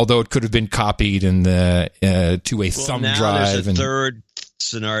 although it could have been copied in to a thumb drive. There's a third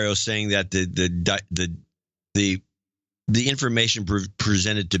scenario saying that the information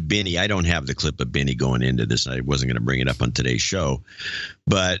presented to Binney, I don't have the clip of Binney going into this. I wasn't going to bring it up on today's show,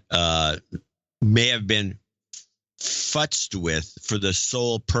 but may have been futzed with for the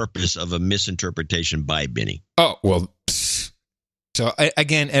sole purpose of a misinterpretation by Binney. Oh, well, so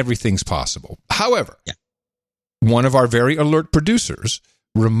again, everything's possible. However, one of our very alert producers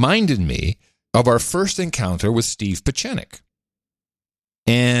reminded me of our first encounter with Steve Pieczenik.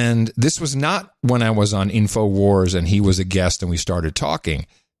 And this was not when I was on InfoWars and he was a guest and we started talking.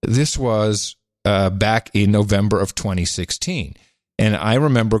 This was back in November of 2016. And I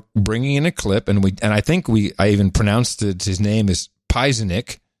remember bringing in a clip, and I think I even pronounced his name as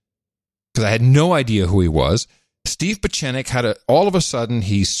Pieczenik because I had no idea who he was. Steve Pieczenik all of a sudden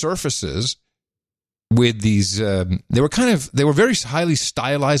he surfaces with these. They were very highly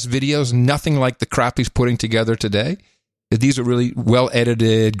stylized videos, nothing like the crap he's putting together today. These are really well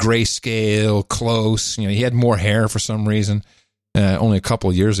edited, grayscale, close. You know, he had more hair for some reason, only a couple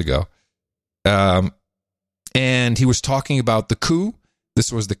of years ago. And he was talking about the coup.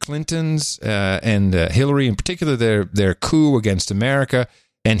 This was the Clintons and Hillary in particular, their coup against America.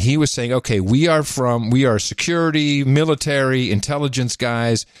 And he was saying, okay, we are security, military, intelligence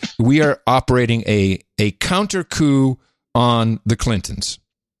guys. We are operating a counter coup on the Clintons.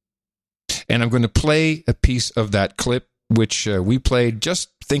 And I'm going to play a piece of that clip, which we played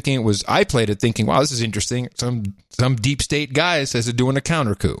I played it thinking, wow, this is interesting. Some deep state guy says they're doing a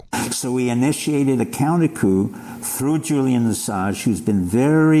counter coup. So we initiated a counter coup through Julian Assange, who's been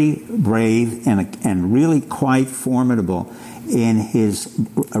very brave and really quite formidable in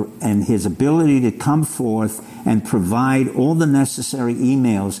his ability to come forth and provide all the necessary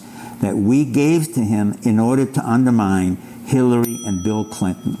emails that we gave to him in order to undermine Hillary and Bill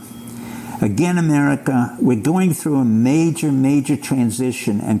Clinton. Again, America, we're going through a major, major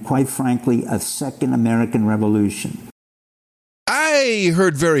transition and, quite frankly, a second American Revolution. I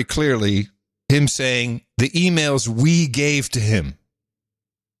heard very clearly him saying the emails we gave to him.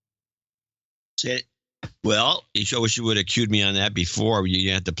 Well, I wish you would have cued me on that before.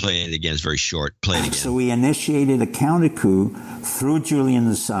 You have to play it again. It's very short. Play it again. So we initiated a counter coup through Julian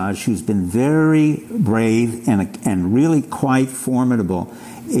Assange, who's been very brave and really quite formidable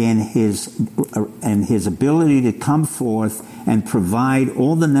in his ability to come forth and provide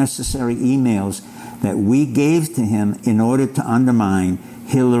all the necessary emails that we gave to him in order to undermine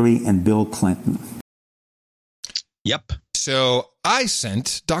Hillary and Bill Clinton. Yep. So I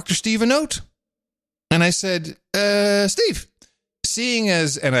sent Dr. Steve a note. And I said, Steve, seeing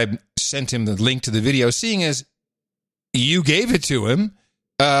as, and I sent him the link to the video, seeing as you gave it to him,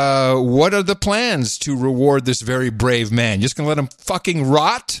 what are the plans to reward this very brave man? Just going to let him fucking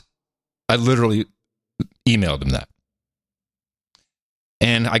rot? I literally emailed him that.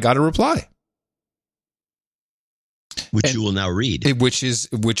 And I got a reply. Which you will now read.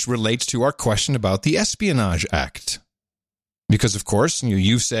 Which relates to our question about the Espionage Act. Because, of course,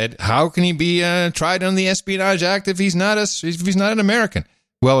 you said, how can he be tried on the Espionage Act if he's not an American?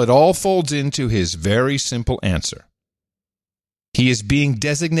 Well, it all folds into his very simple answer. He is being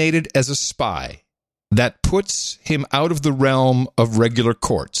designated as a spy. That puts him out of the realm of regular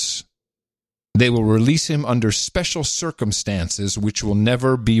courts. They will release him under special circumstances which will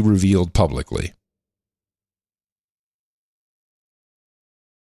never be revealed publicly.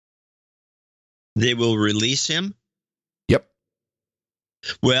 They will release him? Yep.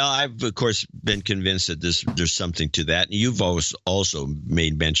 Well, I've, of course, been convinced that there's something to that. You've also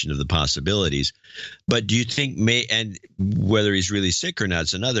made mention of the possibilities. But do you think, and whether he's really sick or not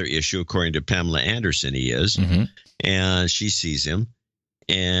is another issue. According to Pamela Anderson, he is. Mm-hmm. And she sees him.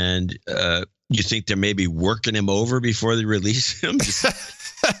 And you think they're maybe working him over before they release him? Just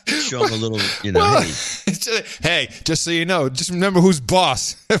show him a little, well, hey, just so you know, just remember who's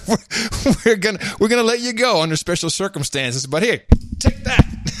boss. we're gonna let you go under special circumstances, but here, take that.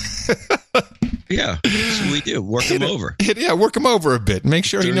 Yeah, that's what we do. Work him over. Yeah, work him over a bit. Make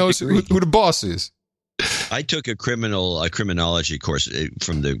sure he knows who the boss is. I took a criminology course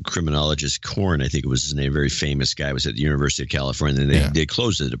from the criminologist Korn. I think it was his name. Very famous guy. Was at the University of California. And they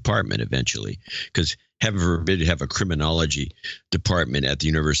closed the department eventually because heaven forbid to have a criminology department at the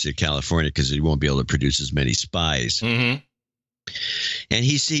University of California because he won't be able to produce as many spies. Mm-hmm. And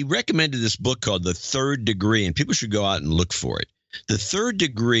he recommended this book called The Third Degree, and people should go out and look for it. The Third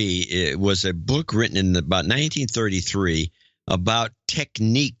Degree was a book written in about 1933 about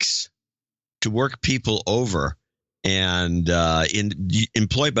techniques to work people over and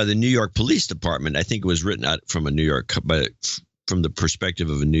employed by the New York Police Department. I think it was written out from from the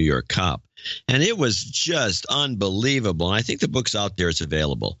perspective of a New York cop. And it was just unbelievable. And I think the book's out there. It's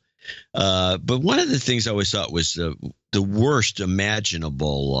available. But one of the things I always thought was the worst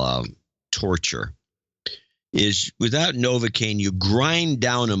imaginable torture is without Novocaine, you grind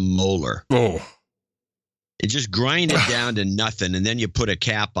down a molar. Oh. And just grind it down to nothing, and then you put a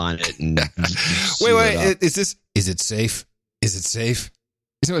cap on it. And wait, is it safe? Is it safe?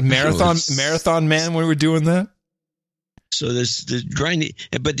 Isn't it Marathon Man when we were doing that? So there's the grinding,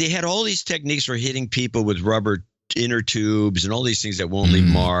 but they had all these techniques for hitting people with rubber inner tubes and all these things that won't leave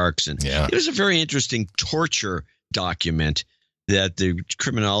marks. And it was a very interesting torture document that the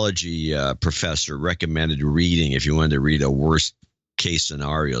criminology professor recommended reading if you wanted to read a worst case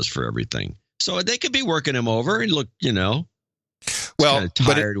scenarios for everything. So they could be working him over and look, well, kind of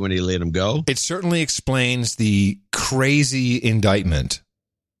tired when he let him go. It certainly explains the crazy indictment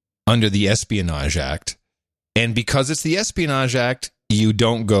under the Espionage Act. And because it's the Espionage Act, you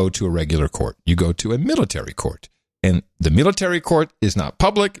don't go to a regular court. You go to a military court. And the military court is not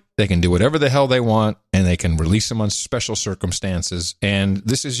public. They can do whatever the hell they want, and they can release them on special circumstances. And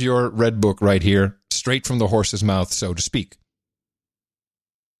this is your red book right here, straight from the horse's mouth, so to speak.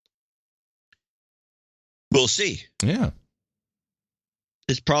 We'll see. Yeah.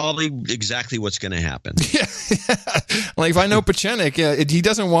 It's probably exactly what's going to happen. Yeah. Like if I know Pachenik, he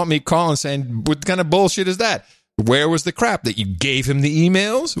doesn't want me calling saying, what kind of bullshit is that? Where was the crap that you gave him the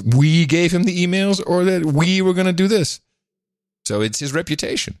emails? We gave him the emails, or that we were going to do this? So it's his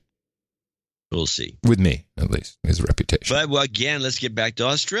reputation. We'll see. With me, at least, his reputation. But well, again, let's get back to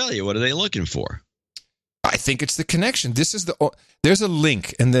Australia. What are they looking for? I think it's the connection. There's a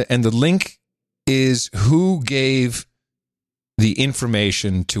link, and the link is who gave the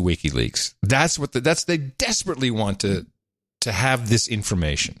information to WikiLeaks. They desperately want to have this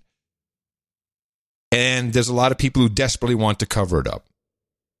information. And there's a lot of people who desperately want to cover it up.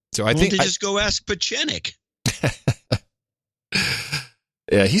 So I think just go ask Pachenik.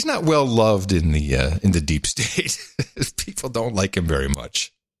 Yeah, he's not well loved in the deep state. People don't like him very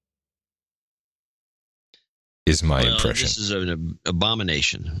much. Is my impression. This is an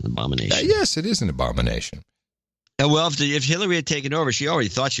abomination. Yes, it is an abomination. Well, if Hillary had taken over, she already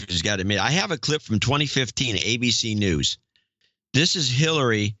thought she was got to admit. I have a clip from 2015, ABC News. This is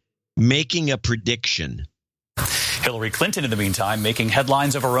Hillary making a prediction. Hillary Clinton, in the meantime, making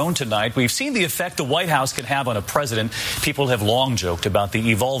headlines of her own tonight. We've seen the effect the White House can have on a president. People have long joked about the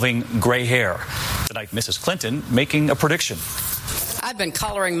evolving gray hair. Tonight, Mrs. Clinton making a prediction. I've been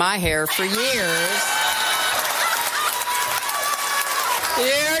coloring my hair for years.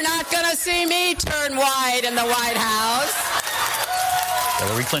 You're not going to see me turn white in the White House.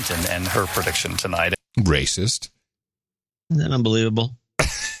 Hillary Clinton and her prediction tonight. Racist. Isn't that unbelievable?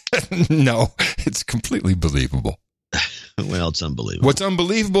 No, it's completely believable. Well, it's unbelievable. What's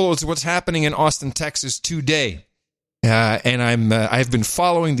unbelievable is what's happening in Austin, Texas today. And I've been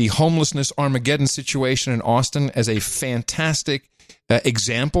following the homelessness Armageddon situation in Austin as a fantastic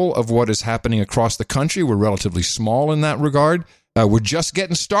example of what is happening across the country. We're relatively small in that regard. We're just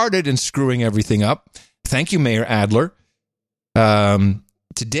getting started and screwing everything up. Thank you, Mayor Adler.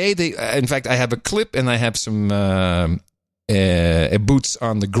 Today, in fact, I have a clip and I have some a boots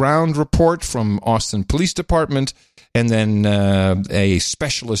on the ground report from Austin Police Department, and then a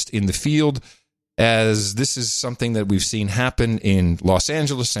specialist in the field as this is something that we've seen happen in Los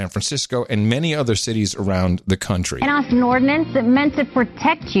Angeles, San Francisco, and many other cities around the country. An Austin ordinance that meant to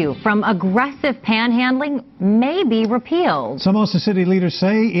protect you from aggressive panhandling may be repealed. Some Austin City leaders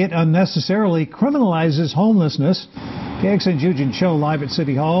say it unnecessarily criminalizes homelessness. KXAN's Eugene Cho live at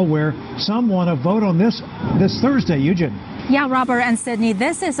City Hall, where some want to vote on this Thursday. Eugene. Yeah, Robert and Sydney,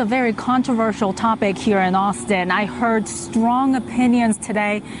 this is a very controversial topic here in Austin. I heard strong opinions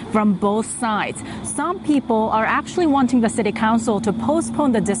today from both sides. Some people are actually wanting the city council to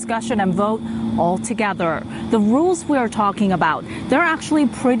postpone the discussion and vote altogether. The rules we are talking about, they're actually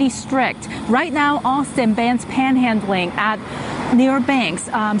pretty strict. Right now, Austin bans panhandling at near banks,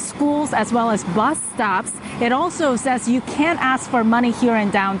 schools, as well as bus stops. It also says you can't ask for money here in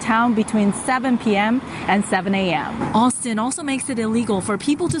downtown between 7 p.m. and 7 a.m. Austin also makes it illegal for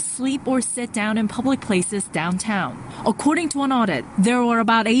people to sleep or sit down in public places downtown. According to an audit, there were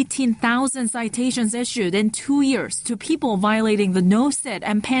about 18,000 citations issued in 2 years to people violating the no-sit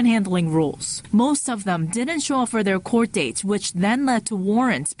and panhandling rules. Most of them didn't show up for their court dates, which then led to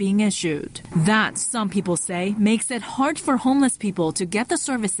warrants being issued. That, some people say, makes it hard for homeless people to get the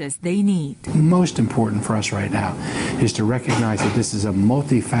services they need. Most important for us right now is to recognize that this is a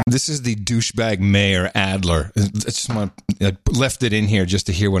multifaceted. This is the douchebag Mayor Adler. I left it in here just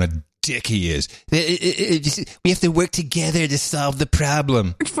to hear what a dick he is. We have to work together to solve the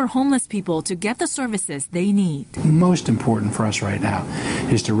problem. For homeless people to get the services they need. Most important for us right now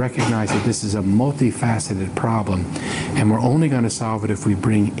is to recognize that this is a multifaceted problem, and we're only going to solve it if we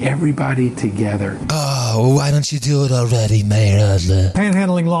bring everybody together. Oh, why don't you do it already, Mayor Adler?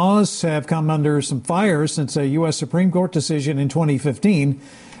 Panhandling laws have come under some fire since a U.S. Supreme Court decision in 2015.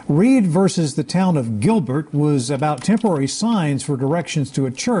 Reed versus the town of Gilbert was about temporary signs for directions to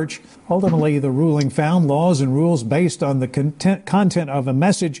a church. Ultimately, the ruling found laws and rules based on the content of a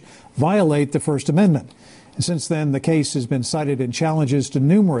message violate the First Amendment. And since then, the case has been cited in challenges to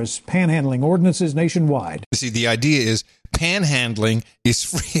numerous panhandling ordinances nationwide. See, the idea is panhandling is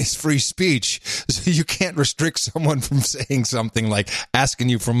free speech, so you can't restrict someone from saying something like asking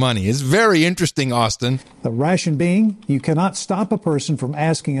you for money. It's very interesting, Austin. The ration being, you cannot stop a person from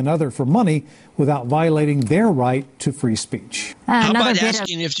asking another for money without violating their right to free speech. How about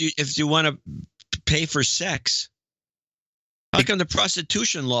asking if you want to pay for sex? How come the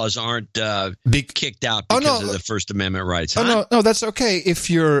prostitution laws aren't kicked out because of the First Amendment rights? Huh? No, that's okay if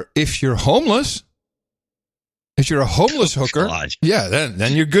you're homeless. If you're a homeless hooker, yeah,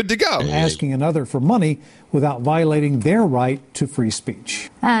 then you're good to go. Asking another for money without violating their right to free speech.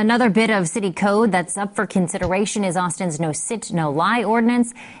 Another bit of city code that's up for consideration is Austin's No Sit, No Lie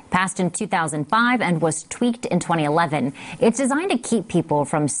ordinance, passed in 2005 and was tweaked in 2011. It's designed to keep people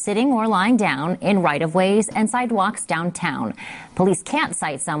from sitting or lying down in right-of-ways and sidewalks downtown. Police can't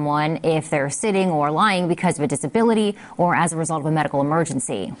cite someone if they're sitting or lying because of a disability or as a result of a medical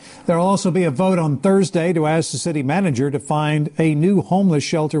emergency. There will also be a vote on Thursday to ask the city manager to find a new homeless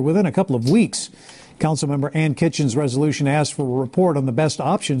shelter within a couple of weeks. Councilmember Ann Kitchen's resolution asks for a report on the best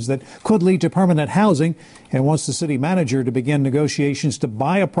options that could lead to permanent housing and wants the city manager to begin negotiations to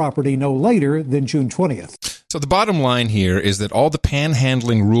buy a property no later than June 20th. So the bottom line here is that all the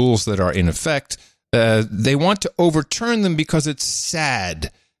panhandling rules that are in effect, they want to overturn them because it's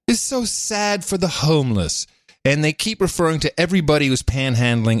sad. It's so sad for the homeless. And they keep referring to everybody who's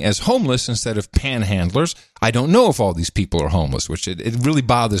panhandling as homeless instead of panhandlers. I don't know if all these people are homeless, which it really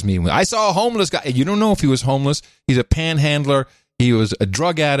bothers me. I saw a homeless guy. You don't know if he was homeless. He's a panhandler. He was a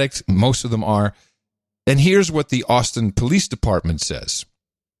drug addict. Most of them are. And here's what the Austin Police Department says.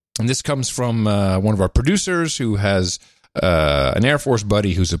 And this comes from one of our producers who has an Air Force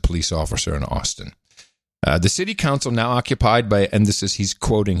buddy who's a police officer in Austin. The city council now occupied by, and he's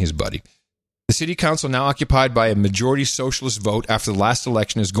quoting his buddy. The city council, now occupied by a majority socialist vote after the last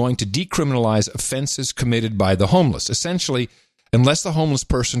election, is going to decriminalize offenses committed by the homeless. Essentially, unless the homeless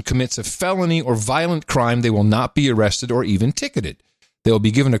person commits a felony or violent crime, they will not be arrested or even ticketed. They will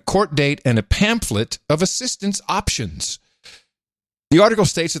be given a court date and a pamphlet of assistance options. The article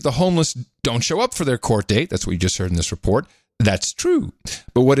states that the homeless don't show up for their court date. That's what you just heard in this report. That's true.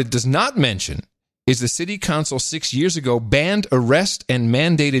 But what it does not mention is the city council 6 years ago banned arrest and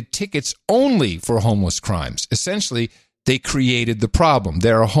mandated tickets only for homeless crimes. Essentially, they created the problem.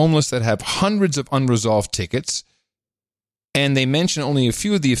 There are homeless that have hundreds of unresolved tickets, and they mention only a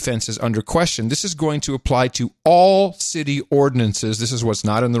few of the offenses under question. This is going to apply to all city ordinances. This is what's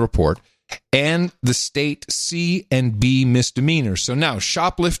not in the report, and the state C and B misdemeanors. So now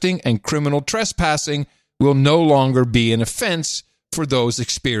shoplifting and criminal trespassing will no longer be an offense for those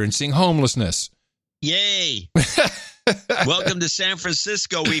experiencing homelessness. Yay. Welcome to San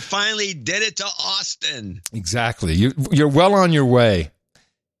Francisco. We finally did it to Austin. Exactly. You're well on your way.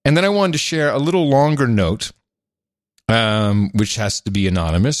 And then I wanted to share a little longer note, which has to be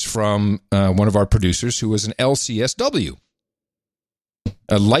anonymous, from one of our producers who was an LCSW,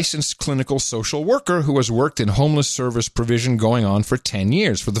 a licensed clinical social worker who has worked in homeless service provision going on for 10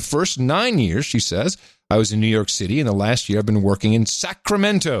 years. For the first 9 years, she says, I was in New York City, and the last year I've been working in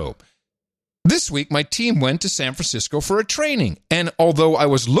Sacramento. This week, my team went to San Francisco for a training, and although I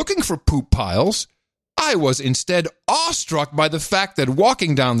was looking for poop piles, I was instead awestruck by the fact that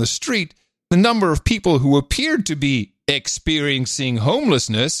walking down the street, the number of people who appeared to be experiencing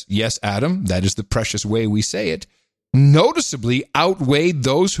homelessness, yes, Adam, that is the precious way we say it, noticeably outweighed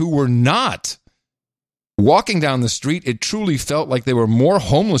those who were not. Walking down the street, it truly felt like there were more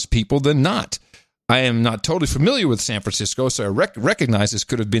homeless people than not. I am not totally familiar with San Francisco, so I recognize this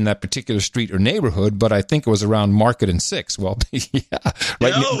could have been that particular street or neighborhood, but I think it was around Market and 6. Well, yeah,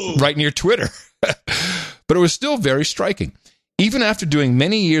 right near Twitter. But it was still very striking. Even after doing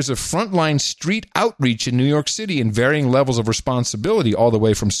many years of frontline street outreach in New York City in varying levels of responsibility, all the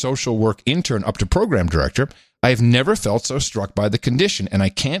way from social work intern up to program director, I have never felt so struck by the condition, and I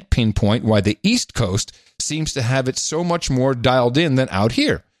can't pinpoint why the East Coast seems to have it so much more dialed in than out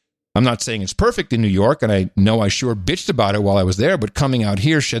here. I'm not saying it's perfect in New York, and I know I sure bitched about it while I was there, but coming out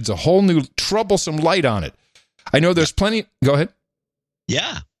here sheds a whole new troublesome light on it. I know there's plenty... Go ahead.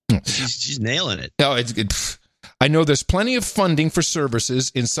 Yeah. She's nailing it. No, I know there's plenty of funding for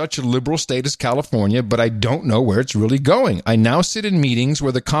services in such a liberal state as California, but I don't know where it's really going. I now sit in meetings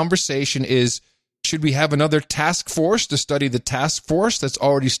where the conversation is, should we have another task force to study the task force that's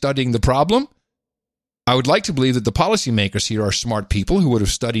already studying the problem? I would like to believe that the policymakers here are smart people who would have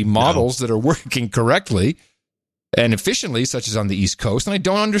studied models that are working correctly and efficiently, such as on the East Coast, and I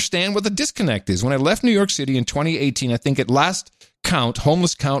don't understand what the disconnect is. When I left New York City in 2018, I think at last count,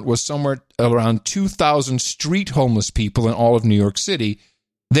 homeless count was somewhere around 2,000 street homeless people in all of New York City.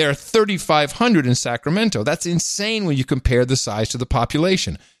 There are 3,500 in Sacramento. That's insane when you compare the size to the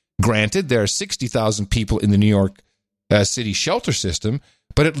population. Granted, there are 60,000 people in the New York City shelter system,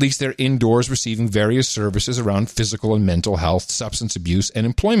 but at least they're indoors receiving various services around physical and mental health, substance abuse, and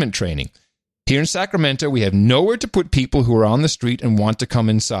employment training. Here in Sacramento, we have nowhere to put people who are on the street and want to come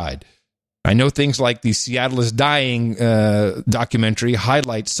inside. I know things like the Seattle is Dying documentary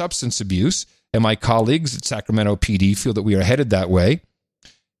highlight substance abuse, and my colleagues at Sacramento PD feel that we are headed that way,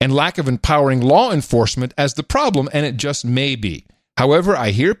 and lack of empowering law enforcement as the problem, and it just may be. However,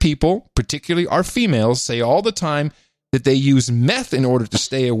 I hear people, particularly our females, say all the time that they use meth in order to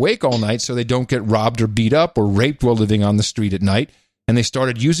stay awake all night so they don't get robbed or beat up or raped while living on the street at night, and they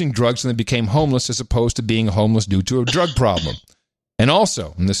started using drugs and they became homeless as opposed to being homeless due to a drug problem. And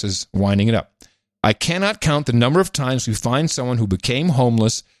also, and this is winding it up, I cannot count the number of times we find someone who became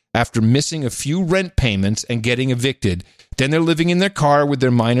homeless after missing a few rent payments and getting evicted. Then they're living in their car with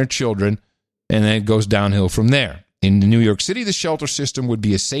their minor children, and then it goes downhill from there. In New York City, the shelter system would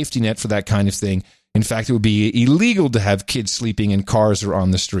be a safety net for that kind of thing. In fact, it would be illegal to have kids sleeping in cars or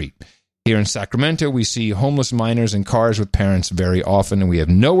on the street. Here in Sacramento, we see homeless minors in cars with parents very often, and we have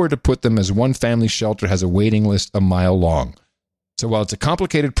nowhere to put them as one family shelter has a waiting list a mile long. So while it's a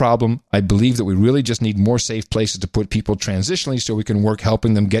complicated problem, I believe that we really just need more safe places to put people transitionally so we can work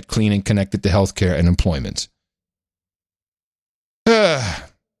helping them get clean and connected to healthcare and employment. Let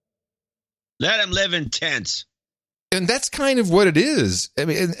them live in tents. And that's kind of what it is. I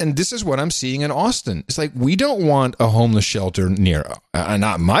mean, and this is what I'm seeing in Austin. It's like, we don't want a homeless shelter near,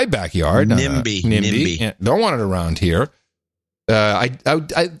 not my backyard. NIMBY. Yeah, don't want it around here.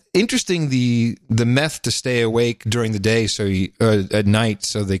 Interesting, the meth to stay awake during the day, so at night,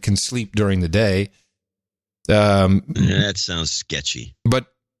 so they can sleep during the day. That sounds sketchy. But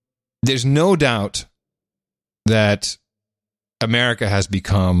there's no doubt that America has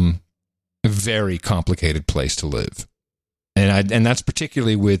become a very complicated place to live. And that's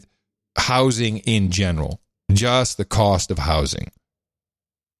particularly with housing in general, just the cost of housing.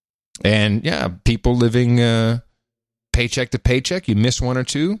 And yeah, people living paycheck to paycheck, you miss one or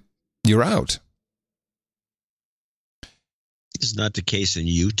two, you're out. It's not the case in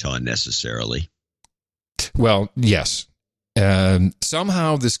Utah necessarily. Well, yes.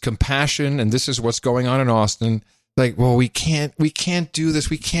 Somehow this compassion, and this is what's going on in Austin, like, well, we can't do this.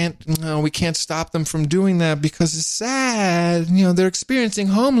 We can't stop them from doing that because it's sad. You know, they're experiencing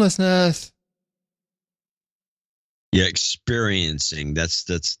homelessness. Yeah, experiencing. That's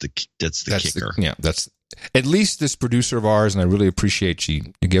the kicker. That's at least this producer of ours, and I really appreciate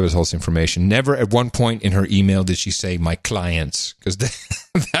she gave us all this information. Never at one point in her email did she say my clients, because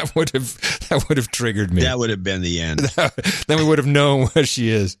that would have triggered me. That would have been the end. Then we would have known where she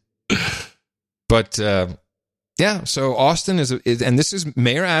is. But yeah, so Austin is, and this is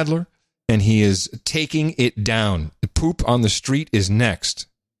Mayor Adler, and he is taking it down. The poop on the street is next.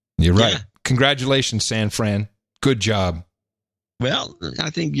 You're right. Yeah. Congratulations, San Fran. Good job. Well, I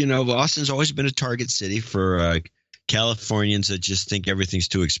think, Austin's always been a target city for Californians that just think everything's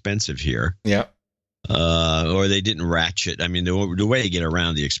too expensive here. Yeah. Or they didn't ratchet. I mean, the way to get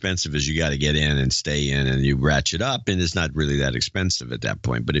around the expensive is you got to get in and stay in, and you ratchet up, and it's not really that expensive at that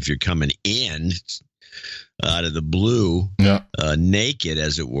point. But if you're coming in out of the blue, naked,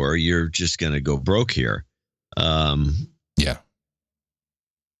 as it were, you're just going to go broke here. Yeah.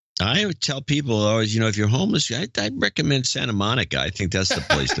 I would tell people always, if you're homeless, I'd recommend Santa Monica. I think that's the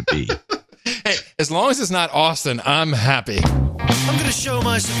place to be. Hey, as long as it's not Austin, I'm happy. I'm going to show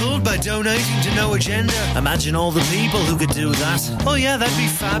my support by donating to No Agenda. Imagine all the people who could do that. Oh, yeah, that'd be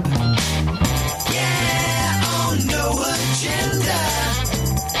fab. Yeah, on No Agenda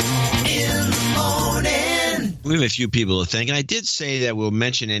in the morning. We have a few people to thank, and I did say that we'll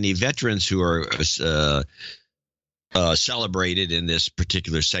mention any veterans who are celebrated in this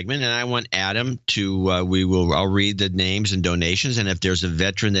particular segment, and I want Adam to. I'll read the names and donations, and if there's a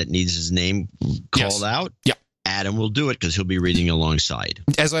veteran that needs his name called out, Adam will do it because he'll be reading alongside,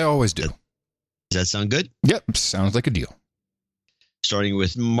 as I always do. Does that sound good? Yep, sounds like a deal. Starting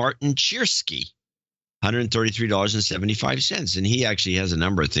with Martin Cheersky, $133.75, and he actually has a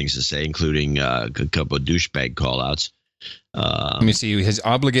number of things to say, including a couple of douchebag call-outs. Let me see. He's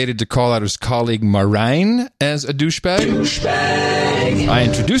obligated to call out his colleague Marine as a douchebag. I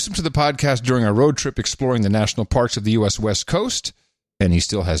introduced him to the podcast during our road trip exploring the national parks of the U.S. West Coast, and he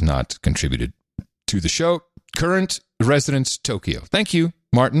still has not contributed to the show. Current residence, Tokyo. Thank you,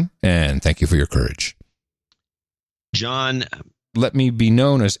 Martin, and thank you for your courage. John. Let me be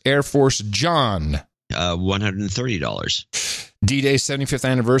known as Air Force John. $130. D-Day's 75th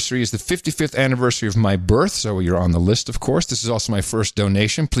anniversary is the 55th anniversary of my birth, so you're on the list, of course. This is also my first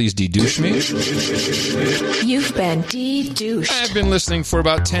donation. Please de-douche me. You've been de-douched. I've been listening for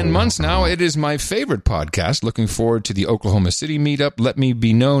about 10 months now. It is my favorite podcast. Looking forward to the Oklahoma City meetup. Let me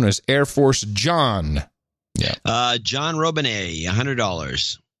be known as Air Force John. Yeah. John Robinet,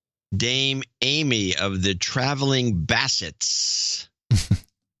 $100. Dame Amy of the Traveling Bassets.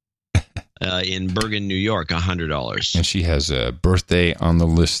 In Bergen, New York, $100. And she has a birthday on the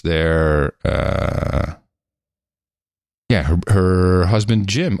list there. Her husband,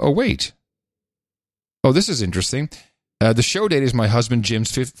 Jim. Oh, wait. Oh, this is interesting. The show date is my husband,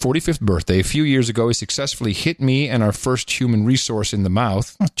 Jim's 45th birthday. A few years ago, he successfully hit me and our first human resource in the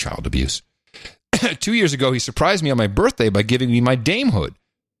mouth. Oh, child abuse. 2 years ago, he surprised me on my birthday by giving me my damehood.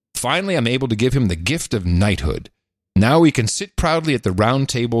 Finally, I'm able to give him the gift of knighthood. Now we can sit proudly at the round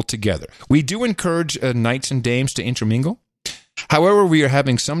table together. We do encourage knights and dames to intermingle. However, we are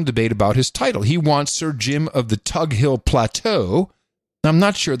having some debate about his title. He wants Sir Jim of the Tug Hill Plateau. I'm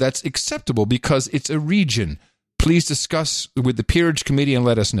not sure that's acceptable because it's a region. Please discuss with the Peerage Committee and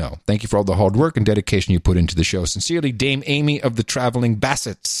let us know. Thank you for all the hard work and dedication you put into the show. Sincerely, Dame Amy of the Traveling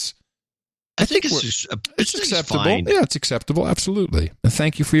Bassets. I think it's acceptable. Fine. Yeah, it's acceptable. Absolutely. And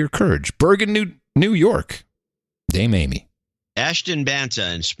thank you for your courage. Bergen, New York. Dame Amy. Ashton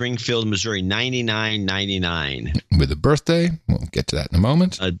Banta in Springfield, Missouri, $99.99. With a birthday. We'll get to that in a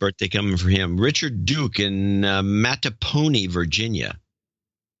moment. A birthday coming for him. Richard Duke in Mattapony, Virginia.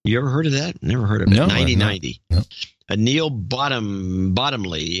 You ever heard of that? Never heard of it. No, $90.90. No. Neil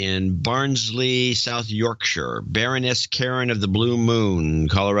Bottomley in Barnsley, South Yorkshire. Baroness Karen of the Blue Moon,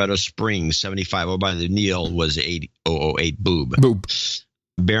 Colorado Springs, $75. Oh, by the Neil was 8008 boob.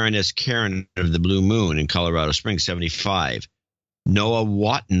 Baroness Karen of the Blue Moon in Colorado Springs, $75. Noah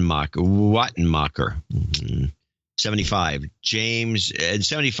Wattenmacher, 75. James, and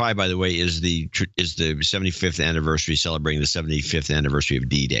 75, by the way, is the 75th anniversary, celebrating the 75th anniversary of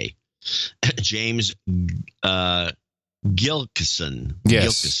D-Day. James Gilkison.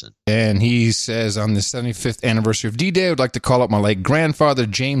 Yes. Gilkison. And he says, on the 75th anniversary of D-Day, I would like to call up my late grandfather,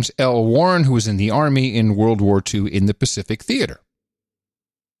 James L. Warren, who was in the Army in World War II in the Pacific Theater.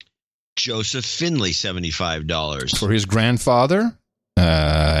 Joseph Finley, $75. For his grandfather.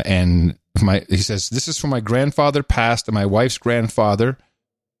 And he says, this is for my grandfather passed and my wife's grandfather,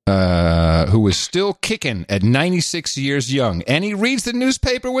 who was still kicking at 96 years young. And he reads the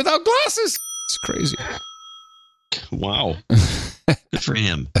newspaper without glasses. It's crazy. Wow. Good for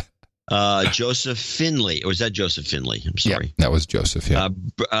him. Joseph Finley. Or was that Joseph Finley? I'm sorry. Yeah, that was Joseph, yeah.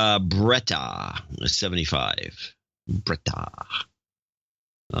 Bretta, 75. Bretta.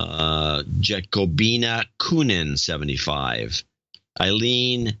 Jacobina Kunin, 75.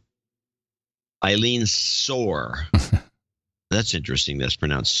 Eileen Soar. That's interesting. That's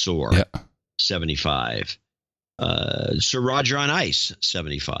pronounced Soar. Yeah. 75. Sir Roger on Ice,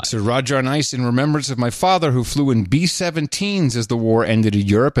 75. Sir Roger on Ice, in remembrance of my father who flew in B-17s as the war ended in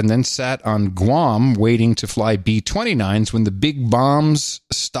Europe and then sat on Guam waiting to fly B-29s when the big bombs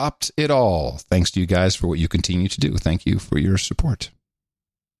stopped it all. Thanks to you guys for what you continue to do. Thank you for your support.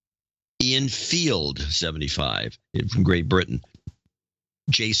 Ian Field, 75, from Great Britain.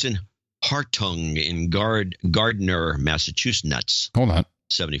 Jason Hartung in Gardner, Massachusetts. Hold on.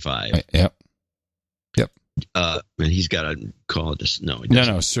 75. Yep. And he's got to call it. No,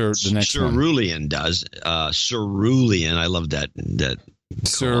 Sir. The next one. Cerulean does. Cerulean. I love that.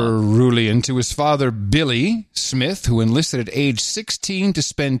 Cerulean, to his father Billy Smith, who enlisted at age 16 to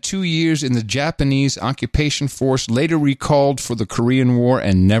spend 2 years in the Japanese occupation force, later recalled for the Korean War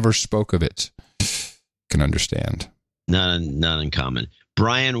and never spoke of it. Can understand. Not uncommon.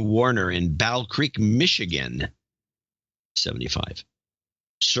 Brian Warner in Battle Creek, Michigan, 75.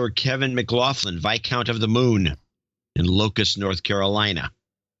 Sir Kevin McLaughlin, Viscount of the Moon, in Locust, North Carolina.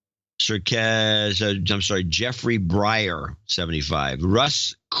 Jeffrey Breyer, 75.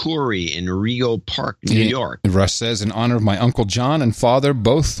 Russ Coury in Rego Park, New York. Russ says, in honor of my Uncle John and father,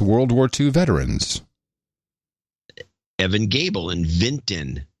 both World War II veterans. Evan Gable in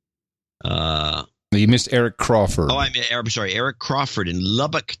Vinton. You missed Eric Crawford. Eric Crawford in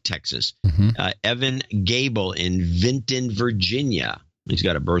Lubbock, Texas. Mm-hmm. Evan Gable in Vinton, Virginia. He's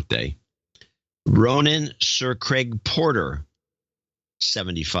got a birthday. Ronan Sir Craig Porter,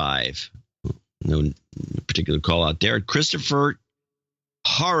 75. No particular call out there. Christopher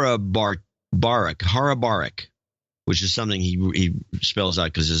Harabarik, which is something he spells out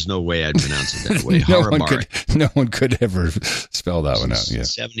because there's no way I'd pronounce it that way. no one could ever spell that one out. Yeah.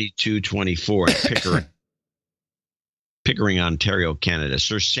 7224 Pickering, Ontario, Canada.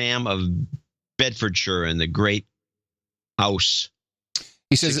 Sir Sam of Bedfordshire and the Great House.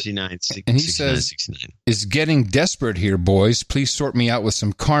 He says, 69, and he says, 69. Is getting desperate here, boys. Please sort me out with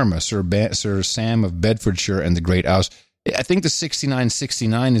some karma, Sir Sam of Bedfordshire and the Great House. I think the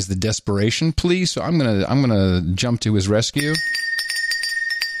 6969 is the desperation plea, so I'm gonna jump to his rescue.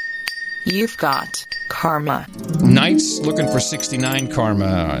 You've got karma. Knights looking for 69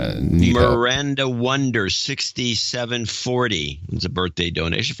 karma. Miranda Wonder, 6740. It's a birthday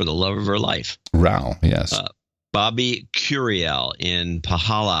donation for the love of her life. Wow, yes. Bobby Curiel in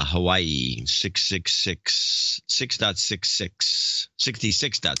Pahala, Hawaii,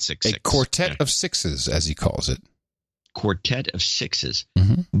 66.66. A quartet of sixes, as he calls it. Quartet of sixes.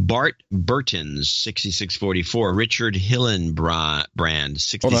 Mm-hmm. Bart Burton's, 6644. Richard Hillenbrand,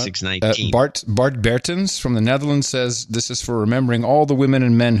 6619. Bart Bertens from the Netherlands says, this is for remembering all the women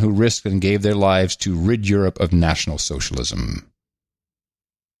and men who risked and gave their lives to rid Europe of National Socialism.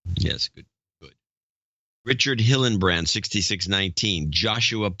 Yes, good. Richard Hillenbrand, 6619.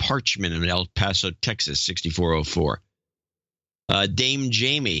 Joshua Parchman in El Paso, Texas, 6404. Dame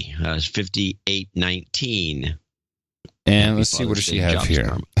Jamie, 5819. And let's see, what does she have here?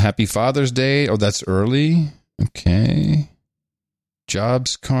 Karma. Happy Father's Day. Oh, that's early. Okay.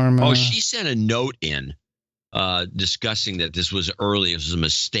 Jobs karma. Oh, she sent a note in discussing that this was early. It was a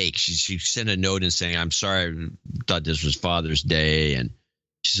mistake. She sent a note in saying, I'm sorry, I thought this was Father's Day. And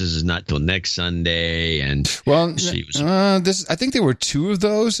she says it's not till next Sunday. And she was, I think there were two of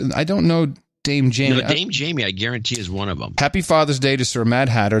those. And I don't know Dame Jamie. No, Dame Jamie, I guarantee, is one of them. Happy Father's Day to Sir Mad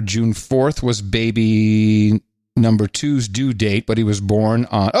Hatter. June 4th was baby number 2's due date, but he was born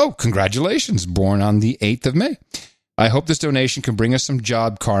on, congratulations, born on the 8th of May. I hope this donation can bring us some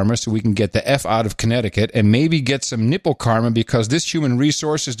job karma so we can get the F out of Connecticut and maybe get some nipple karma because this human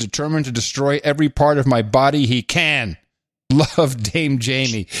resource is determined to destroy every part of my body he can. Love, Dame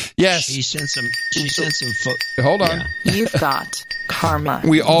Jamie. Yes. She sent some Hold on. Yeah. You've got karma.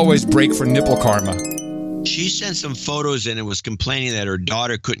 We always break for nipple karma. She sent some photos in and was complaining that her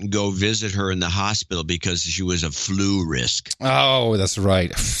daughter couldn't go visit her in the hospital because she was a flu risk. Oh, that's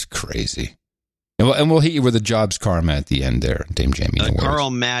right. Crazy. And we'll hit you with a jobs karma at the end there, Dame Jamie. Carl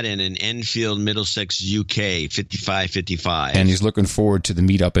Madden in Enfield, Middlesex, UK, 5555. And he's looking forward to the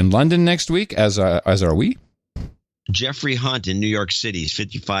meetup in London next week, as are we. Jeffrey Hunt in New York City is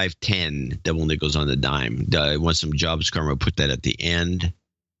 5510. Double nickels on the dime. Want some jobs karma? Put that at the end.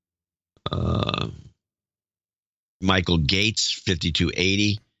 Michael Gates,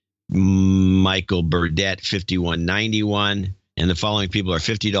 5280. Michael Burdett, 5191. And the following people are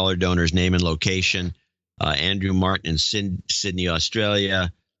 $50 donors, name and location. Andrew Martin in Sydney,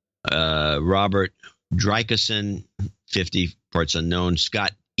 Australia. Robert Drykeson, 50 parts unknown.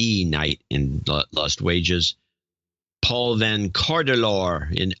 Scott E. Knight in Lost Wages. Paul Van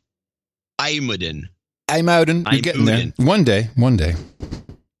Cordelor in IJmuiden. IJmuiden. You're getting there. One day.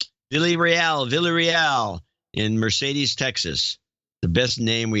 Villarreal in Mercedes, Texas. The best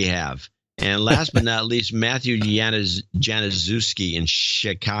name we have. And last but not least, Matthew Januszewski in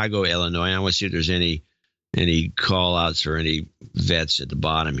Chicago, Illinois. I want to see if there's any call-outs or any vets at the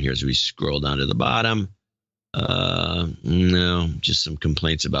bottom here as we scroll down to the bottom. No, just some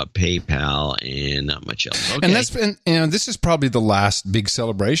complaints about PayPal and not much else. Okay. And that's been, this is probably the last big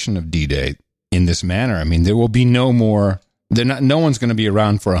celebration of D-Day in this manner. I mean, there will be no more. No one's going to be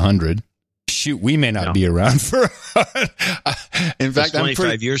around for 100. Shoot, we may not be around for. In fact,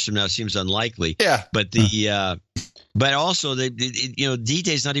 25 years from now seems unlikely. Yeah, but but also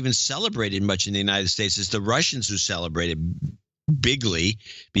D-Day is not even celebrated much in the United States. It's the Russians who celebrate it bigly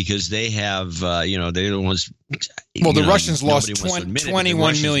because they have, they're the ones. Well, the Russians lost 21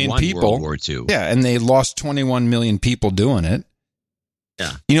 million people. World War II. Yeah, and they lost 21 million people doing it.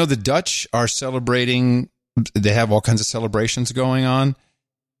 Yeah, the Dutch are celebrating. They have all kinds of celebrations going on,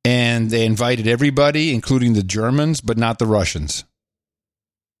 and they invited everybody, including the Germans, but not the Russians.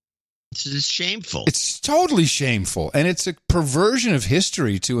 It's shameful. It's totally shameful, and it's a perversion of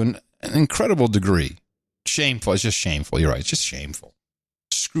history to an incredible degree. Shameful. It's just shameful. You're right. It's just shameful.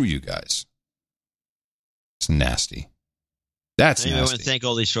 Screw you guys. It's nasty. That's nasty. I want to thank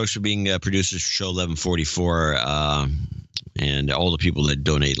all these folks for being producers for Show 1144 and all the people that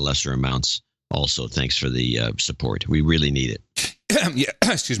donate lesser amounts. Also, thanks for the support. We really need it. Yeah,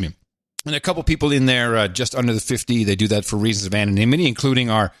 excuse me. And a couple people in there just under the 50. They do that for reasons of anonymity, including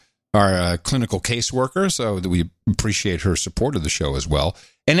our clinical caseworker. So we appreciate her support of the show as well.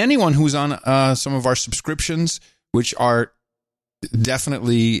 And anyone who's on some of our subscriptions, which are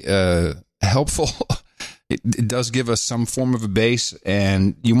definitely helpful. It does give us some form of a base,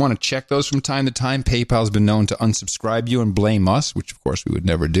 and you want to check those from time to time. PayPal's been known to unsubscribe you and blame us, which of course we would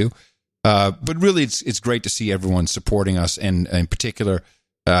never do. But really, it's great to see everyone supporting us, and in particular,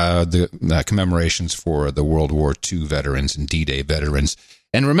 the commemorations for the World War II veterans and D-Day veterans.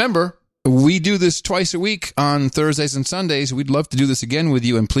 And remember, we do this twice a week on Thursdays and Sundays. We'd love to do this again with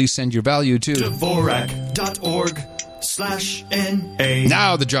you, and please send your value to Dvorak.org/NA.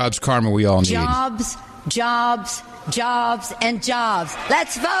 Now the jobs karma we all need. Jobs, jobs, jobs, and jobs.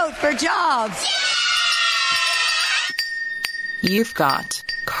 Let's vote for jobs. You've got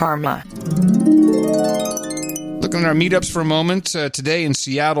karma. Looking at our meetups for a moment. Today in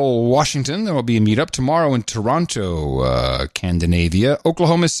Seattle, Washington, there will be a meetup. Tomorrow in Toronto, Scandinavia.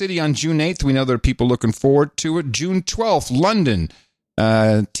 Oklahoma City on June 8th. We know there are people looking forward to it. June 12th, London.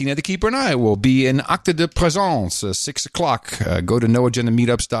 Tina the Keeper and I will be in Acte de Présence, 6 o'clock. Go to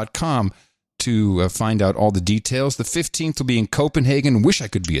noagendameetups.com to find out all the details. The 15th will be in Copenhagen. Wish I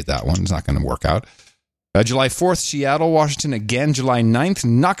could be at that one. It's not going to work out. July 4th, Seattle, Washington again. July 9th,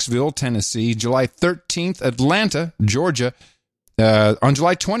 Knoxville, Tennessee. July 13th, Atlanta, Georgia. On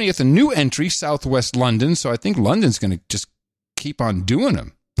July 20th, a new entry, Southwest London. So I think London's going to just keep on doing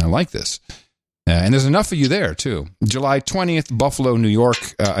them. I like this. And there's enough of you there, too. July 20th, Buffalo, New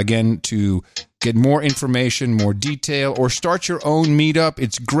York. Again, to get more information, more detail, or start your own meetup.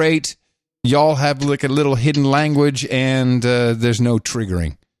 It's great. Y'all have like a little hidden language, and there's no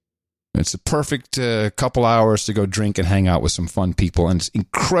triggering. It's a perfect couple hours to go drink and hang out with some fun people, and it's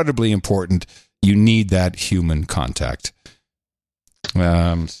incredibly important. You need that human contact.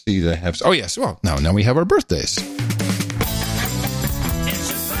 See, they have. Oh yes, well now we have our birthdays.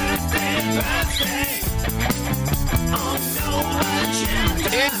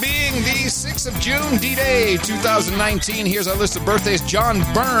 It being the 6th of June, D-Day 2019. Here's our list of birthdays. John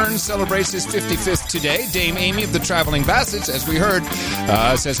Burns celebrates his 55th today. Dame Amy of the Traveling Bassets, as we heard,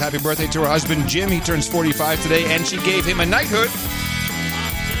 says happy birthday to her husband Jim. He turns 45 today, and she gave him a knighthood.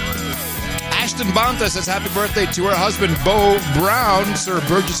 Ashton Bonta says happy birthday to her husband Beau Brown, Sir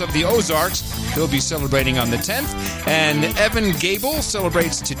Burgess of the Ozarks. He'll be celebrating on the 10th. And Evan Gable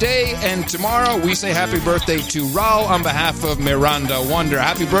celebrates today and tomorrow. We say happy birthday to Raul on behalf of Miranda Wonder.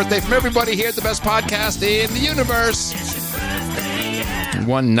 Happy birthday from everybody here at the best podcast in the universe.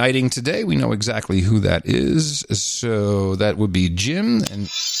 One knighting today. We know exactly who that is. So that would be Jim. And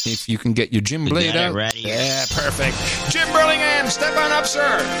if you can get your Jim blade out. Ready. Yeah, perfect. Jim Burlingham, step on up,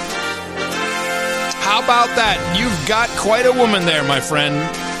 sir. How about that? You've got quite a woman there, my friend.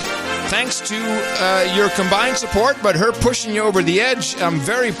 thanks to your combined support, but her pushing you over the edge, I'm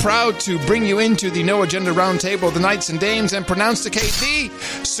very proud to bring you into the No Agenda Roundtable of the Knights and Dames and pronounce the KD,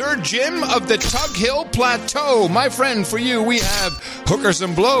 Sir Jim of the Tug Hill Plateau. My friend, for you, we have Hookers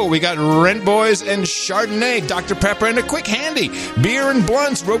and Blow. We got Rent Boys and Chardonnay, Dr. Pepper and a Quick Handy, Beer and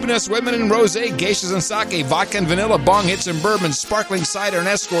Blunts, Rubinus Women and Rosé, Geishas and Sake, Vodka and Vanilla, Bong Hits and Bourbon, Sparkling Cider and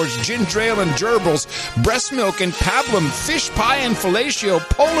Escorts, Ginger Ale and Gerbils, Breast Milk and Pablum, Fish Pie and Fellatio,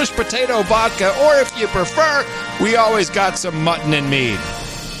 Polish Potato Vodka, or if you prefer, we always got some mutton and mead.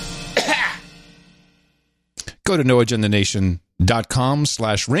 Go to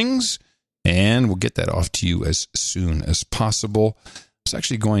noagendanation.com/rings, and we'll get that off to you as soon as possible. It's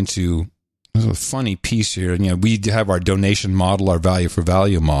actually going to, there's a funny piece here. You know, we have our donation model, our value for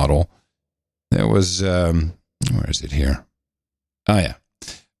value model. There was, where is it here? Oh, yeah.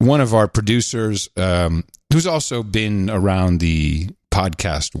 One of our producers, who's also been around the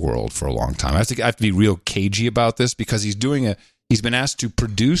podcast world for a long time. I have to be real cagey about this because he's been asked to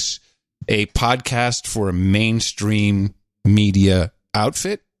produce a podcast for a mainstream media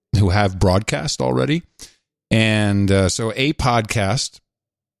outfit who have broadcast already. And so a podcast,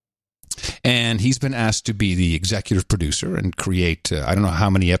 and he's been asked to be the executive producer and create, I don't know how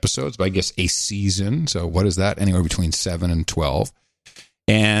many episodes, but I guess a season. So what is that? Anywhere between 7 and 12.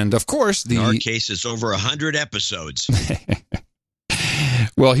 And of course, in our case, it's over 100 episodes.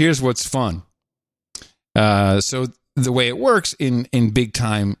 Well, here's what's fun. So the way it works in big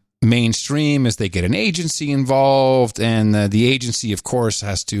time mainstream is they get an agency involved, and the agency, of course,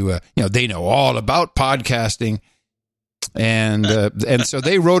 has to, they know all about podcasting. And so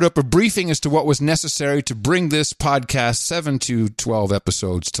they wrote up a briefing as to what was necessary to bring this podcast 7 to 12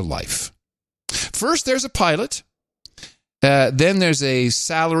 episodes to life. First, there's a pilot. Then there's a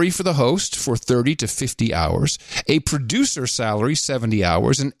salary for the host for 30 to 50 hours, a producer salary, 70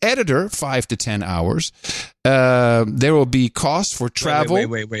 hours, an editor, 5 to 10 hours. There will be costs for travel.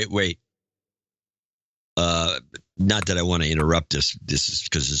 Wait. Not that I want to interrupt this. This is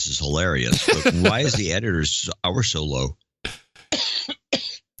because this is hilarious. But why is the editor's hour so low?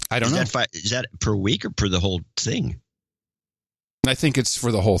 I don't know. Is that per week or per the whole thing? I think it's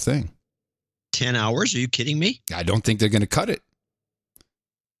for the whole thing. 10 hours? Are you kidding me? I don't think they're going to cut it.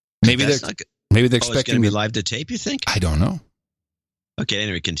 Maybe they're expecting it's going to be live to tape, you think? I don't know. Okay,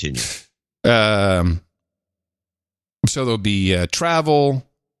 anyway, continue. So there'll be travel,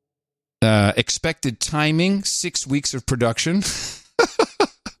 expected timing, 6 weeks of production,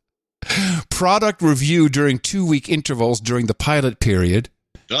 product review during 2-week intervals during the pilot period.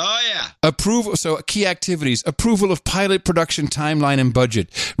 Oh, yeah. Approval. So key activities, approval of pilot production timeline and budget,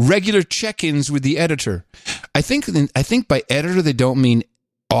 regular check-ins with the editor. I think by editor, they don't mean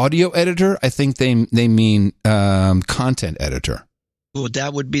audio editor. I think they mean content editor. Well,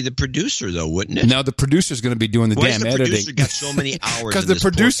 that would be the producer, though, wouldn't it? Now the producer's going to be doing the damn editing. Why has the producer got so many hours? Because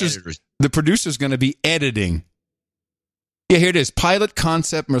the producer's going to be editing. Yeah, here it is. Pilot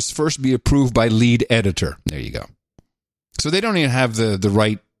concept must first be approved by lead editor. There you go. So they don't even have the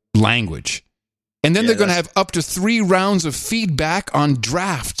right language. And then they're going to have up to 3 rounds of feedback on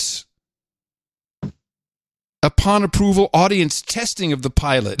drafts. Upon approval, audience testing of the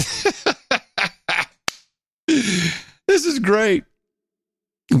pilot. This is great.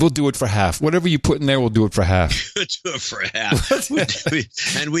 We'll do it for half. Whatever you put in there, we'll do it for half. Do it for half.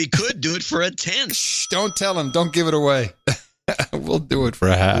 And we could do it for a tenth. Shh, don't tell them. Don't give it away. We'll do it for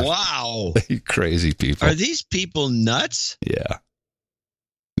half. Wow. You crazy people. Are these people nuts? Yeah.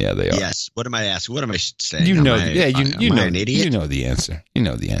 Yeah, they are. Yes. What am I asking? What am I saying? You know, an idiot? You know the answer. You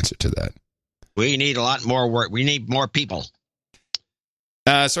know the answer to that. We need a lot more work. We need more people.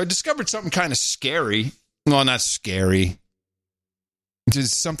 So I discovered something kind of scary. Well, not scary.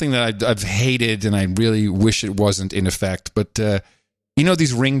 It's something that I've hated, and I really wish it wasn't in effect. But you know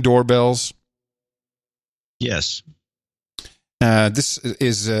these Ring doorbells? Yes. This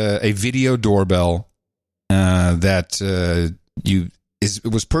is a video doorbell that it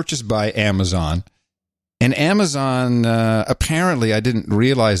was purchased by Amazon, and Amazon apparently, I didn't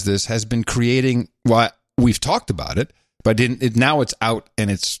realize this, has been creating. Well, we've talked about it, but now it's out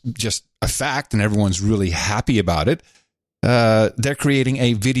and it's just a fact, and everyone's really happy about it. They're creating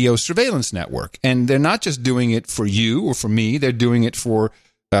a video surveillance network, and they're not just doing it for you or for me. They're doing it for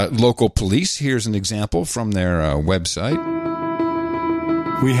local police. Here's an example from their website.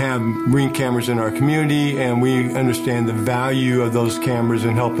 We have Ring cameras in our community, and we understand the value of those cameras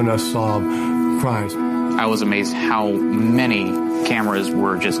in helping us solve crimes. I was amazed how many cameras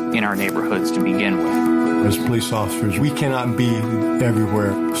were just in our neighborhoods to begin with. As police officers, we cannot be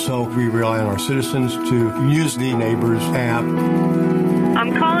everywhere, so we rely on our citizens to use the Neighbors app.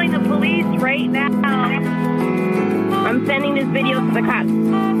 I'm calling the police right now. I'm sending this video to the cops.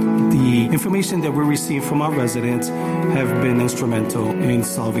 The information that we receive from our residents have been instrumental in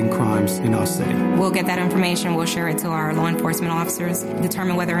solving crimes in our city. We'll get that information. We'll share it to our law enforcement officers,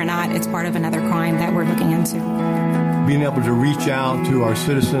 determine whether or not it's part of another crime that we're looking into. Being able to reach out to our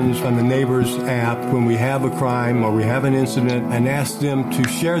citizens on the Neighbors app when we have a crime or we have an incident and ask them to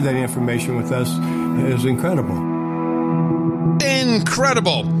share that information with us is incredible.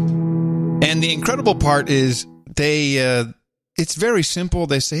 Incredible. And the incredible part is it's very simple.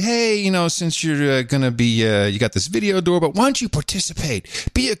 They say, hey, since you're going to be, you got this video door, but why don't you participate?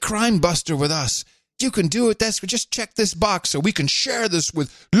 Be a crime buster with us. You can do it. Just check this box so we can share this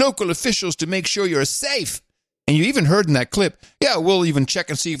with local officials to make sure you're safe. And you even heard in that clip, yeah, we'll even check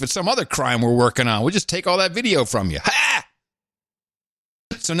and see if it's some other crime we're working on. We'll just take all that video from you. Ha!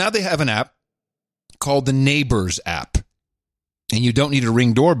 So now they have an app called the Neighbors app. And you don't need a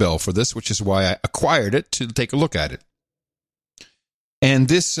Ring doorbell for this, which is why I acquired it to take a look at it. And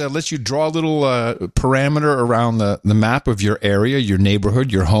this lets you draw a little parameter around the map of your area, your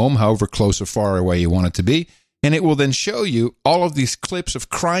neighborhood, your home, however close or far away you want it to be. And it will then show you all of these clips of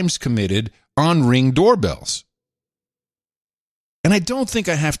crimes committed on Ring doorbells. And I don't think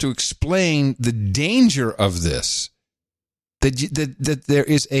I have to explain the danger of this. That there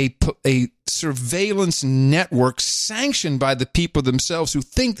is a surveillance network sanctioned by the people themselves who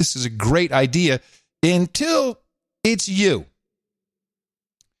think this is a great idea until it's you.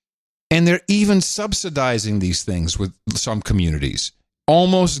 And they're even subsidizing these things with some communities,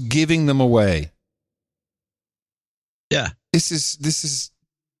 almost giving them away. Yeah. This is,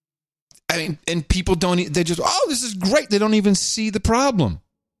 I mean, and people they just, oh, this is great. They don't even see the problem.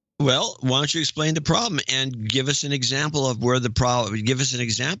 Well, why don't you explain the problem and give us an example of where give us an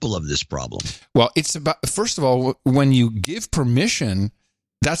example of this problem. Well, it's about, first of all, when you give permission,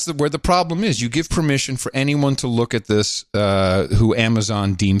 that's where the problem is. You give permission for anyone to look at this who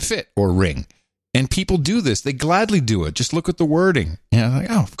Amazon deem fit or Ring. And people do this. They gladly do it. Just look at the wording.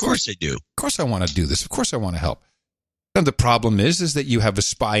 Of course they do. Of course I want to do this. Of course I want to help. And the problem is that you have a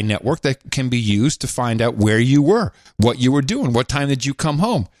spy network that can be used to find out where you were, what you were doing, what time did you come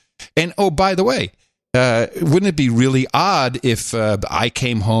home. And, oh, by the way, wouldn't it be really odd if I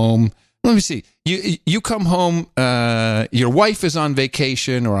came home? Let me see. You come home, your wife is on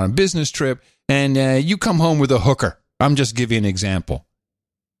vacation or on a business trip, and you come home with a hooker. I'm just giving an example.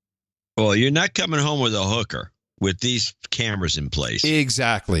 Well, you're not coming home with a hooker with these cameras in place.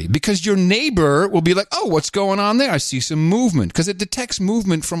 Exactly. Because your neighbor will be like, oh, what's going on there? I see some movement. Because it detects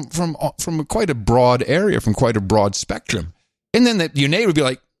movement from quite a broad area, from quite a broad spectrum. And then your neighbor will be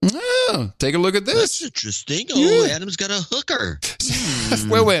like, oh, take a look at this. That's interesting. Oh, yeah. Adam's got a hooker.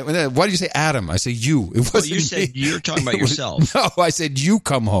 Wait. Why did you say Adam? I say you. It wasn't you said you're talking about yourself. No, I said you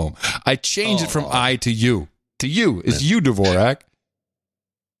come home. I changed it from I to you. To you. It's you, Dvorak.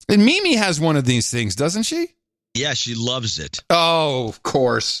 And Mimi has one of these things, doesn't she? Yeah, she loves it. Oh, of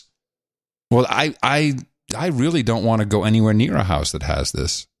course. Well, I really don't want to go anywhere near a house that has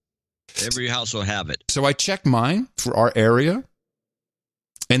this. Every house will have it. So I checked mine for our area.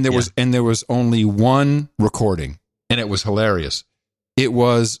 And there was only one recording, and it was hilarious. It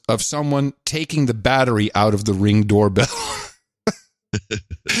was of someone taking the battery out of the Ring doorbell,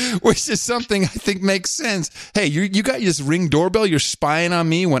 which is something I think makes sense. Hey, you got this Ring doorbell. You're spying on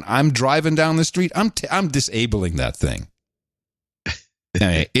me when I'm driving down the street. I'm disabling that thing.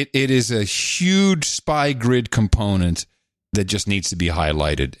 It is a huge spy grid component that just needs to be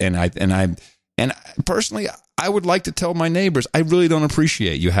highlighted. And personally, I would like to tell my neighbors, I really don't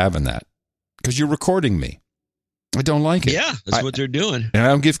appreciate you having that because you're recording me. I don't like it. Yeah, that's what they're doing. And I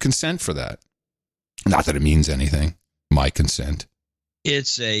don't give consent for that. Not that it means anything, my consent.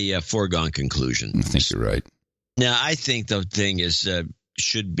 It's a foregone conclusion. I think you're right. Now, I think the thing is,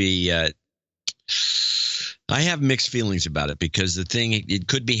 should be, I have mixed feelings about it because the thing, it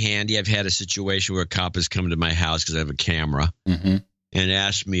could be handy. I've had a situation where a cop has come to my house because I have a camera. Mm-hmm. And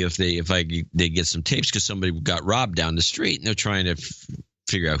asked me if they get some tapes because somebody got robbed down the street and they're trying to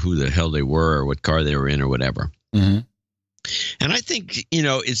figure out who the hell they were or what car they were in or whatever. Mm-hmm. And I think,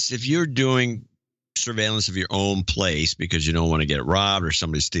 it's if you're doing surveillance of your own place because you don't want to get robbed or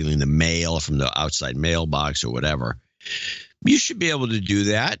somebody stealing the mail from the outside mailbox or whatever, you should be able to do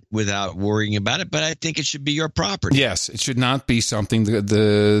that without worrying about it. But I think it should be your property. Yes, it should not be something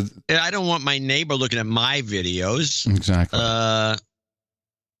I don't want my neighbor looking at my videos. Exactly.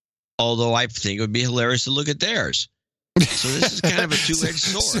 Although I think it would be hilarious to look at theirs. So this is kind of a two-edged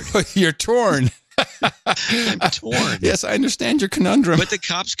sword. So you're torn. I'm torn. Yes, I understand your conundrum. But the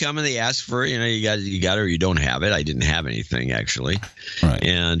cops come and they ask for, you got it or you don't have it. I didn't have anything, actually. Right.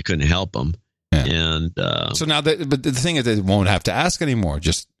 And couldn't help them. And so now but the thing is, they won't have to ask anymore.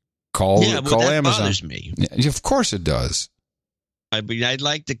 Just call that Amazon. Bothers me. Yeah, of course it does. I mean, I'd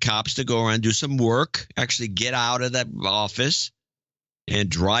like the cops to go around, do some work, actually get out of that office and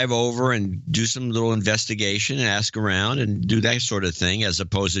drive over and do some little investigation and ask around and do that sort of thing, as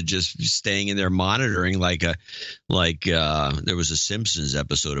opposed to just staying in there monitoring like there was a Simpsons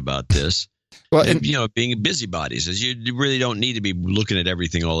episode about this. Well, and being busybodies, as you really don't need to be looking at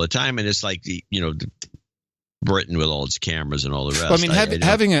everything all the time. And it's like the Britain with all its cameras and all the rest. Well, I mean,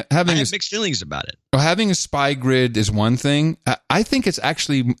 having I have mixed feelings about it. Well, having a spy grid is one thing. I think it's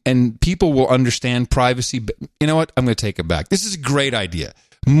actually, and people will understand privacy. But you know what? I'm going to take it back. This is a great idea.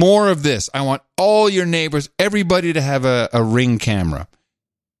 More of this. I want all your neighbors, everybody to have a Ring camera,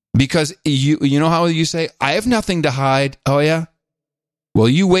 because you know how you say, I have nothing to hide. Oh yeah. Well,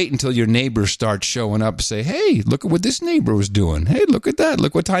 you wait until your neighbors start showing up and say, hey, look at what this neighbor was doing. Hey, look at that.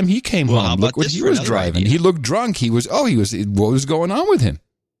 Look what time he came home. Look what he was driving. He looked drunk. What was going on with him?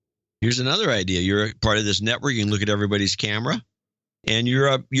 Here's another idea. You're a part of this network. You can look at everybody's camera, and you're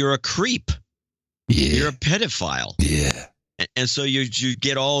a creep. Yeah. You're a pedophile. Yeah. And so you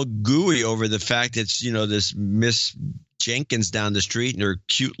get all gooey over the fact that, this Miss Jenkins down the street and her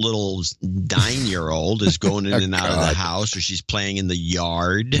cute little 9-year-old is going in and out of the house, or she's playing in the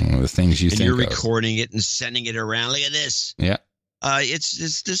yard. The things you think you're of. recording it and sending it around. Look at this. Yeah.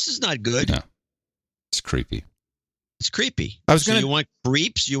 This is not good. No. It's creepy. It's creepy. You want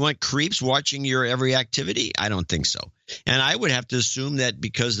creeps? You want creeps watching your every activity? I don't think so. And I would have to assume that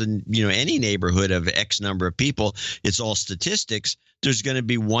because any neighborhood of X number of people, it's all statistics. There's going to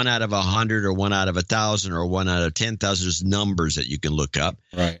be 1 out of 100 or 1 out of 1,000 or 1 out of 10,000. There's numbers that you can look up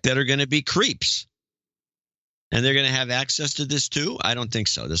that are going to be creeps. And they're going to have access to this too? I don't think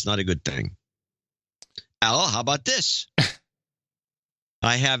so. That's not a good thing. Al, how about this?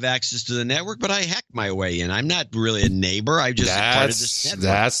 I have access to the network, but I hacked my way in. I'm not really a neighbor. I just part of this network.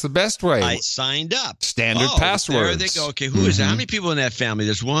 That's the best way. I signed up. Standard passwords. There they go. Okay, who is that? How many people in that family?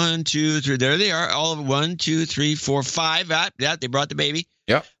 There's 1, 2, 3. There they are. All of 1, 2, 3, 4, 5. Yeah, they brought the baby.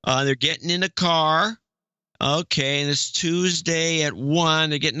 Yep. They're getting in a car. Okay, and it's Tuesday at 1.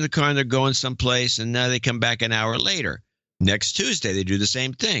 They get in the car and they're going someplace, and now they come back an hour later. Next Tuesday, they do the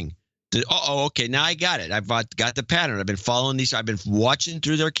same thing. Okay, now I got it. I've got the pattern. I've been following these. I've been watching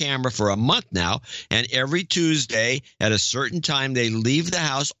through their camera for a month now, and every Tuesday at a certain time, they leave the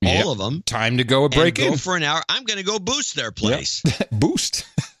house, all of them. Time to go break in. Go for an hour. I'm going to go boost their place. Yep. Boost.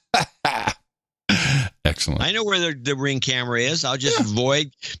 Excellent. I know where the Ring camera is. I'll just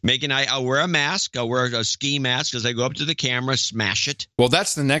avoid making. I'll wear a mask. I'll wear a ski mask as I go up to the camera, smash it. Well,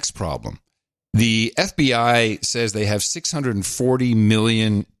 that's the next problem. The FBI says they have 640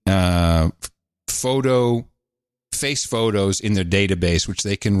 million face photos in their database, which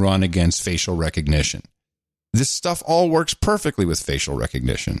they can run against facial recognition. This stuff all works perfectly with facial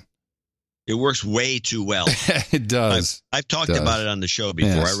recognition. It works way too well. It does. I've talked about it on the show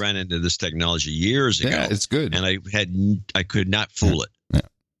before. Yes. I ran into this technology years ago. Yeah, it's good. And I could not fool it. Yeah.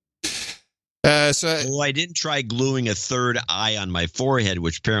 I didn't try gluing a third eye on my forehead,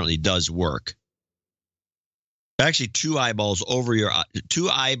 which apparently does work. Actually, two eyeball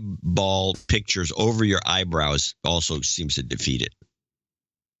pictures over your eyebrows also seems to defeat it.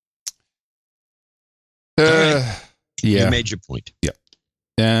 Yeah. You made your point. Yeah.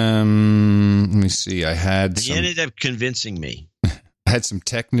 Let me see. You ended up convincing me. I had some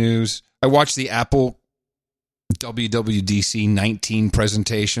tech news. I watched the Apple WWDC 19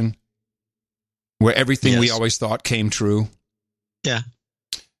 presentation, where everything we always thought came true. Yeah.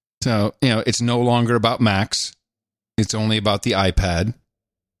 So, it's no longer about Macs. It's only about the iPad.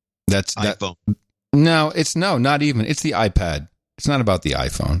 That's iPhone. No, not even. It's the iPad. It's not about the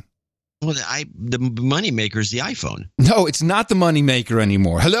iPhone. Well, the moneymaker is the iPhone. No, it's not the moneymaker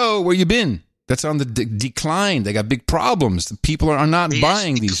anymore. Hello, where you been? That's on the decline. They got big problems. The people are not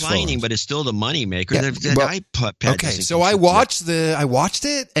buying these phones. Declining, but it's still the moneymaker. Yeah, the iPad. Okay, so I watched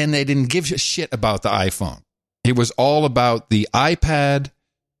it, and they didn't give a shit about the iPhone. It was all about the iPad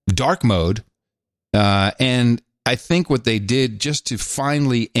dark mode, and I think what they did just to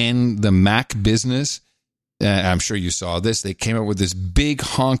finally end the Mac business, I'm sure you saw this, they came up with this big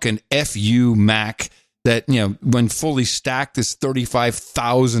honking FU Mac that, when fully stacked is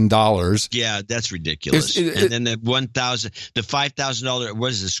 $35,000. Yeah, that's ridiculous. And then the $5,000,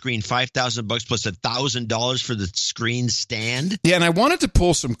 what is the screen? $5,000 plus $1,000 for the screen stand. Yeah, and I wanted to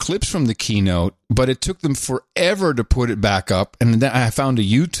pull some clips from the keynote, but it took them forever to put it back up. And then I found a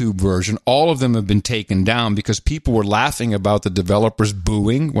YouTube version. All of them have been taken down because people were laughing about the developers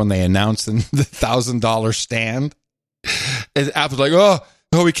booing when they announced the $1,000 stand. And Apple's like, oh,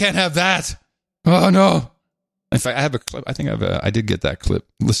 we can't have that. Oh, no. In fact, I have a clip. I think I did get that clip.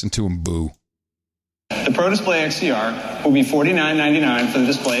 Listen to him boo. The Pro Display XDR will be $49.99 for the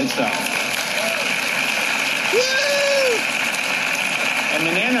display itself. Woo! And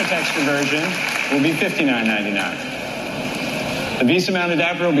the Nano-Texture version will be $59.99. The VESA mount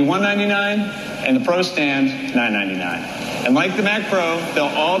adapter will be $199, and the Pro stand $999. And like the Mac Pro, they'll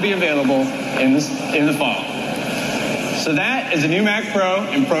all be available in the fall. So that is the new Mac Pro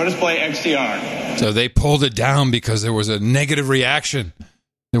and Pro Display XDR. So they pulled it down because there was a negative reaction.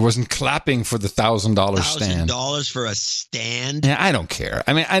 There wasn't clapping for the $1,000 stand. $1,000 for a stand? Yeah, I don't care.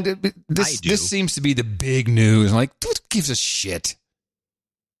 I mean, this seems to be the big news. Like, who gives a shit?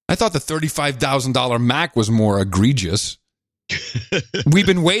 I thought the $35,000 Mac was more egregious. We've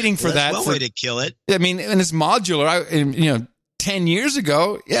been waiting for that. One way to kill it. I mean, and it's modular. 10 years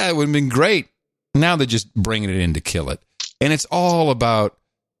ago, yeah, it would have been great. Now they're just bringing it in to kill it. And it's all about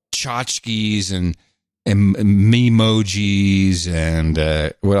tchotchkes and memojis and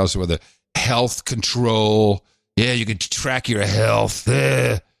what else? With the health control. Yeah, you can track your health.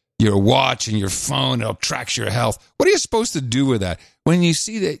 Your watch and your phone, it'll track your health. What are you supposed to do with that? When you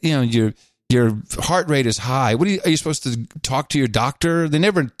see that, your heart rate is high, are you supposed to talk to your doctor? They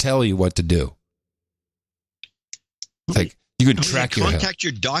never tell you what to do. Like, you can track your health. Contact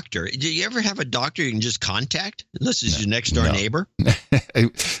your doctor. Do you ever have a doctor you can just contact? Unless it's your next door neighbor?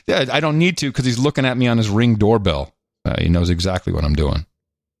 Yeah, I don't need to because he's looking at me on his Ring doorbell. He knows exactly what I'm doing.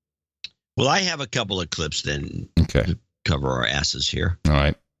 Well, I have a couple of clips then to cover our asses here. All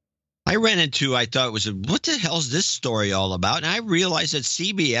right. I thought it was, what the hell is this story all about? And I realized that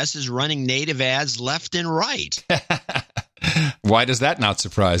CBS is running native ads left and right. Why does that not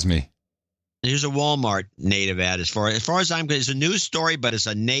surprise me? Here's a Walmart native ad. As far as I'm concerned, it's a news story, but it's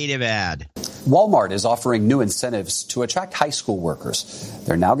a native ad. Walmart is offering new incentives to attract high school workers.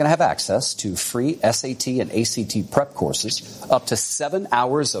 They're now going to have access to free SAT and ACT prep courses, up to 7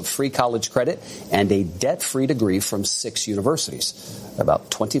 hours of free college credit, and a debt-free degree from 6 universities.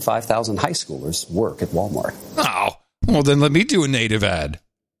 About 25,000 high schoolers work at Walmart. Oh, well, then let me do a native ad.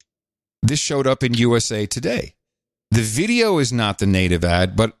 This showed up in USA Today. The video is not the native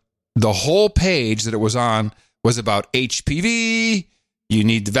ad, but the whole page that it was on was about HPV. You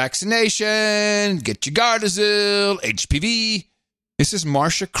need the vaccination. Get your Gardasil. HPV. This is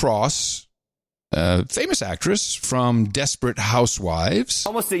Marsha Cross, famous actress from Desperate Housewives.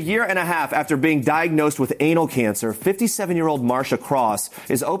 Almost a year and a half after being diagnosed with anal cancer, 57-year-old Marsha Cross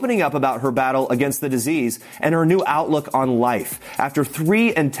is opening up about her battle against the disease and her new outlook on life. After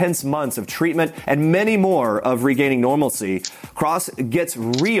 3 intense months of treatment and many more of regaining normalcy, Cross gets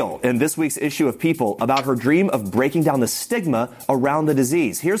real in this week's issue of People about her dream of breaking down the stigma around the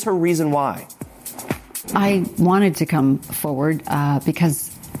disease. Here's her reason why. I wanted to come forward because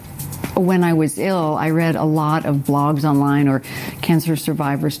when I was ill, I read a lot of blogs online or cancer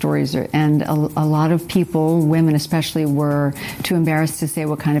survivor stories, and a lot of people, women especially, were too embarrassed to say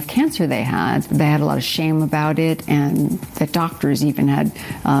what kind of cancer they had. They had a lot of shame about it, and the doctors even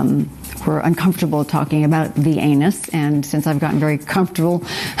were uncomfortable talking about the anus. And since I've gotten very comfortable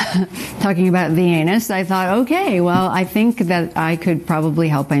talking about the anus, I thought, okay, well, I think that I could probably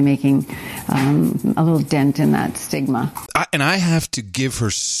help by making a little dent in that stigma. And I have to give her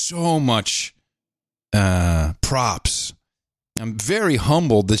so much props. I'm very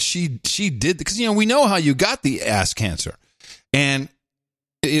humbled that she did, because we know how you got the ass cancer, and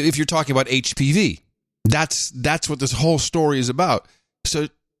if you're talking about HPV, that's what this whole story is about. So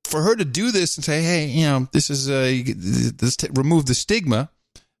for her to do this and say, hey, this is remove the stigma,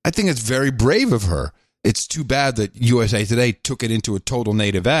 I think it's very brave of her. It's too bad that USA Today took it into a total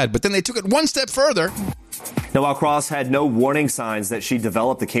native ad, but then they took it one step further. Now, while Cross had no warning signs that she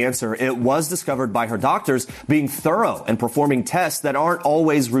developed the cancer, it was discovered by her doctors being thorough and performing tests that aren't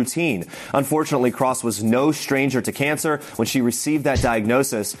always routine. Unfortunately, Cross was no stranger to cancer. When she received that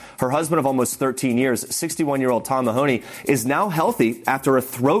diagnosis, her husband of almost 13 years, 61-year-old Tom Mahoney, is now healthy after a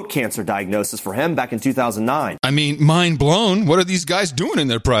throat cancer diagnosis for him back in 2009. I mean, mind blown. What are these guys doing in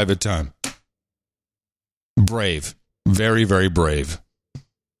their private time? Brave. Very, very brave.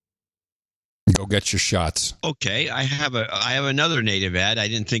 Go get your shots. Okay, I have another native ad. I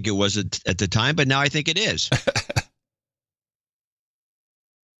didn't think it was at the time, but now I think it is.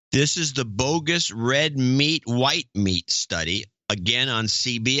 This is the bogus red meat, white meat study, again on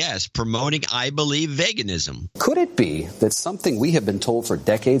CBS, promoting, I believe, veganism. Could it be that something we have been told for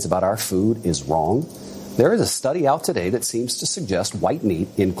decades about our food is wrong? There is a study out today that seems to suggest white meat,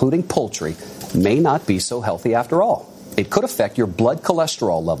 including poultry, may not be so healthy after all. It could affect your blood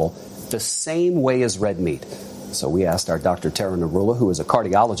cholesterol level the same way as red meat. So we asked our Dr. Tara Narula, who is a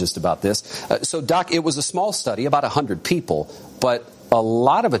cardiologist, about this. So, Doc, it was a small study, about 100 people, but a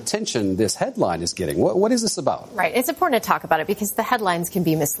lot of attention this headline is getting. What is this about? Right. It's important to talk about it because the headlines can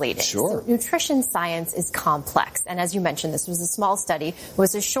be misleading. Sure. So nutrition science is complex. And as you mentioned, this was a small study. It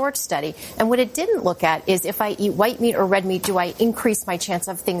was a short study. And what it didn't look at is if I eat white meat or red meat, do I increase my chance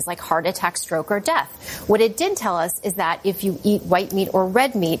of things like heart attack, stroke, or death? What it did tell us is that if you eat white meat or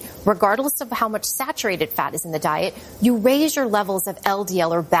red meat, regardless of how much saturated fat is in the diet, you raise your levels of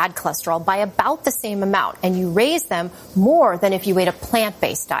LDL or bad cholesterol by about the same amount. And you raise them more than if you ate a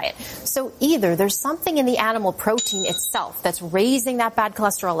plant-based diet. So either there's something in the animal protein itself that's raising that bad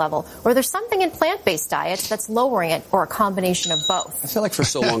cholesterol level, or there's something in plant-based diets that's lowering it, or a combination of both. I feel like for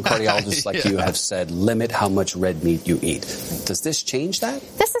so long, cardiologists like you have said, limit how much red meat you eat. Does this change that?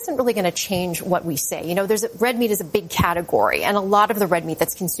 This isn't really going to change what we say. You know, red meat is a big category, and a lot of the red meat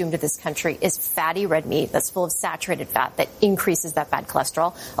that's consumed in this country is fatty red meat that's full of saturated fat that increases that bad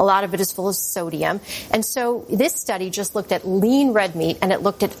cholesterol. A lot of it is full of sodium. And so this study just looked at lean red meat, and it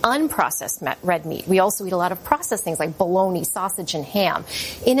looked at unprocessed red meat. We also eat a lot of processed things like bologna, sausage, and ham.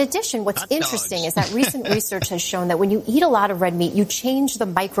 In addition, what's interesting is that recent research has shown that when you eat a lot of red meat, you change the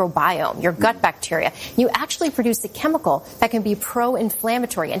microbiome, your gut bacteria. You actually produce a chemical that can be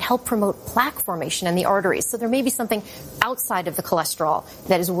pro-inflammatory and help promote plaque formation in the arteries. So there may be something outside of the cholesterol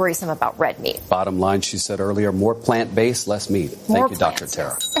that is worrisome about red meat. Bottom line, she said earlier, more plant-based, less meat. Thank you, Dr.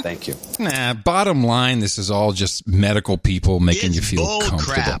 Tara. Thank you. Nah, bottom line, this is all just medical people making you feel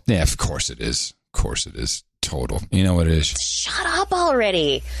comfortable. Crap. Yeah, of course it is. Of course it is. Total. You know what it is. Shut up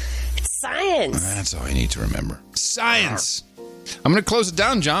already. It's science. That's all you need to remember. Science. I'm going to close it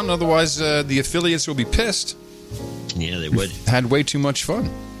down, John. Otherwise, the affiliates will be pissed. Yeah, they would. Had way too much fun.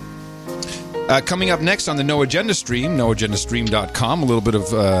 Coming up next on the No Agenda stream, noagendastream.com, a little bit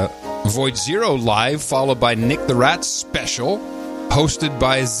of Void Zero live, followed by Nick the Rat special, hosted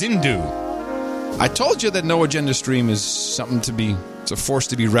by Zindu. I told you that No Agenda stream is it's a force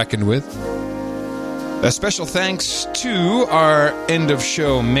to be reckoned with. A special thanks to our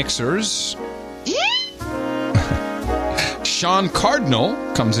end-of-show mixers. Sean Cardinal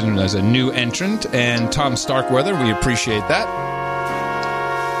comes in as a new entrant, and Tom Starkweather. We appreciate that.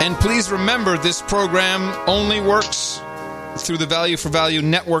 And please remember, this program only works through the Value for Value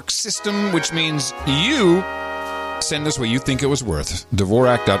Network system, which means you send us what you think it was worth.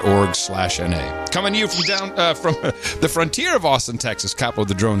 Dvorak.org/NA. Coming to you from the frontier of Austin, Texas, capital of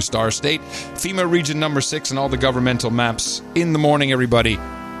the Drone Star State, FEMA Region Number 6, and all the governmental maps. In the morning, everybody.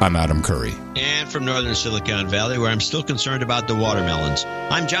 I'm Adam Curry. And from northern Silicon Valley, where I'm still concerned about the watermelons,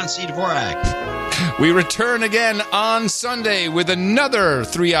 I'm John C. Dvorak. We return again on Sunday with another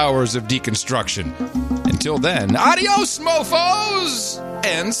 3 hours of deconstruction. Until then, adios, mofos,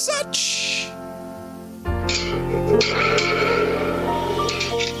 and such.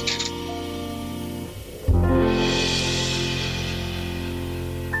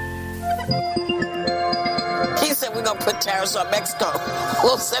 He said we're going to put tariffs on Mexico.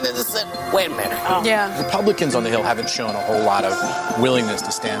 Well, Senator said, wait a minute. Yeah. Republicans on the Hill haven't shown a whole lot of willingness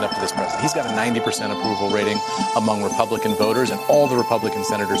to stand up to this president. He's got a 90% approval rating among Republican voters, and all the Republican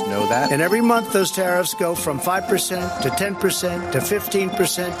senators know that. And every month those tariffs go from 5% to 10% to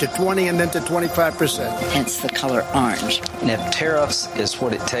 15% to 20% and then to 25%. Hence the color orange. And if tariffs is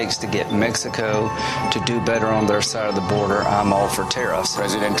what it takes to get Mexico to do better on their side of the border, I'm all for tariffs.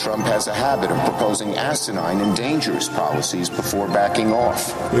 President Trump has a habit of proposing asinine and dangerous policies before backing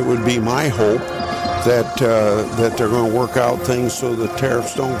off. It would be my hope that they're going to work out things so the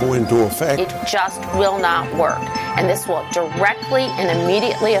tariffs don't go into effect. It just will not work. And this will directly and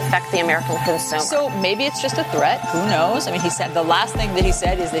immediately affect the American consumer. So maybe it's just a threat. Who knows? I mean, he said the last thing that he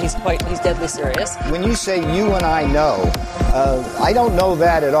said is that he's deadly serious. When you say you and I know, I don't know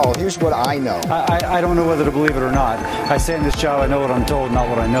that at all. Here's what I know. I don't know whether to believe it or not. I say in this job, I know what I'm told, not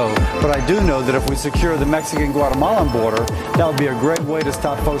what I know. But I do know that if we secure the Mexican-Guatemalan border, that would be a great way to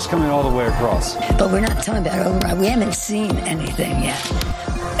stop folks coming all the way across. But we're not talking about override. We haven't seen anything yet,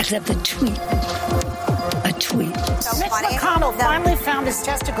 except a tweet. A tweet. So Mitch McConnell finally found his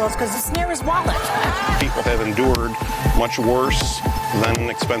testicles because it's near his wallet. People have endured much worse than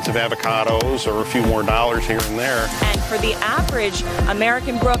expensive avocados or a few more dollars here and there. And for the average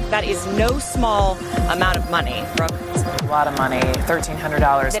American, Brooke, that is no small amount of money. Brooke, it's a lot of money,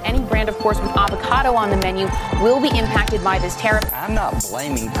 $1,300. That any brand, of course, with avocado on the menu will be impacted by this tariff. I'm not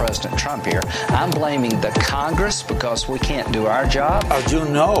blaming President Trump here. I'm blaming the Congress because we can't do our job. As you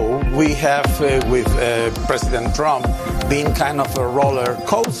know, we have with President Trump been kind of a roller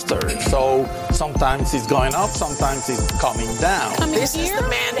coaster. So Sometimes he's going up, sometimes he's coming down. This is the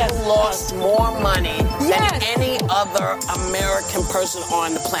man who lost more money than any other American person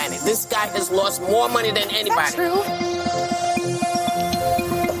on the planet. This guy has lost more money than anybody. That's true.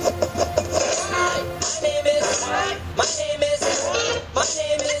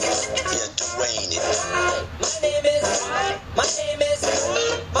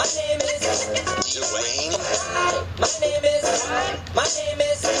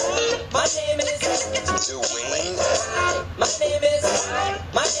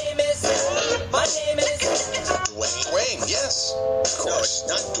 Dwayne, yes. Of course.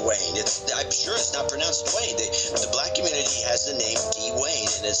 No, it's not Dwayne. I'm sure it's not pronounced Dwayne. The black community has the name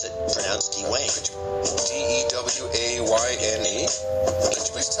Dwayne, and it's pronounced Dwayne. D-E-W-A-Y-N-E? Could you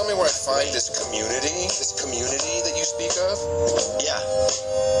please tell me where I find this community that you speak of? Yeah.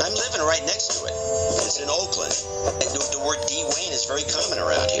 I'm living right next to it. It's in Oakland. The word Dwayne is very common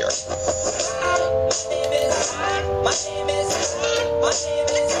around here. My name is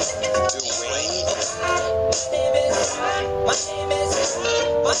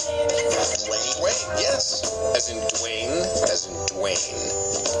Dwayne. Dwayne, yes. As in Dwayne.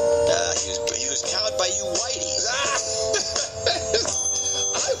 He was cowed by you whiteys.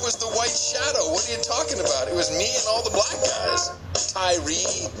 I was the white shadow. What are you talking about? It was me and all the black guys.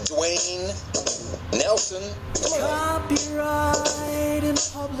 Tyree, Dwayne, Nelson. Copyright and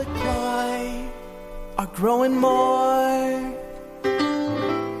public pride are growing more.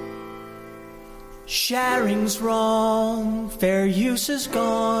 Sharing's wrong, fair use is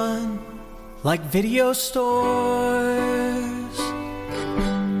gone, like video stores.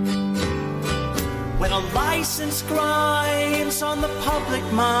 When a license grinds on the public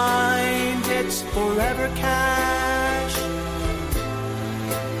mind, it's forever cash.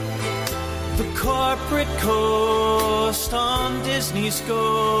 The corporate coast on Disney's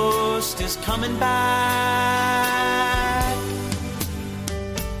Ghost is coming back.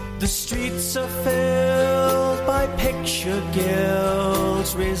 The streets are filled by picture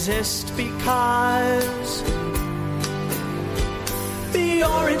guilds, resist because the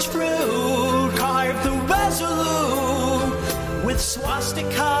orange fruit carved the resolute with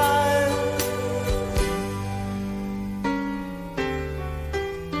swastika.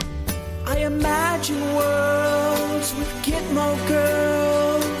 I imagine worlds with Gitmo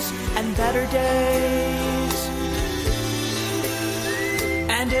girls and better days.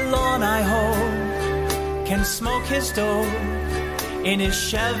 And Elon, I hope, can smoke his dope in his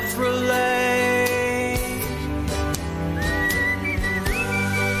Chevrolet.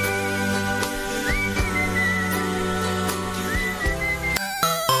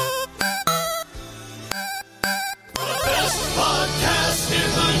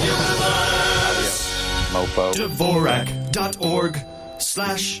 Mopo.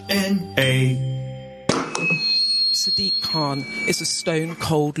 Dvorak.org/NA. Sadiq Khan is a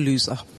stone-cold loser.